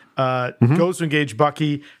suit, goes to engage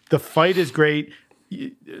Bucky. The fight is great.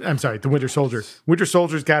 I'm sorry, the Winter Soldier. Winter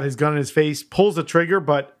Soldier's got his gun in his face, pulls the trigger,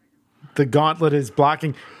 but the gauntlet is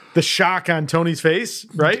blocking. The shock on Tony's face,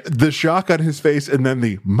 right? The shock on his face, and then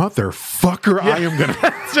the motherfucker, I am going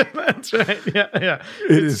to... That's right. Yeah.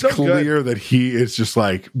 It is so clear that he is just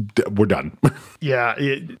like, we're done. Yeah,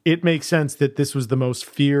 it makes sense that this was the most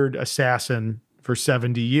feared assassin for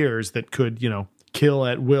 70 years that could, kill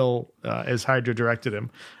at will as Hydra directed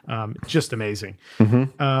him. Just amazing.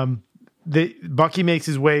 Bucky makes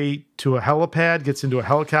his way to a helipad, gets into a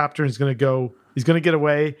helicopter, and he's going to get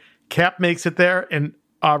away. Cap makes it there, and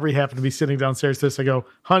Aubrey happened to be sitting downstairs to this. I go,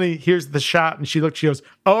 honey, here's the shot. And she goes,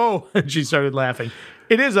 oh, and she started laughing.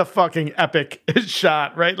 It is a fucking epic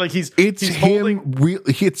shot, right? Like it's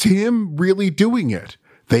him really doing it.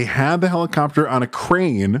 They had the helicopter on a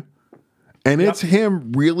crane, and it's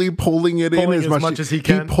him really pulling it in as much as he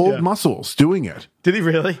can. He pulled muscles doing it. Did he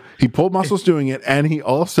really? He pulled muscles doing it, and he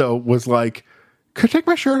also was like, could I take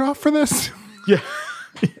my shirt off for this? Yeah.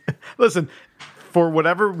 Listen, for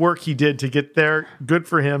whatever work he did to get there, good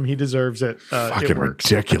for him. He deserves it. Fucking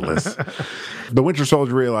ridiculous. The Winter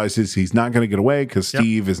Soldier realizes he's not going to get away because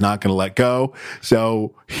Steve is not going to let go.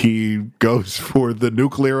 So he goes for the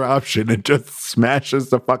nuclear option and just smashes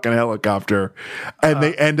the fucking helicopter. And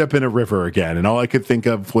they end up in a river again. And all I could think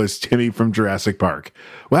of was Timmy from Jurassic Park.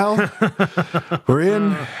 Well, we're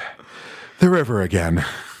in the river again.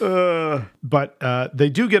 But they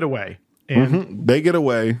do get away. And they get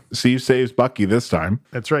away. Steve saves Bucky this time.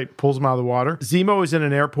 That's right. Pulls him out of the water. Zemo is in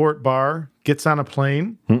an airport bar, gets on a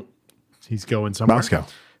plane. He's going somewhere. Moscow.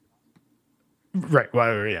 Right.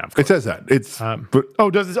 Well, yeah. It says that. It's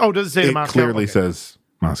does it say it Moscow? Clearly says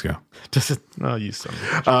Moscow. Does it? Oh, you son of a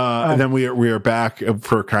bitch. And then we are back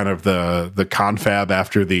for kind of the confab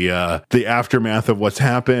after the aftermath of what's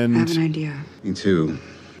happened. I have an idea. Me too.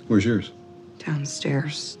 Where's yours?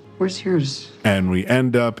 Downstairs. Where's yours? And we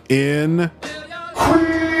end up in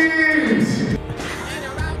Queens.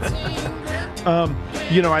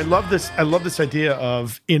 I love this idea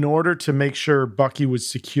of, in order to make sure Bucky was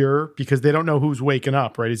secure, because they don't know who's waking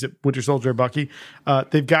up, right? Is it Winter Soldier or Bucky?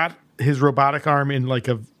 They've got his robotic arm in like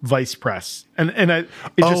a vice press, and it's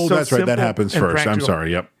just so that's right. That happens first. Practical. I'm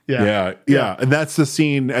sorry. Yep. Yeah. And that's the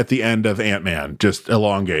scene at the end of Ant-Man, just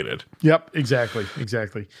elongated. Yep. Exactly.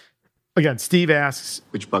 Again, Steve asks,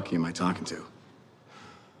 which Bucky am I talking to?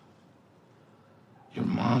 Your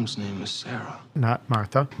mom's name is Sarah. Not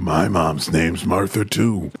Martha. My mom's name's Martha,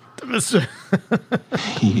 too.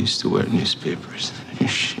 He used to wear newspapers and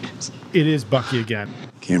shit. It is Bucky again.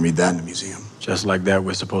 Can't read that in the museum. Just like that,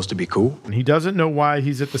 we're supposed to be cool? And he doesn't know why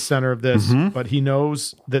he's at the center of this, but he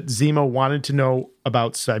knows that Zemo wanted to know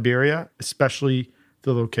about Siberia, especially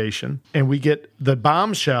the location. And we get the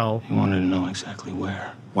bombshell. He wanted to know exactly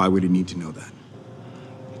where. Why would he need to know that?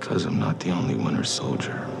 Because I'm not the only Winter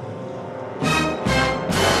Soldier.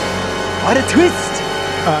 What a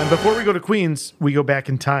twist! Before we go to Queens, we go back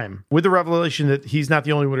in time with the revelation that he's not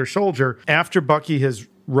the only Winter Soldier. After Bucky has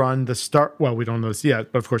run the Stark, well, we don't know this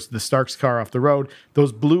yet, but of course the Stark's car off the road,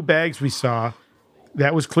 those blue bags we saw,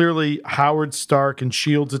 that was clearly Howard Stark and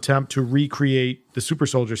S.H.I.E.L.D.'s attempt to recreate the super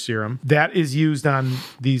soldier serum. That is used on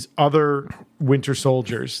these other Winter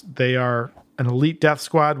Soldiers. They are an elite death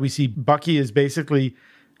squad. We see Bucky is basically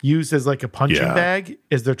used as like a punching bag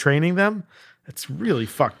as they're training them. It's really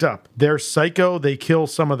fucked up. They're psycho. They kill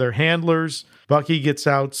some of their handlers. Bucky gets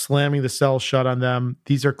out, slamming the cell shut on them.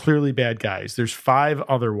 These are clearly bad guys. There's 5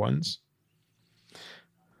 other ones.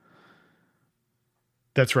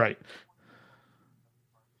 That's right.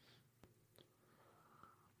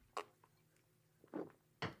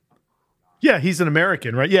 Yeah, he's an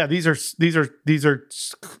American, right? Yeah, these are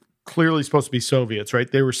clearly supposed to be Soviets,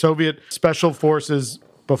 right? They were Soviet special forces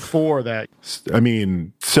before that. I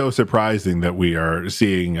mean, so surprising that we are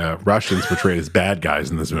seeing Russians portrayed as bad guys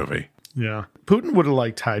in this movie. Yeah. Putin would have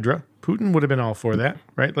liked Hydra. Putin would have been all for that,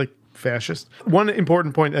 right? Like fascist. One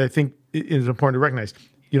important point that I think is important to recognize,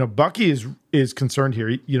 Bucky is concerned here.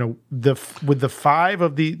 With the 5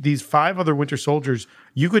 of these 5 other Winter Soldiers,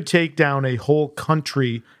 you could take down a whole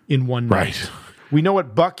country in one night. Right. We know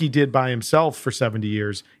what Bucky did by himself for 70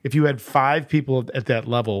 years. If you had 5 people at that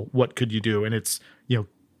level, what could you do? And it's,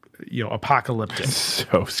 apocalyptic.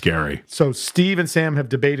 So scary. So Steve and Sam have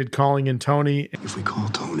debated calling in Tony. If we call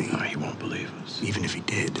Tony, he won't believe us. even if he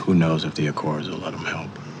did, Who knows if the Accords will let him help?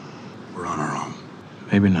 we're on our own.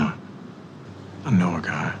 Maybe not. I know a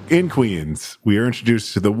guy. In Queens, we are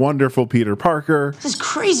introduced to the wonderful Peter Parker. This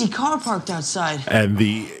crazy car parked outside. And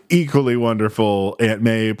the equally wonderful Aunt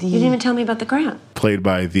May. You didn't even tell me about the grant. Played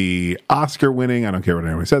by the Oscar-winning, I don't care what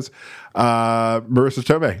anyone says, Marissa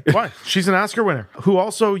Tomei. Why? She's an Oscar winner who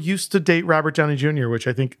also used to date Robert Downey Jr., which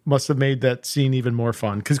I think must have made that scene even more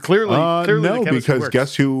fun. Because clearly no, the chemistry because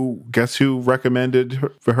works. guess who recommended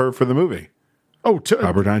her for the movie?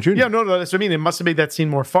 Robert Downey Jr. Yeah, no, that's what I mean. It must have made that scene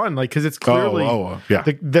more fun, because it's clearly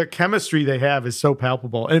the chemistry they have is so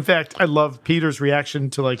palpable. And in fact, I love Peter's reaction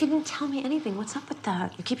to You didn't tell me anything. What's up with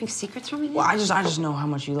that? You're keeping secrets from me? Well, I just know how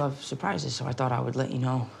much you love surprises, so I thought I would let you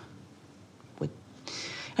know.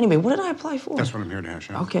 Anyway, what did I apply for? That's what I'm here to hash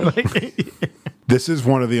out. Okay. This is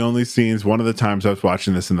one of the only scenes, one of the times I was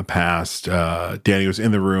watching this in the past. Danny was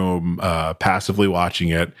in the room, passively watching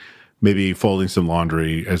it, maybe folding some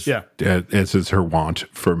laundry as is her wont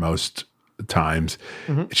for most times.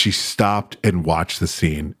 Mm-hmm. She stopped and watched the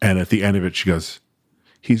scene. And at the end of it, she goes,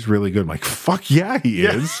 he's really good. I'm like, fuck yeah, he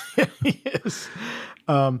is. He is.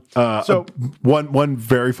 So one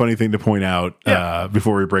very funny thing to point out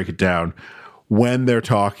before we break it down, when they're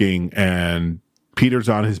talking and Peter's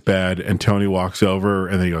on his bed and Tony walks over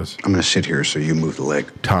and then he goes, I'm going to sit here so you move the leg.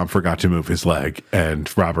 Tom forgot to move his leg and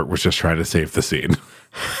Robert was just trying to save the scene.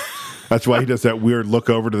 That's why he does that weird look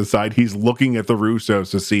over to the side. He's looking at the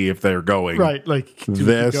Russos to see if they're going right, like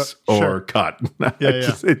this or cut.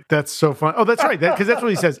 That's so fun. Oh, that's right. Because that's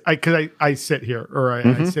what he says. I sit here, or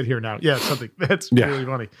I sit here now. Yeah, something that's really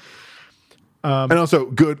funny. And also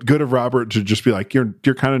good of Robert to just be like, you're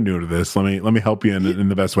kind of new to this. Let me help you in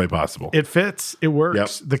the best way possible. It fits. It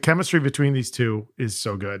works. Yep. The chemistry between these two is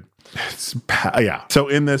so good. So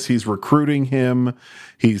in this, he's recruiting him.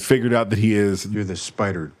 He's figured out that you're the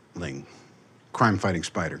Spiderling, crime-fighting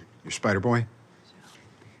spider. You're Spider Boy?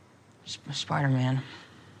 Spider-Man.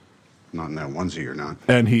 Not in that onesie, you're not.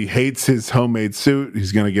 And he hates his homemade suit.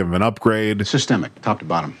 He's going to give him an upgrade. Systemic, top to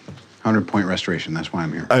bottom. 100-point restoration. That's why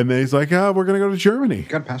I'm here. And then he's like, we're going to go to Germany. You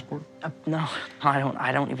got a passport? No,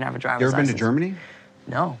 I don't even have a driver's license. You ever been to Germany?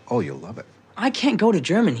 No. Oh, you'll love it. I can't go to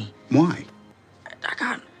Germany. Why? I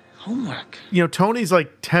got homework. Tony's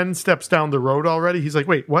like 10 steps down the road already. He's like,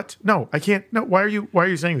 wait, what? No, I can't. No, why are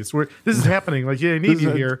you saying this? This is happening. Like, I need you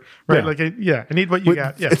here. Right. I need what you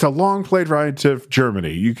got. Yeah. It's a long plane ride to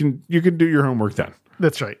Germany. You can do your homework then.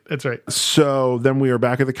 That's right. So then we are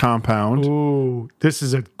back at the compound. Ooh, this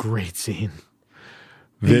is a great scene.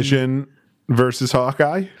 Vision versus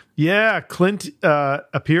Hawkeye. Yeah, Clint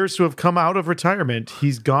appears to have come out of retirement.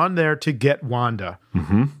 He's gone there to get Wanda.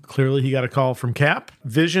 Mm-hmm. Clearly, he got a call from Cap.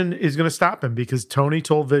 Vision is going to stop him because Tony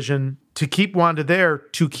told Vision to keep Wanda there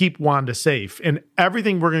to keep Wanda safe. And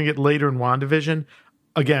everything we're going to get later in WandaVision,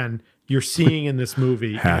 again, you're seeing in this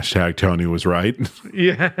movie. Hashtag Tony was right.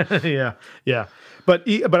 Yeah. But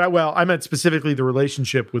I meant specifically the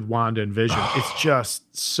relationship with Wanda and Vision. It's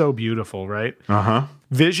just so beautiful, right? Uh-huh.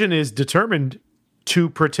 Vision is determined to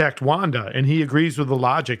protect Wanda, and he agrees with the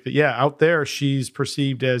logic that, out there she's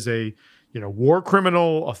perceived as a war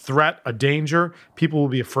criminal, a threat, a danger. People will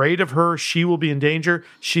be afraid of her. She will be in danger.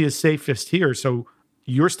 She is safest here. So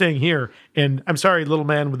you're staying here. And I'm sorry, little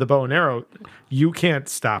man with the bow and arrow, you can't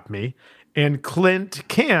stop me. And Clint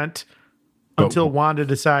can't until Wanda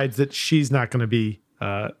decides that she's not going to be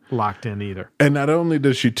locked in either. And not only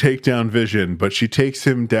does she take down Vision, but she takes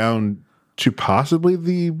him down to possibly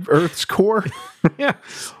the Earth's core.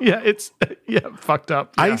 It's fucked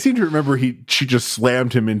up. Yeah. I seem to remember she just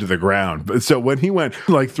slammed him into the ground. But so when he went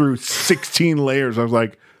like through 16 layers, I was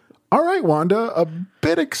like, all right, Wanda, a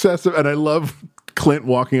bit excessive. And I love Clint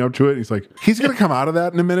walking up to it. He's like, he's going to come out of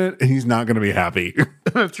that in a minute and he's not going to be happy.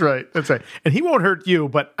 That's right. And he won't hurt you,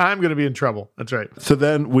 but I'm going to be in trouble. That's right. So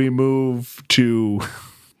then we move to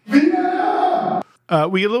we get a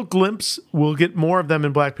little glimpse. We'll get more of them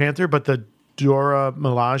in Black Panther, but the Dora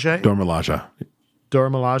Milaje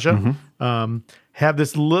have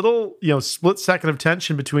this little, split second of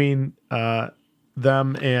tension between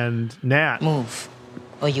them and Nat. Move,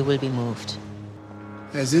 or you will be moved.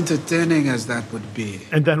 As entertaining as that would be.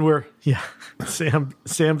 And then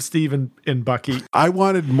Sam, Steve, and Bucky. I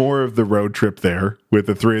wanted more of the road trip there with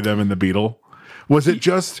the three of them and the Beetle. Was it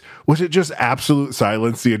just absolute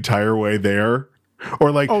silence the entire way there?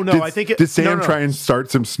 Or like, did Sam try and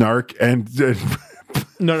start some snark and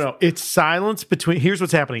No. It's silence between. Here's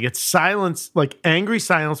what's happening. It's silence, like angry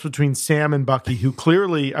silence between Sam and Bucky, who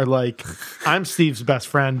clearly are like, I'm Steve's best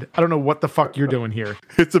friend. I don't know what the fuck you're doing here.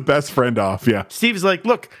 It's a best friend off, yeah. Steve's like,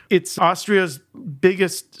 look, it's Austria's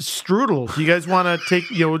biggest strudel. Do you guys want to take,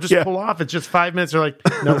 we'll just pull off. It's just 5 minutes. They're like,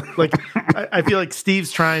 no. Like, I feel like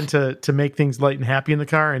Steve's trying to make things light and happy in the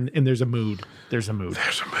car, and there's a mood. There's a mood.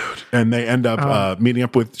 And they end up meeting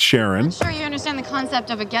up with Sharon. I'm sure you understand the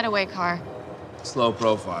concept of a getaway car. Slow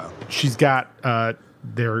profile. She's got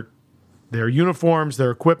their uniforms, their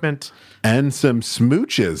equipment. And some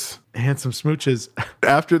smooches.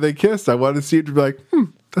 After they kissed, I wanted to see it to be like,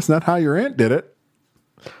 that's not how your aunt did it.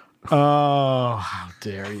 Oh, how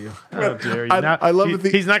dare you. How dare you. I love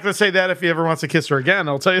it. He's not going to say that if he ever wants to kiss her again.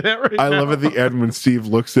 I'll tell you that right now. I love at the end when Steve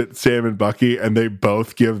looks at Sam and Bucky and they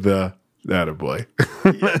both give the attaboy.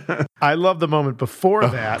 I love the moment before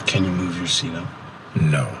that. Can you move your seat up?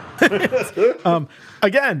 No.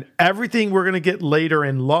 Again, everything we're going to get later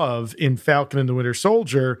in Love in Falcon and the Winter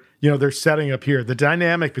Soldier, they're setting up here. The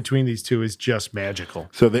dynamic between these two is just magical.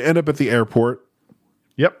 So they end up at the airport.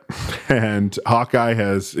 Yep. And Hawkeye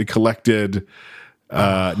has collected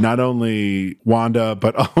not only Wanda,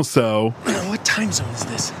 but also... What time zone is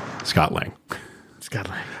this? Scott Lang. Scott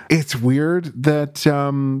Lang. It's weird that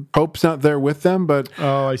Hope's not there with them, but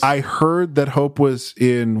I heard that Hope was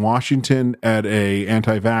in Washington at a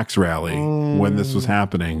anti-vax rally when this was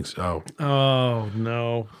happening. So, oh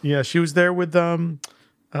no, yeah, she was there with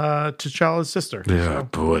T'Challa's sister. Yeah,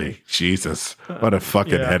 boy, Jesus, what a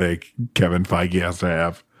fucking headache Kevin Feige has to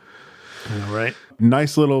have. Right.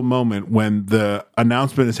 Nice little moment when the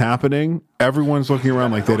announcement is happening. Everyone's looking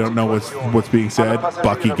around like they don't know what's being said.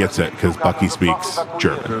 Bucky gets it because Bucky speaks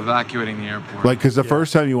German. They're evacuating the airport. Like, because the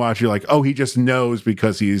first time you watch, you're like, oh, he just knows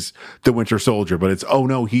because he's the Winter Soldier. But it's, oh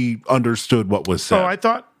no, he understood what was said. Oh,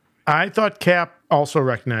 I thought Cap also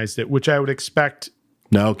recognized it, which I would expect.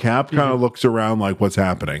 No, Cap kind of looks around like, what's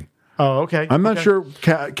happening? Oh, okay. I'm not sure.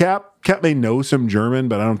 Cap may know some German,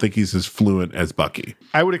 but I don't think he's as fluent as Bucky.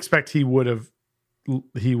 I would expect he would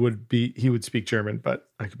speak German, but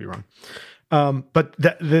I could be wrong. But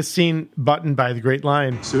this scene buttoned by the great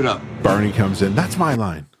line. Suit up. Barney comes in. That's my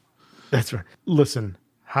line. That's right. Listen,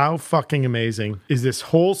 how fucking amazing is this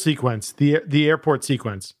whole sequence, the airport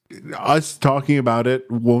sequence? Us talking about it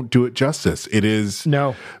won't do it justice. It is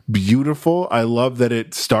beautiful. I love that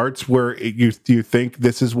it starts where you think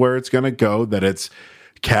this is where it's going to go, that it's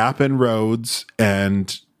Cap and Rhodes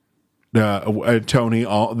and Tony,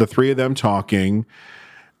 all the three of them talking,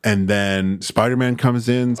 and then Spider-Man comes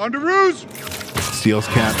in, under ruse, steals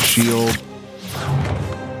Cap's shield,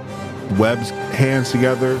 webs hands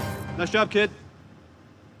together. Nice job, kid.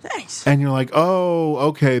 Thanks. And you're like, oh,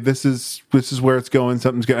 okay, this is where it's going.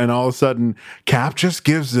 Something's going. And all of a sudden, Cap just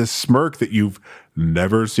gives this smirk that you've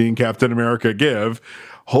never seen Captain America give.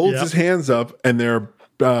 Holds his hands up, and they're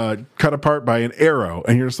cut apart by an arrow.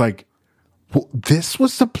 And you're just like, well, this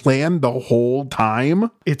was the plan the whole time.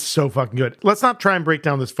 It's so fucking good. Let's not try and break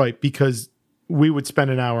down this fight because we would spend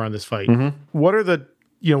an hour on this fight. Mm-hmm. What are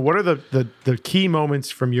the key moments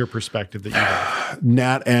from your perspective that you have?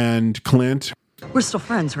 Nat and Clint. We're still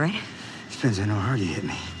friends, right? Depends on how hard you hit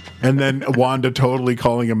me. And then Wanda totally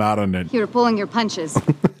calling him out on it. You were pulling your punches.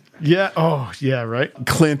 Yeah. Oh, yeah, right.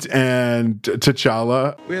 Clint and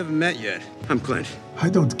T'Challa. We haven't met yet. I'm Clint. I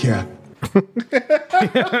don't care.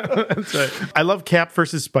 That's right. I love Cap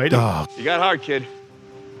versus Spidey. Oh. You got hard, kid.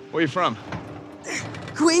 Where you from?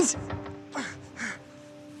 Queens.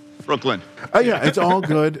 Brooklyn. Oh yeah, it's all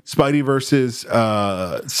good. Spidey versus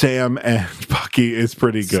Sam and Bucky is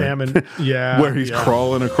pretty good. Sam and where he's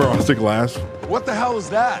crawling across the glass. What the hell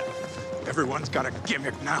is that? Everyone's got a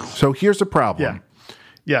gimmick now. So here's the problem.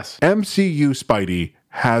 Yes. MCU Spidey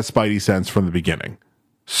has Spidey sense from the beginning.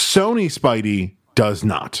 Sony Spidey does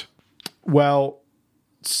not. Well,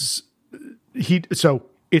 so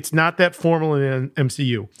it's not that formal in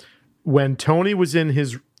MCU. When Tony was in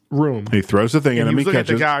his room, he throws the thing at him. He He catches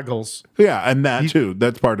catches the goggles. Yeah, and that too.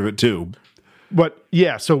 That's part of it too. But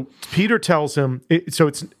yeah, so Peter tells him.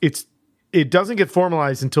 It doesn't get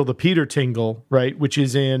formalized until the Peter tingle, right? Which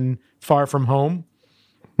is in Far From Home.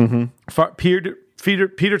 Mm-hmm.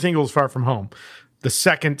 Peter Tingle is Far From Home, the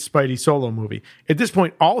second Spidey solo movie. At this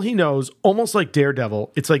point, all he knows, almost like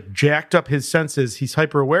Daredevil, it's like jacked up his senses. He's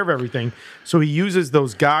hyper aware of everything. So he uses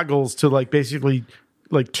those goggles to like basically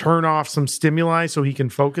like turn off some stimuli so he can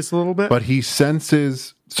focus a little bit. But he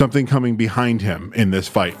senses something coming behind him in this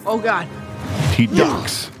fight. Oh, God. He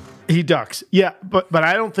ducks. He ducks. Yeah, but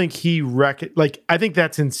I don't think he I think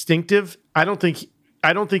that's instinctive. I don't think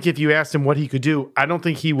if you asked him what he could do, I don't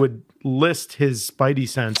think he would list his Spidey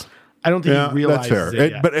sense. I don't think he realizes that's fair.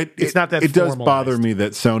 it yet. But it's not that it does formalized. bother me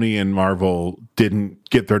that Sony and Marvel didn't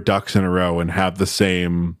get their ducks in a row and have the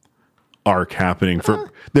same arc happening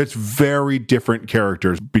there's very different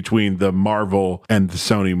characters between the Marvel and the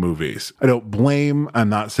Sony movies. I'm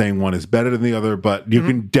not saying one is better than the other, but you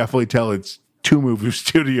can definitely tell it's two movie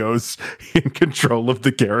studios in control of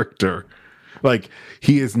the character. Like,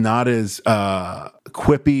 he is not as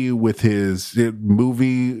quippy with his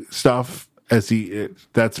movie stuff as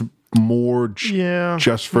that's more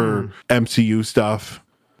just for MCU stuff.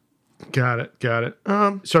 Got it.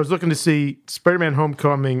 So I was looking to see Spider-Man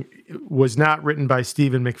Homecoming was not written by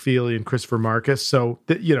Stephen McFeely and Christopher Marcus. So,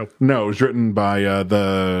 No, it was written by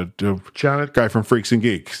the guy from Freaks and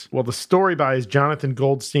Geeks. Well, the story by is Jonathan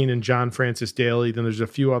Goldstein and John Francis Daly. Then there's a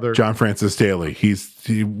few other... John Francis Daly. He's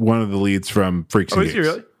one of the leads from Freaks and Geeks. Is he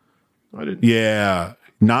really? I didn't... Yeah.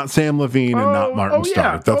 Not Sam Levine and not Martin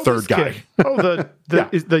Starr. The third guy.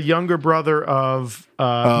 The younger brother of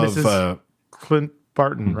Mrs. Clint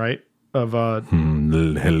Barton, right? Of hello,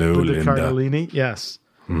 Linda Cardellini. Yes.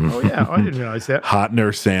 Oh yeah, I didn't realize that. Hot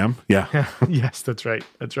Nurse Sam. Yeah. Yes, that's right.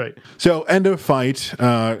 So end of fight.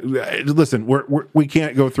 Listen, we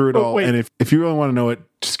can't go through it all. Wait. And if you really want to know it,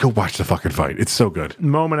 just go watch the fucking fight. It's so good.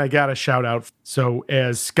 Moment I got to shout out. So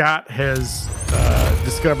as Scott has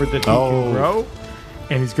discovered that he can grow,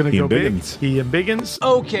 and he's going to go big. He embiggens.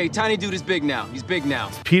 Okay, tiny dude is big now. He's big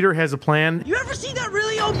now. Peter has a plan. You ever seen that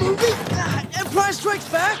really old movie? Empire Strikes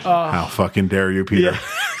Back? How fucking dare you, Peter? Yeah.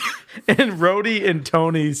 And Rhodey and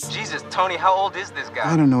Tony's. Jesus, Tony, how old is this guy?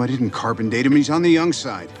 I don't know. I didn't carbon date him. He's on the young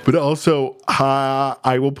side. But also,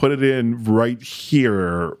 I will put it in right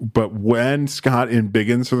here. But when Scott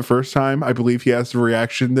embiggens for the first time, I believe he has the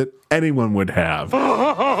reaction that anyone would have.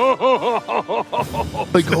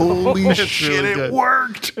 Like, holy shit, really it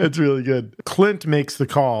worked. It's really good. Clint makes the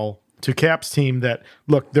call to Cap's team that,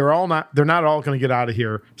 look, they're not all going to get out of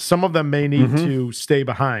here. Some of them may need to stay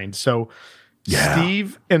behind. So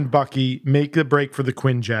Steve and Bucky make the break for the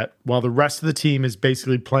Quinjet while the rest of the team is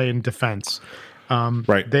basically playing defense.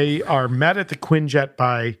 Right. They are met at the Quinjet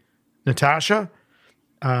by Natasha.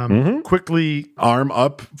 Quickly arm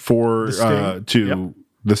up for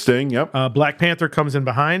the Sting. Yep. Black Panther comes in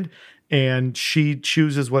behind, and she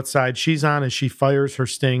chooses what side she's on as she fires her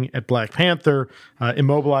sting at Black Panther,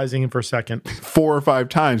 immobilizing him for a second. 4 or 5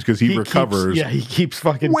 times because he recovers. He keeps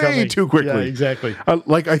fucking way coming. too quickly. Yeah, exactly.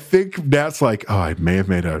 I think that's like, I may have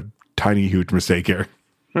made a tiny, huge mistake here.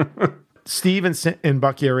 Steve and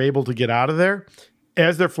Bucky are able to get out of there.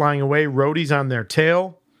 As they're flying away, Rhodey's on their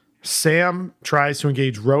tail. Sam tries to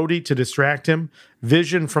engage Rhodey to distract him.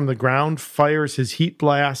 Vision from the ground fires his heat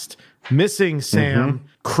blast, missing Sam,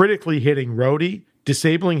 critically hitting Rhodey,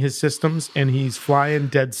 disabling his systems, and he's flying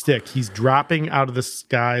dead stick. He's dropping out of the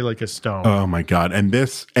sky like a stone. Oh my God. And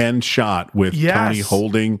this end shot with Tony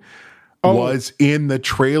holding was in the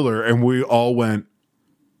trailer, and we all went,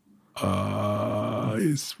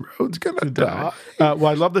 is Rhodes gonna die? Well,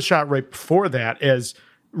 I love the shot right before that as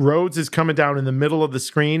Rhodes is coming down in the middle of the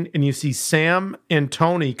screen, and you see Sam and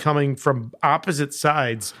Tony coming from opposite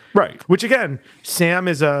sides. Right. Which again, Sam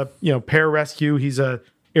is a pararescue. He's a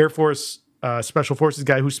Air Force Special Forces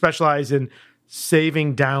guy who specializes in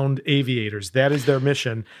saving downed aviators. That is their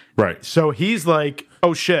mission. Right. So he's like,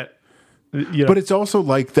 oh shit. But it's also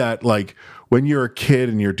like that, like when you're a kid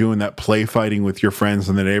and you're doing that play fighting with your friends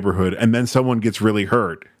in the neighborhood, and then someone gets really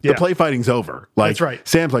hurt. The play fighting's over. Like, that's right.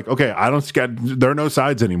 Sam's like, okay, there are no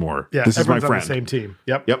sides anymore. Yeah, this is my friend. On the same team.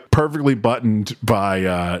 Yep. Perfectly buttoned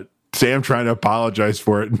by Sam trying to apologize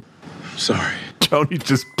for it. Sorry. Tony's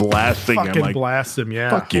just blasting him. Fucking blasts him. Yeah.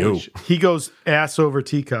 Fuck you. He goes ass over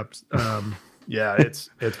teacups. Yeah, it's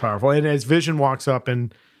powerful. And as Vision walks up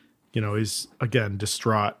and is again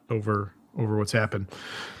distraught over what's happened.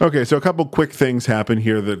 Okay, so a couple quick things happen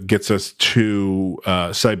here that gets us to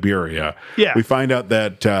Siberia. Yeah. We find out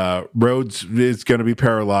that Rhodes is going to be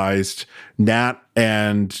paralyzed. Nat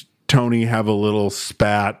and Tony have a little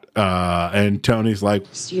spat, and Tony's like,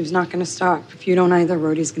 Steve's not going to stop. If you don't either,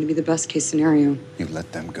 Rhodey's going to be the best case scenario. You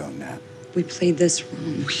let them go, Nat. We played this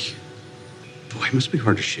wrong. Boy, it must be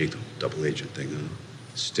hard to shake the double agent thing, huh?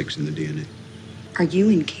 Sticks in the DNA. Are you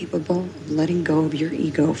incapable of letting go of your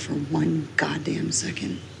ego for one goddamn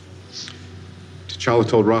second? T'Challa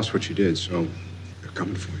told Ross what you did, so they're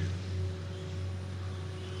coming for you.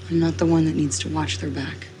 I'm not the one that needs to watch their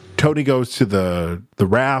back. Tony goes to the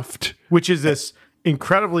raft, which is this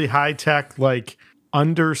incredibly high-tech, like,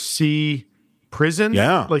 undersea prison.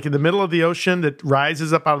 Yeah. Like in the middle of the ocean that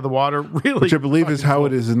rises up out of the water. Really? which I believe is how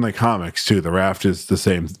it is in the comics, too. The raft is the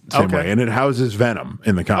same way. And it houses Venom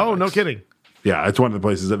in the comics. Oh, no kidding. Yeah, it's one of the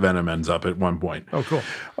places that Venom ends up at one point. Oh, cool.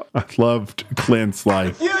 I loved Clint's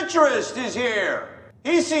like, Futurist is here.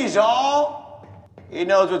 He sees all. He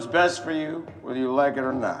knows what's best for you, whether you like it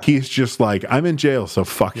or not. he's just like, I'm in jail, so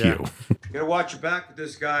fuck you. You gotta watch your back with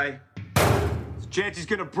this guy. There's a chance he's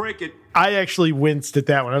gonna break it. I actually winced at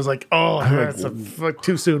that one. I was like, oh, that's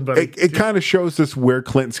too soon, buddy. It kind of shows us where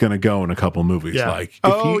Clint's going to go in a couple movies. Yeah. Like,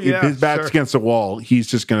 if his back's against the wall, he's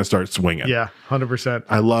just going to start swinging. Yeah, 100%.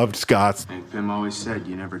 I loved Scott's. Hank Pym always said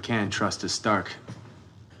you never can trust a Stark.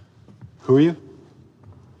 Who are you?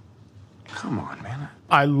 Come on, man.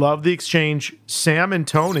 I love the exchange. Sam and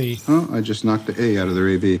Tony. Oh, I just knocked the A out of their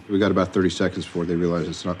AV. We got about 30 seconds before they realize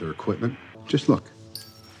it's not their equipment. Just look.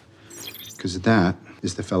 Because that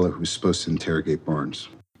is the fellow who's supposed to interrogate Barnes.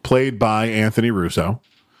 Played by Anthony Russo.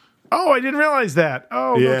 Oh, I didn't realize that.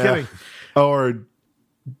 Oh, no kidding. Or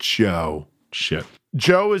Joe. Shit.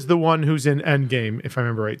 Joe is the one who's in Endgame, if I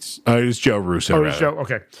remember right. It's Joe Russo. Oh, it's Joe.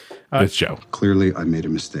 Okay. It's Joe. Clearly, I made a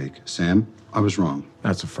mistake. Sam, I was wrong.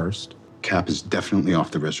 That's a first. Cap is definitely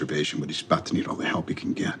off the reservation, but he's about to need all the help he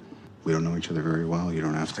can get. We don't know each other very well. You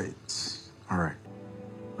don't have to. All right.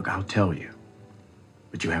 Look, I'll tell you.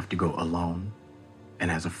 But you have to go alone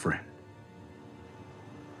and as a friend.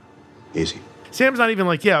 Easy. Sam's not even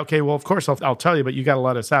like, yeah, okay, well, of course I'll tell you, but you got to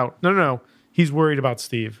let us out. No. He's worried about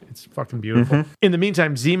Steve. It's fucking beautiful. Mm-hmm. In the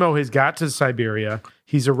meantime, Zemo has got to Siberia.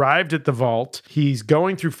 He's arrived at the vault. He's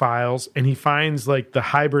going through files, and he finds like the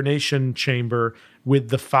hibernation chamber with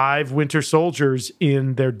the 5 Winter Soldiers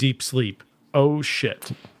in their deep sleep. Oh,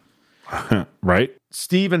 shit. Right?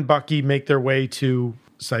 Steve and Bucky make their way to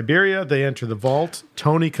Siberia. They enter the vault.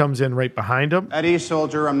 Tony comes in right behind him. At ease,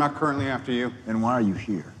 soldier. I'm not currently after you. And why are you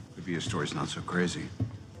here? Maybe your story's not so crazy.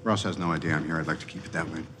 Ross has no idea I'm here. I'd like to keep it that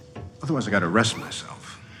way. Otherwise, I got to arrest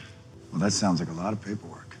myself. Well, that sounds like a lot of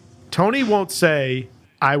paperwork. Tony won't say,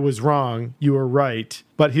 I was wrong, you were right,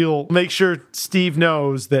 but he'll make sure Steve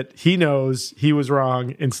knows that he knows he was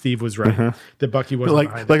wrong and Steve was right, that Bucky wasn't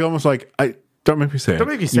behind like almost like, don't make me say it. Don't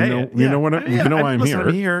make me say it. You know what? You know why I'm listen, here.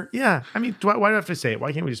 I'm here. Yeah. I mean, why do I have to say it?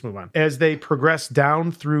 Why can't we just move on? As they progress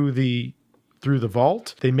down through the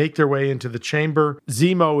vault, they make their way into the chamber.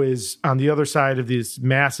 Zemo is on the other side of these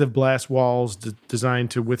massive blast walls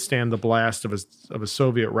designed to withstand the blast of a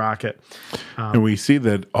Soviet rocket. And we see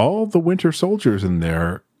that all the Winter Soldiers in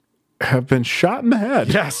there have been shot in the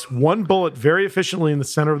head. Yes, one bullet very efficiently in the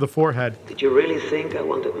center of the forehead. Did you really think I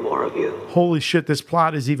wanted more of you? Holy shit, this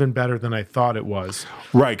plot is even better than I thought it was.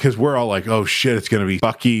 Right, because we're all like, oh shit, it's going to be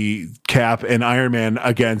Bucky, Cap, and Iron Man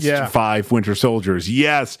against 5 Winter Soldiers.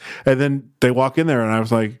 Yes. And then they walk in there and I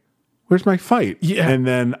was like, where's my fight? Yeah. And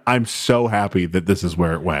then I'm so happy that this is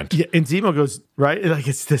where it went. Yeah, and Zemo goes, right? Like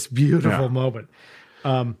it's this beautiful moment.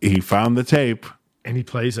 He found the tape. And he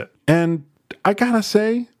plays it. And I gotta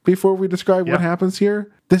say, before we describe what happens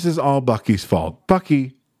here, this is all Bucky's fault.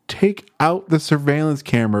 Bucky, take out the surveillance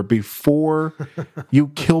camera before you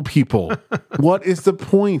kill people. What is the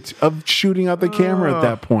point of shooting out the camera at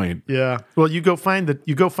that point? Yeah. Well, you go find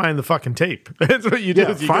the fucking tape. That's what you do.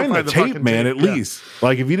 Yeah, find the tape, man, at least.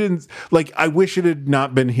 Like if you didn't I wish it had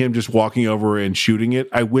not been him just walking over and shooting it.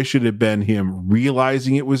 I wish it had been him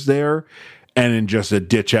realizing it was there and in just a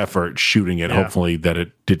ditch effort shooting it, hopefully that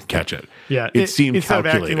it didn't catch it. Yeah. It seemed instead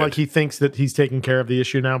calculated. of acting like he thinks that he's taking care of the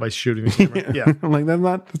issue now by shooting the camera. Yeah. I'm like,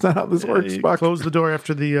 that's not how this works. Close the door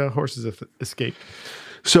after the horses escape.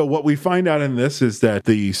 So what we find out in this is that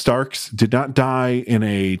the Starks did not die in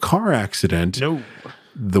a car accident. No.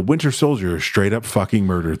 The Winter Soldier straight up fucking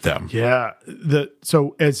murdered them. Yeah.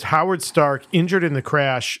 So as Howard Stark, injured in the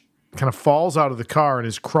crash, kind of falls out of the car and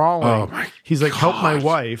is crawling, he's like, help my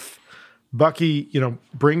wife. Bucky,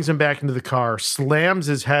 brings him back into the car, slams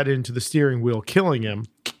his head into the steering wheel, killing him.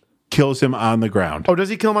 kills him on the ground. Oh, does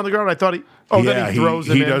he kill him on the ground? I thought he. Oh, then he throws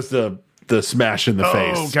him. He in. does the smash in the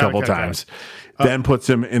face a couple times. Then puts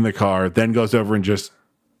him in the car. Then goes over and just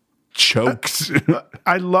chokes.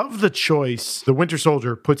 I love the choice. The Winter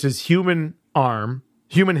Soldier puts his human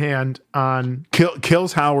hand on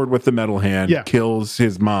kills Howard with the metal hand. Yeah. Kills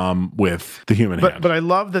his mom with the human hand. But I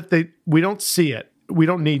love that we don't see it. We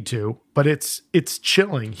don't need to, but it's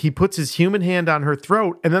chilling. He puts his human hand on her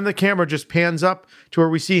throat, and then the camera just pans up to where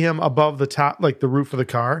we see him above the top, like the roof of the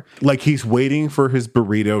car. Like he's waiting for his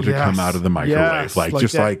burrito to come out of the microwave. Yes,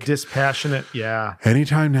 like dispassionate. Yeah.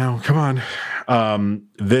 Anytime now. Come on.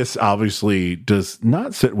 This obviously does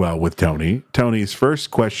not sit well with Tony. Tony's first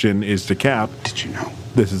question is to Cap. Did you know?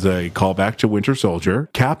 This is a callback to Winter Soldier.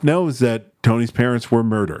 Cap knows that Tony's parents were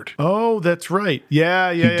murdered. Oh, that's right.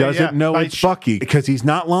 Yeah. He doesn't know it's Bucky because he's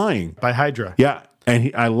not lying. By Hydra. Yeah.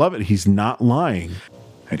 And I love it. He's not lying.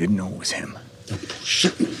 I didn't know it was him.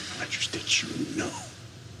 Shut me. I just did you know.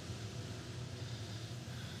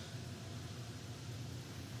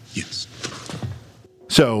 Yes.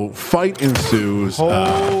 So fight ensues.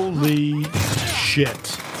 Holy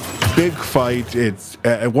shit. Big fight. It's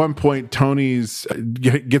at one point Tony's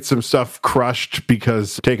gets some stuff crushed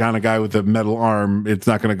because take on a guy with a metal arm, it's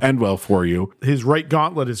not going to end well for you. His right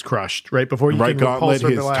gauntlet is crushed right before you right can gauntlet.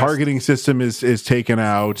 His targeting system is taken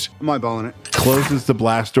out. Am I balling it? Closes the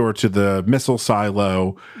blast door to the missile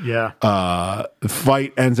silo. Yeah. The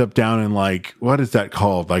fight ends up down in like, what is that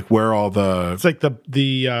called? Like where all the it's like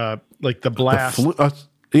the blast.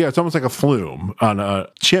 Yeah, it's almost like a flume on a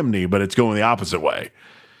chimney, but it's going the opposite way.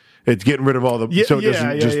 It's getting rid of all the so it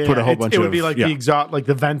doesn't just put a whole bunch of. It would be like the exhaust, like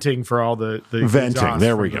the venting for all the venting.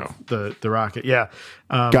 There we go. The rocket. Yeah,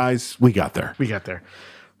 guys, we got there.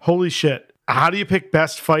 Holy shit! How do you pick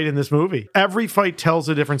best fight in this movie? Every fight tells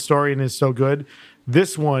a different story and is so good.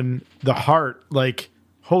 This one, the heart, like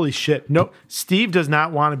holy shit! No, Steve does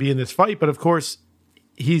not want to be in this fight, but of course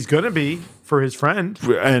he's going to be for his friend.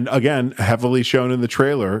 And again, heavily shown in the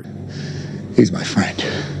trailer. He's my friend.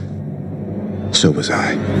 So was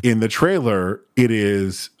I. In the trailer, it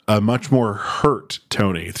is a much more hurt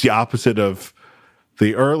Tony. It's the opposite of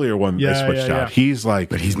the earlier one they switched out. He's like,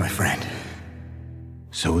 but he's my friend.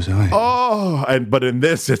 So was I. Oh, but in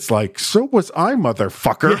this, it's like, so was I,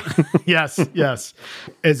 motherfucker. Yeah. Yes.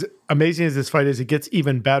 As amazing as this fight is, it gets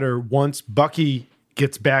even better once Bucky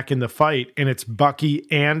gets back in the fight, and it's Bucky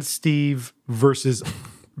and Steve versus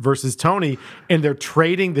Tony, and they're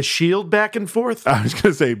trading the shield back and forth. I was going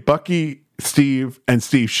to say Bucky, Steve, and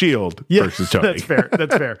Steve Shield versus Tony.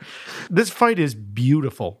 That's fair. This fight is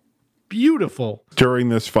beautiful. During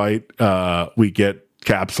this fight, we get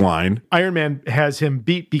Cap's line. Iron Man has him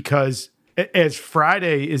beat because, as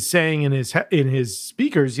Friday is saying in his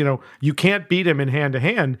speakers, you can't beat him in hand to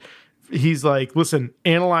hand. He's like, listen,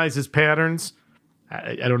 analyze his patterns.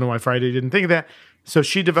 I don't know why Friday didn't think of that. So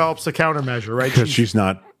she develops a countermeasure, right? Because she's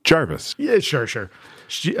not Jarvis. Yeah, sure.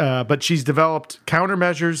 But she's developed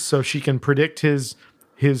countermeasures so she can predict his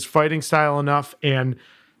fighting style enough, and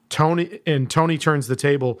Tony turns the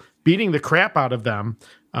table, beating the crap out of them,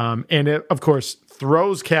 and it, of course,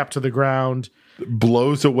 throws Cap to the ground,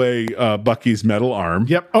 blows away Bucky's metal arm.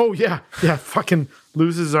 Yep. Oh yeah. Fucking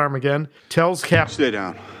loses his arm again. Tells Cap, stay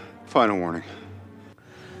down. Final warning.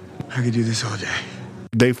 I could do this all day.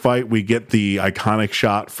 They fight. We get the iconic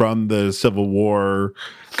shot from the Civil War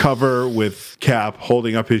cover with Cap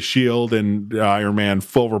holding up his shield and Iron Man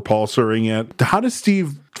full repulsoring it. How does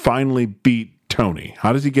Steve finally beat Tony?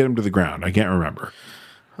 How does he get him to the ground? I can't remember.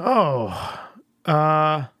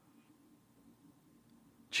 That's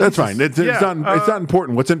fine. It's not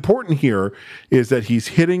important. What's important here is that he's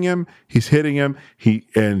hitting him.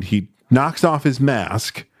 He knocks off his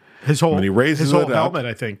mask. His whole helmet, up.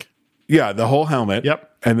 I think. Yeah, the whole helmet.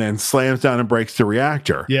 Yep. And then slams down and breaks the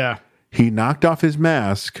reactor. Yeah. He knocked off his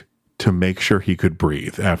mask to make sure he could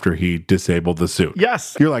breathe after he disabled the suit.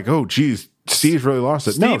 Yes. You're like, oh, geez, Steve's really lost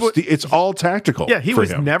it. It's all tactical. Yeah, he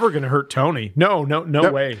was never going to hurt Tony. No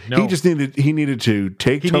way. No. He just needed to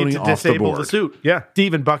take Tony off the board. The suit. Yeah.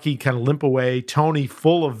 Steve and Bucky kind of limp away. Tony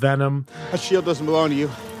full of venom. That shield doesn't belong to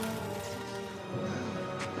you.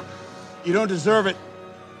 You don't deserve it.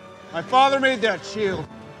 My father made that shield.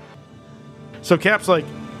 So Cap's like,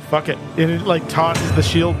 fuck it. And it like tosses the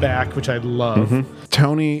shield back, which I love. Mm-hmm.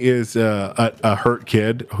 Tony is a hurt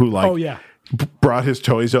kid who brought his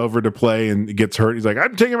toys over to play and gets hurt. He's like,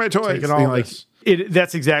 I'm taking my toys. Taking all this.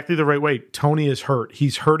 That's exactly the right way. Tony is hurt.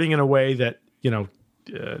 He's hurting in a way that,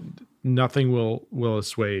 nothing will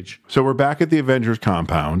assuage. So we're back at the Avengers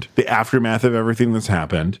compound, the aftermath of everything that's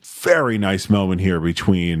happened. Very nice moment here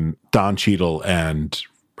between Don Cheadle and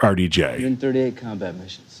RDJ. You're in 38 combat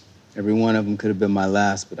missions. Every one of them could have been my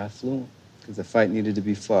last, but I flew them because the fight needed to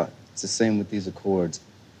be fought. It's the same with these Accords.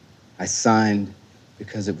 I signed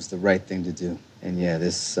because it was the right thing to do. And yeah,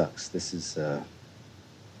 this sucks. This is a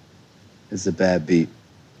bad beat,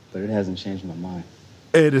 but it hasn't changed my mind.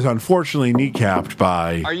 It is unfortunately kneecapped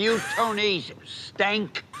by Are you Tony's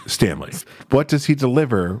stank? Stanley. What does he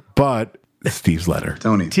deliver but Steve's letter?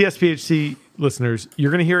 Tony. TSPHC listeners,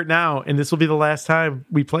 you're going to hear it now, and this will be the last time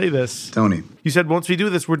we play this. Tony. You said once we do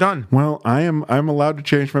this, we're done. Well, I'm allowed to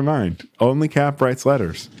change my mind. Only Cap writes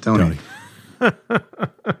letters. Tony.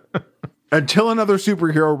 Until another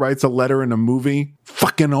superhero writes a letter in a movie,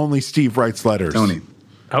 fucking only Steve writes letters. Tony.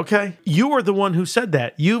 Okay. You were the one who said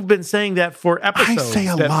that. You've been saying that for episodes. I say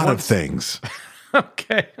a lot of things.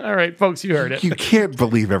 Okay. All right, folks, you heard it. You can't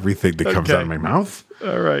believe everything that comes out of my mouth.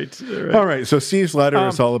 All right. All right. So Steve's letter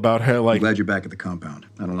is all about how, I'm glad you're back at the compound.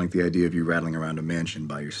 I don't like the idea of you rattling around a mansion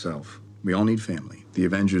by yourself. We all need family. The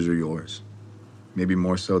Avengers are yours. Maybe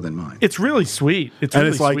more so than mine. It's really sweet. It's and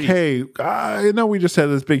really it's like, sweet. hey, I know we just had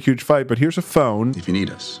this big, huge fight, but here's a phone. If you need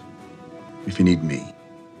us, if you need me,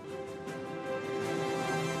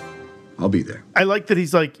 I'll be there. I like that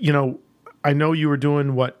he's like, I know you were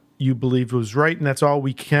doing what you believed was right, and that's all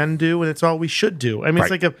we can do, and it's all we should do. I mean,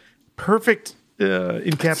 it's like a perfect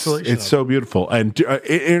encapsulation. It's so beautiful. And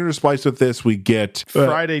interspliced with this, we get...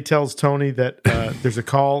 Friday tells Tony that there's a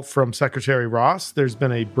call from Secretary Ross. There's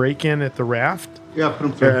been a break-in at the raft. Yeah, put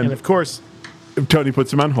him through. And of course... Tony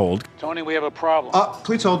puts him on hold. Tony, we have a problem.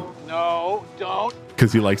 Please hold. No, don't.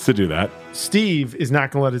 Because he likes to do that. Steve is not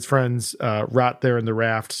going to let his friends rot there in the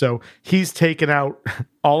raft. So he's taken out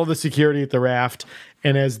all of the security at the raft.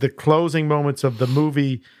 And as the closing moments of the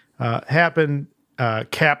movie happen,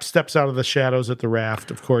 Cap steps out of the shadows at the raft.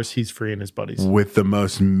 Of course, he's freeing his buddies. With the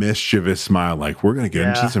most mischievous smile, like, we're going to get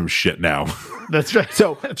into some shit now. That's right.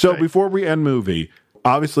 So before we end movie,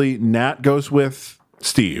 obviously, Nat goes with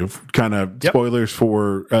Steve, kind of spoilers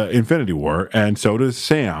for Infinity War, and so does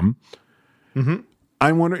Sam. Mm-hmm.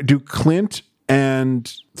 I wonder, do Clint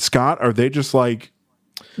and Scott, are they just like,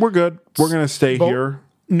 we're good, we're going to stay here?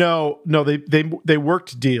 No, they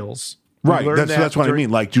worked deals. Right, that's what I mean.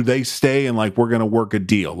 Like, do they stay and like, we're going to work a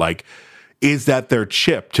deal? Like, is that their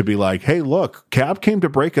chip to be like, hey, look, Cap came to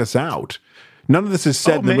break us out? None of this is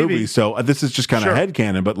said in the movie, so this is just kind of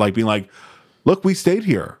headcanon, but like being like, look, we stayed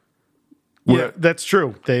here. Yeah, that's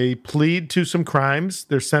true. They plead to some crimes.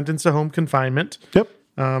 They're sentenced to home confinement. Yep.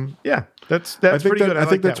 Yeah, that's pretty good. I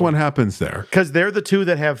think that's what happens there. Because they're the two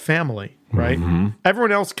that have family, right? Mm-hmm.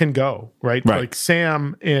 Everyone else can go, right? Like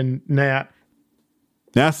Sam and Nat.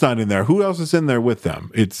 Nat's not in there. Who else is in there with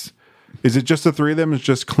them? Is it just the three of them? It's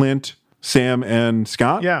just Clint, Sam, and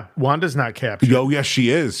Scott? Yeah. Wanda's not captured. Oh, yes, she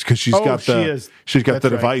is. Because she's got the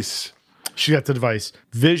device. She got the device.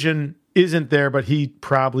 Vision isn't there, but he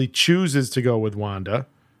probably chooses to go with Wanda.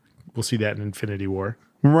 We'll see that in Infinity War.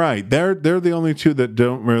 Right. They're the only two that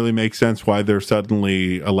don't really make sense why they're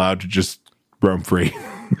suddenly allowed to just roam free.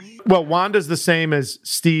 Well, Wanda's the same as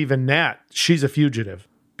Steve and Nat. She's a fugitive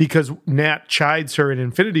because Nat chides her in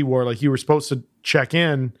Infinity War like you were supposed to check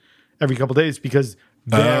in every couple days because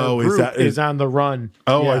their group is on the run.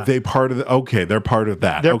 Oh, are they part of the... Okay, they're part of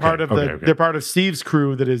that. They're part of they're part of Steve's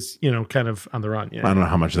crew that is, kind of on the run. Yeah. I don't know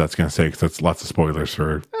how much that's going to say because that's lots of spoilers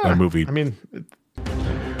for a movie. I mean...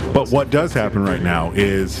 But what does happen right now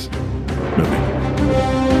is movie.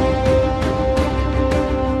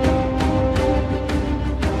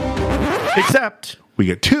 Except we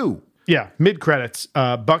get two. Yeah, mid-credits.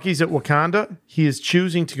 Bucky's at Wakanda. He is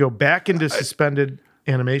choosing to go back into suspended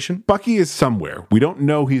animation. Bucky is somewhere. We don't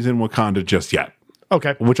know he's in Wakanda just yet.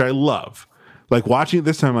 Okay. Which I love. Like watching it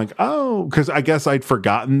this time, like, oh, because I guess I'd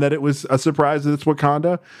forgotten that it was a surprise that it's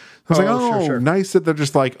Wakanda. I was like, sure. Nice that they're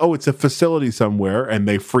just like, oh, it's a facility somewhere, and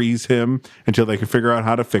they freeze him until they can figure out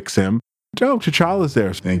how to fix him. Oh, T'Challa's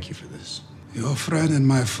there. Thank you for this. Your friend and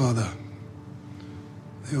my father,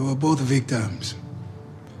 they were both victims.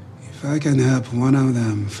 If I can help one of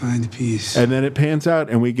them find peace. And then it pans out,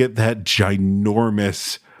 and we get that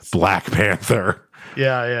ginormous Black Panther.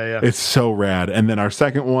 Yeah. It's so rad. And then our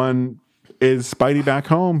second one is Spidey back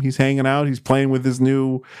home. He's hanging out. He's playing with his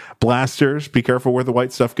new blasters. Be careful where the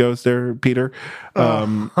white stuff goes there, Peter.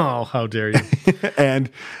 How dare you. And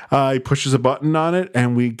he pushes a button on it,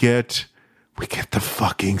 and we get the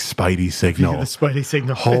fucking Spidey signal. The Spidey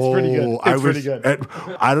signal. It's pretty good. It's pretty good.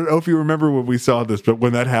 I don't know if you remember when we saw this, but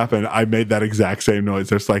when that happened, I made that exact same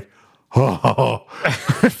noise. It's like, oh,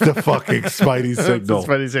 the fucking Spidey signal. It's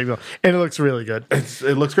the Spidey signal. And it looks really good.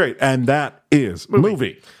 It looks great. And that is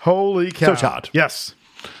movie. Holy cow. So, Todd. Yes.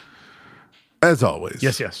 As always.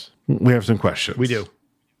 Yes. We have some questions. We do.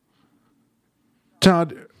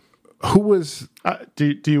 Todd, Who was?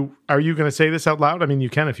 Do you? Are you going to say this out loud? I mean, you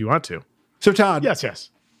can if you want to. So Todd. Yes.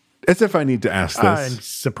 As if I need to ask this. I'm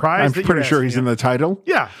surprised. I'm pretty sure he's in the title.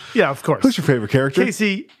 Yeah, of course. Who's your favorite character?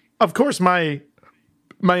 Casey, of course, my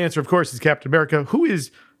answer, of course, is Captain America. Who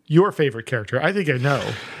is your favorite character? I think I know.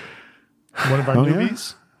 One of our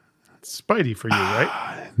movies? Yeah? Spidey for you,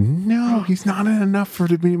 right? No, he's not enough for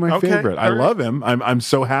to be my favorite. I love him. I'm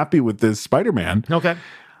so happy with this Spider-Man. Okay.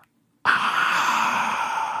 I'm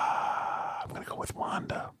going to go with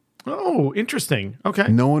Wanda. Oh, interesting. Okay.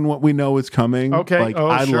 Knowing what we know is coming. Okay.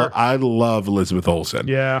 I love Elizabeth Olsen.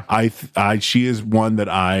 Yeah. She is one that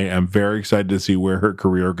I am very excited to see where her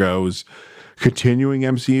career goes, continuing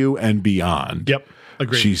MCU and beyond. Yep.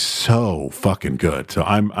 Agreed. She's so fucking good. So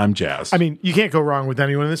I'm jazzed. I mean, you can't go wrong with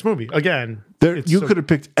anyone in this movie. Again, you could have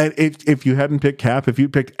picked if you hadn't picked Cap, if you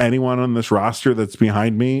picked anyone on this roster that's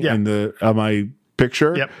behind me in the my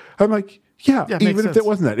picture. Yep. I'm like, yeah even if it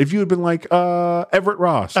wasn't that. If you had been like Everett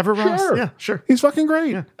Ross. Sure. He's fucking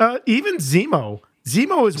great. Yeah. Even Zemo.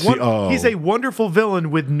 Zemo is he's a wonderful villain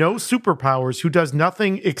with no superpowers who does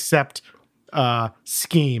nothing except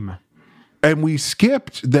scheme. And we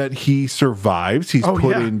skipped that he survives. He's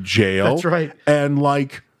put in jail. That's right. And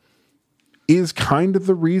is kind of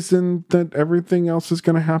the reason that everything else is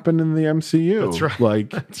going to happen in the MCU. That's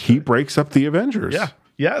right. He breaks up the Avengers. Yeah.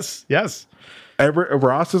 Yes.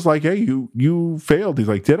 Ross is like, hey, you failed. He's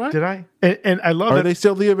like, did I? Did I? And I love Are they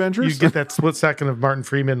still the Avengers? You get that split second of Martin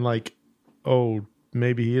Freeman like, oh,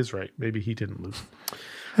 maybe he is right. Maybe he didn't lose.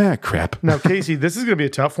 Crap. Now, Casey, this is going to be a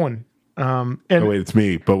tough one. Oh, wait, it's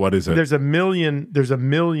me. But what is it? There's a million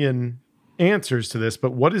answers to this,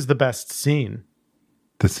 but what is the best scene?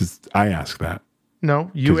 I asked that.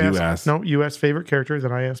 No, you asked. No, you asked favorite character,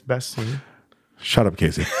 then I asked best scene. Shut up,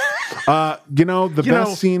 Casey. The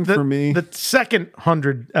best scene for me. The second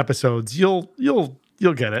 100 episodes, you'll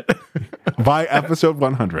get it. By episode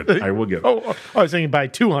 100, I will get it. Oh, I was thinking by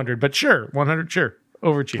 200, but sure, 100, sure.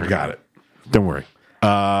 Overachieving. I got it. Don't worry.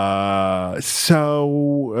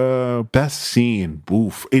 Best scene.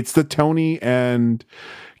 Oof. It's the Tony and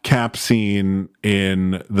Cap scene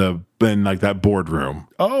in that boardroom.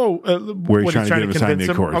 Oh, where he's trying to get him to sign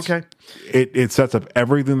the Accords. Okay. It sets up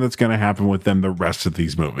everything that's going to happen with them the rest of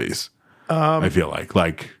these movies. I feel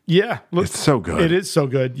like yeah, it's so good. It is so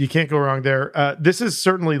good. You can't go wrong there. This is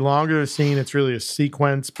certainly longer scene. It's really a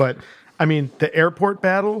sequence, but I mean the airport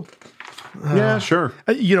battle. Yeah, sure.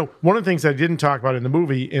 One of the things I didn't talk about in the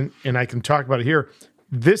movie, and I can talk about it here,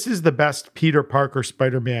 this is the best Peter Parker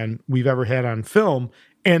Spider-Man we've ever had on film.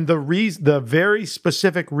 And the very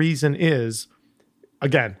specific reason is,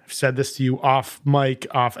 again, I've said this to you off mic,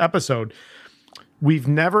 off episode, we've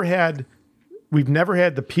never had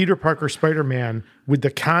the Peter Parker Spider-Man with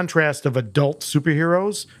the contrast of adult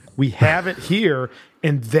superheroes. We have it here,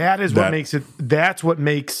 and that's what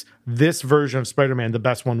makes this version of Spider-Man the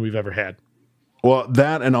best one we've ever had. Well,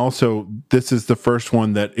 that, and also this is the first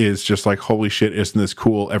one that is just like, holy shit, isn't this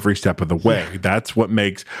cool every step of the way? Yeah. That's what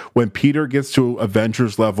makes, when Peter gets to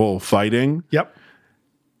Avengers level fighting, yep,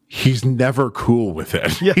 he's never cool with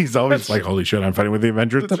it. Yeah, he's always like, holy shit, I'm fighting with the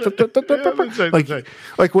Avengers.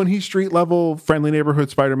 Like when he's street level, friendly neighborhood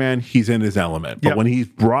Spider-Man, he's in his element. But when he's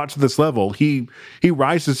brought to this level, he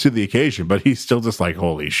rises to the occasion, but he's still just like,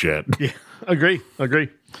 holy shit. Yeah, agree.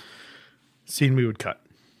 Scene we would cut.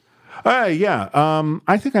 Yeah.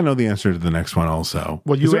 I think I know the answer to the next one also.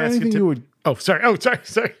 Well, you asked it to... Oh, sorry.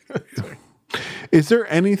 Sorry. Is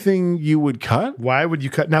there anything you would cut? Why would you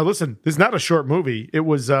cut? Now, listen, this is not a short movie. It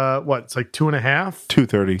was, it's like 2.5?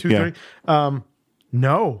 2:30. Yeah.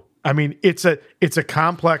 No. I mean, it's a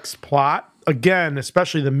complex plot. Again,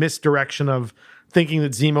 especially the misdirection of thinking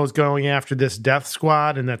that Zemo's going after this death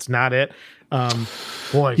squad, and that's not it.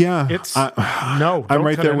 Boy, yeah. I'm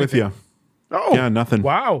right there with you. Oh, yeah, nothing.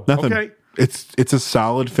 Wow. Nothing. Okay. It's a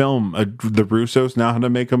solid film. The Russos know how to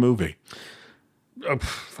make a movie. Oh,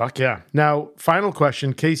 fuck yeah. Now, final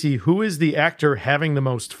question, Casey, who is the actor having the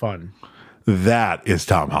most fun? That is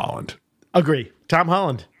Tom Holland. Agree. Tom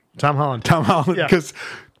Holland. Because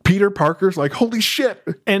Peter Parker's like, holy shit.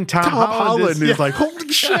 And Tom Holland is like, holy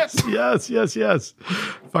shit. Yes.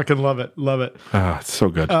 Fucking love it. It's so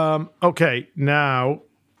good. Okay, now,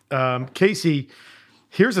 Casey,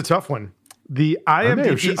 here's a tough one. The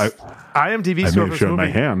IMDb score for this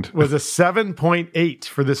movie was a 7.8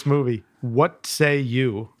 for this movie. What say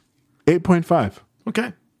you? 8.5.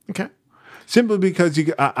 Okay. Simply because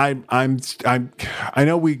I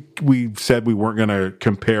know we said we weren't going to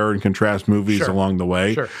compare and contrast movies along the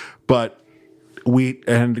way, but we've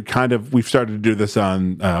started to do this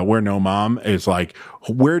on Where No Mom is like,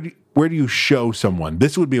 where do you show someone?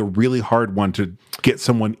 This would be a really hard one to get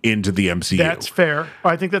someone into the MCU. That's fair.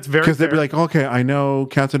 I think that's very fair. Because they'd be like, okay, I know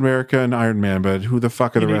Captain America and Iron Man, but who the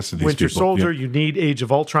fuck are the rest of these Winter people? Soldier, you need Age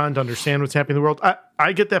of Ultron to understand what's happening in the world.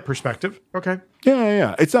 I get that perspective. Okay.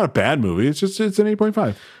 Yeah. It's not a bad movie. It's an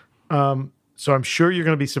 8.5. So I'm sure you're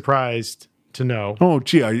going to be surprised to know. Oh,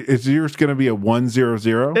 gee, is yours going to be a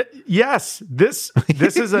 100? Yes. This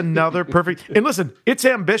is another perfect. And listen, it's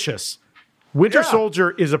ambitious. Winter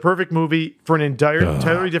Soldier is a perfect movie for an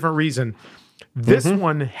entirely different reason. This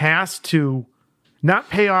one has to not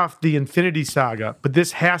pay off the Infinity Saga, but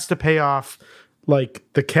this has to pay off like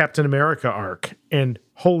the Captain America arc. And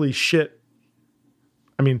holy shit.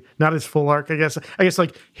 I mean, not his full arc, I guess. I guess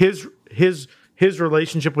like his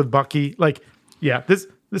relationship with Bucky. Like, yeah, this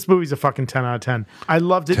movie's a fucking 10 out of 10. I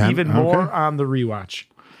loved it even more on the rewatch.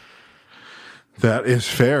 That is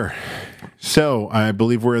fair. So I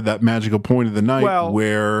believe we're at that magical point of the night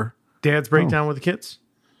where Dad's breakdown with the kids.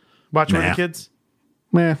 Watch with the kids.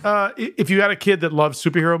 If you got a kid that loves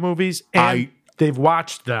superhero movies and they've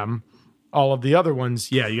watched them, all of the other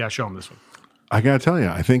ones, yeah, you got to show them this one. I got to tell you,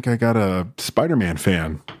 I think I got a Spider-Man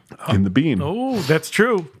fan in the bean. Oh, that's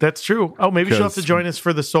true. That's true. Oh, maybe she'll have to join us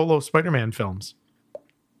for the solo Spider-Man films.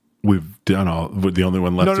 We've done the only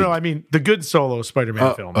one left. No, I mean the good solo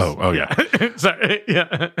Spider-Man films. Oh, yeah. Sorry,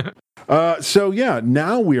 yeah. So,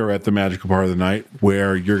 now we are at the magical part of the night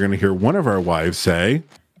where you're going to hear one of our wives say,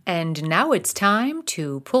 and now it's time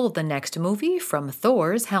to pull the next movie from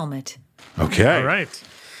Thor's helmet. Okay. All right.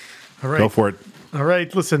 Go for it. All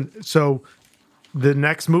right. Listen, so the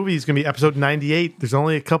next movie is going to be episode 98. There's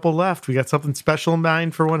only a couple left. We got something special in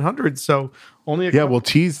mind for 100. So only a couple. We'll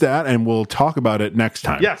tease that and we'll talk about it next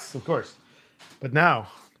time. Yes, of course. But now,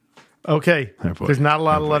 okay, there's not a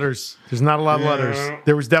lot of letters. There's not a lot of letters.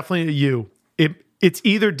 There was definitely a U. It's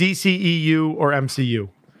either DCEU or MCU.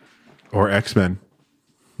 Or X-Men.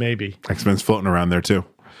 Maybe. X-Men's floating around there too.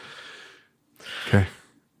 Okay.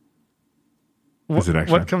 Is it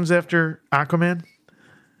X-Men? What comes after Aquaman?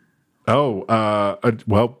 Oh,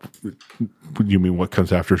 well, you mean what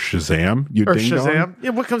comes after Shazam? Or Shazam? Yeah,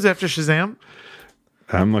 what comes after Shazam?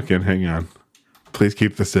 I'm looking. Hang on. Please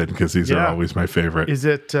keep this in because these are always my favorite. Is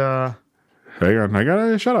it? Hang on. I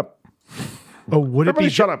gotta shut up. Oh, would Everybody it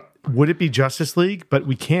be? Shut up. Would it be Justice League? But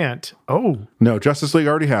we can't. Oh no, Justice League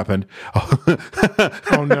already happened.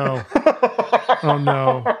 Oh no. Oh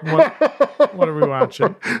no. What are we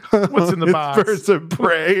watching? What's in the box? Birds of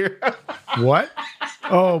Prey. What?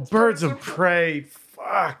 Oh, Birds of Prey.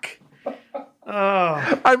 Fuck.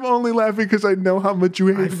 Oh. I'm only laughing because I know how much you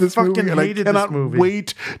hated this movie, and I cannot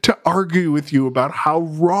wait to argue with you about how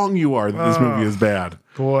wrong you are that this movie is bad.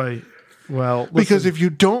 Boy. Well, because if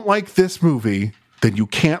you don't like this movie, then you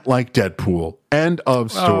can't like Deadpool. End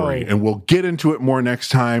of story. And we'll get into it more next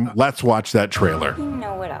time. Let's watch that trailer. You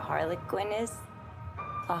know what a Harlequin is?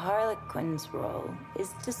 A Harlequin's role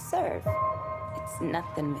is to serve. It's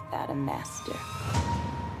nothing without a master.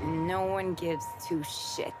 No one gives two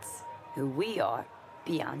shits who we are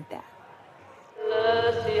beyond that.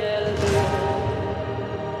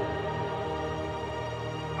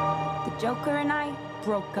 The Joker and I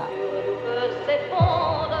broke up.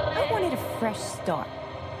 I wanted a fresh start.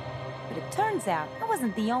 But it turns out I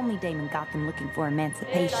wasn't the only dame in Gotham looking for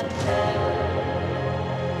emancipation.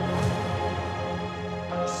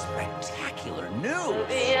 Spectacular news!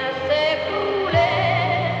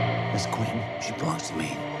 Miss Quinn, she belongs to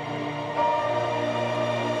me.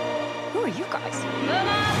 Who are you guys?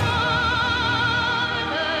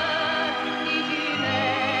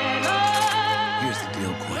 Here's the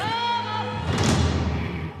deal, Quinn.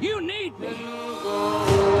 You need me!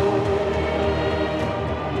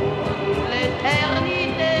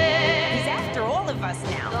 He's after all of us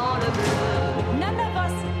now. None of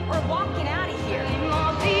us are walking out of here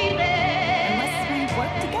unless we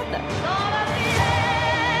work together.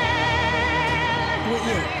 With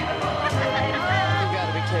you. You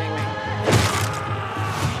gotta be kidding me.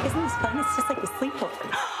 Isn't this fun? It's just like a sleepover.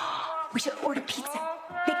 We should order pizza.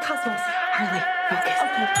 Big Cosmos. Harley, focus.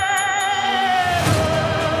 Okay.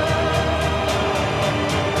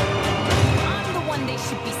 I'm the one they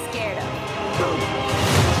should be scared of.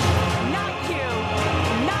 Not you.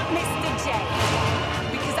 Not Mr. J.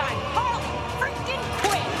 Because I'm Harley freaking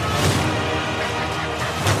Quinn.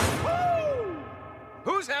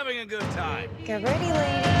 Who's having a good time? Get ready,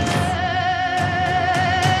 ladies.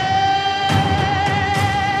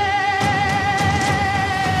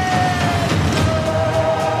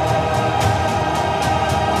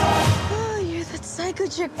 Psycho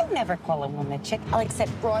chick. I never call a woman a chick. I'll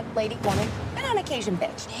accept broad, lady, woman, and on occasion,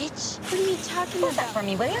 bitch. Bitch? What are you talking about? For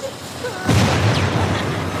me, will you?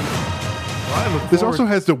 This also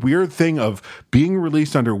has the weird thing of being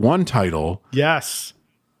released under one title. Yes.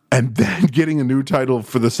 And then getting a new title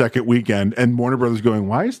for the second weekend, and Warner Brothers going,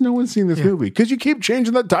 why has no one seen this movie? Because you keep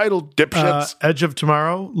changing the title, dipshits. Edge of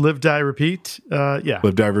Tomorrow, Live, Die, Repeat. Yeah.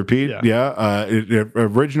 Live, Die, Repeat. Yeah.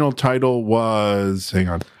 Original title was, hang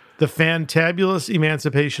on. The Fantabulous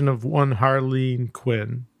Emancipation of One Harley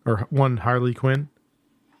Quinn. Or One Harley Quinn.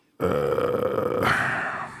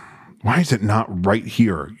 Why is it not right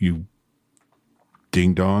here, you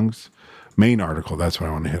ding-dongs? Main article, that's what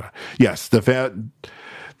I want to hit on. Yes, the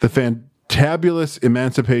Fantabulous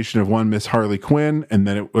Emancipation of One Miss Harley Quinn, and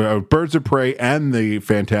then Birds of Prey and the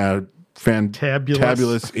Fantabulous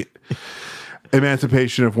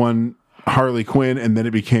Emancipation of One Harley Quinn, and then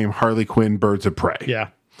it became Harley Quinn Birds of Prey. Yeah.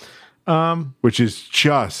 Which is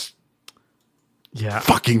just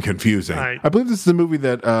fucking confusing. I believe this is the movie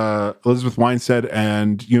that Elizabeth Winstead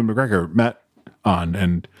and Ewan McGregor met on.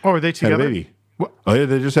 And are they together? Had a baby. What? Oh, yeah,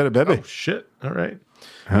 they just had a baby. Oh, shit. All right.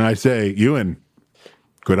 And I say, Ewan,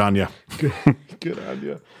 good on you. Good on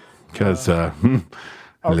you. Because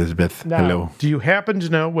Elizabeth, now, hello. Do you happen to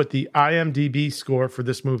know what the IMDb score for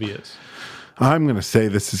this movie is? I'm going to say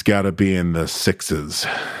this has got to be in the 6s.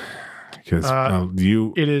 Because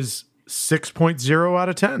it is 6.0 out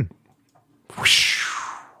of 10.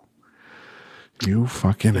 You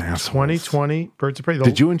fucking asshole. 2020 Birds of Prey.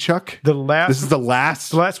 Did you and Chuck? This is the last.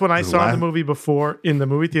 The last one I saw the movie before in the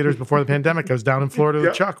movie theaters before the pandemic. I was down in Florida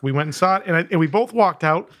with Chuck. We went and saw it, and we both walked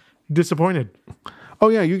out disappointed. Oh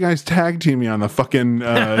yeah, you guys tag teamed me on the fucking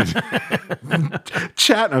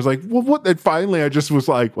chat, and I was like, "Well, what?" And finally, I just was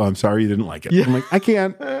like, "Well, I'm sorry you didn't like it." Yeah. I'm like, I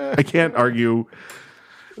can't argue.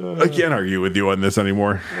 I can't argue with you on this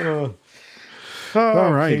anymore.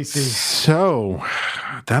 All right, Casey. So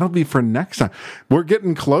that'll be for next time. We're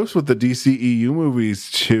getting close with the DCEU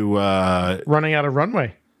movies to running out of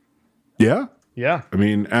runway. Yeah, yeah. I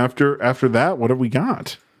mean, after that, what have we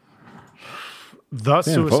got? The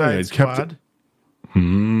Suicide Squad.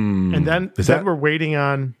 And then we're waiting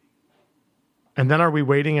on. And then are we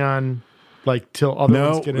waiting on? Like till other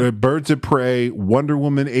ones get in? Birds of Prey, Wonder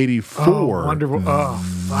Woman 84,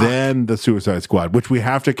 then the Suicide Squad, which we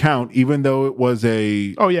have to count, even though it was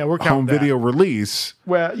a we're home video release.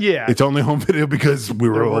 Well, yeah, it's only home video because we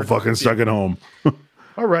were all fucking stuck at home.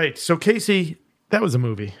 All right, so Casey, that was a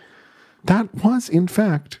movie. That was, in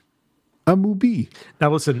fact, a movie.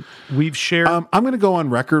 Now listen, we've shared. I'm going to go on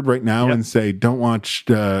record right now and say, don't watch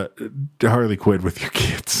Harley Quinn with your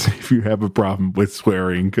kids if you have a problem with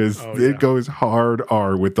swearing, because it goes hard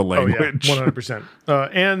R with the language. 100%,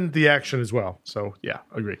 and the action as well. So yeah,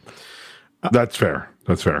 agree. That's fair.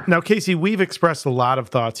 That's fair. Now, Casey, we've expressed a lot of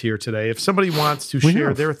thoughts here today. If somebody wants to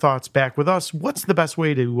share their thoughts back with us, what's the best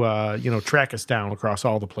way to track us down across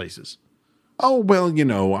all the places? Oh, well,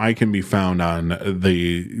 I can be found on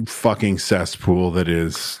the fucking cesspool that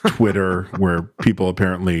is Twitter, where people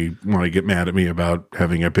apparently want to get mad at me about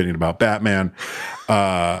having an opinion about Batman.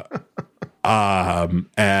 At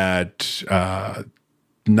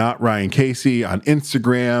Not Ryan Casey on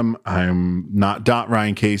Instagram. I'm not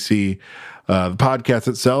Ryan Casey. The podcast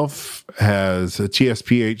itself has a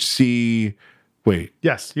TSPHC. Wait.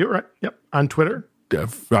 Yes, you're right. Yep. On Twitter.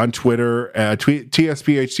 On Twitter,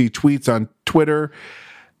 TSPHC tweets on Twitter,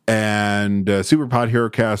 and Superpod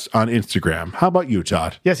HeroCast on Instagram. How about you,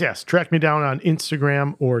 Todd? Yes. Track me down on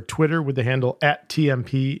Instagram or Twitter with the handle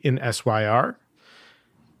 @TMP_SYR.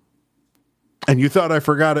 And you thought I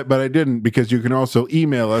forgot it, but I didn't, because you can also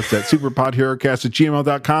email us at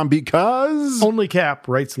superpodherocast@gmail.com, because Only Cap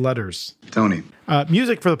writes letters. Tony.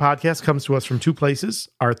 Music for the podcast comes to us from two places.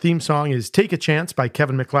 Our theme song is Take a Chance by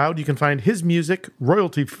Kevin MacLeod. You can find his music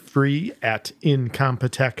royalty-free at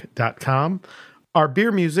incompetech.com. Our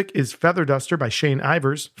beer music is Feather Duster by Shane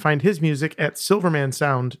Ivers. Find his music at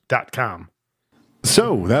silvermansound.com.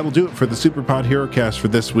 So that'll do it for the Superpod HeroCast for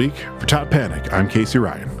this week. For Todd Panic, I'm Casey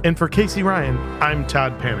Ryan. And for Casey Ryan, I'm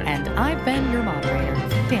Todd Panic. And I've been your moderator,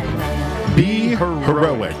 Danny Ryan. Be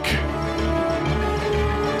heroic.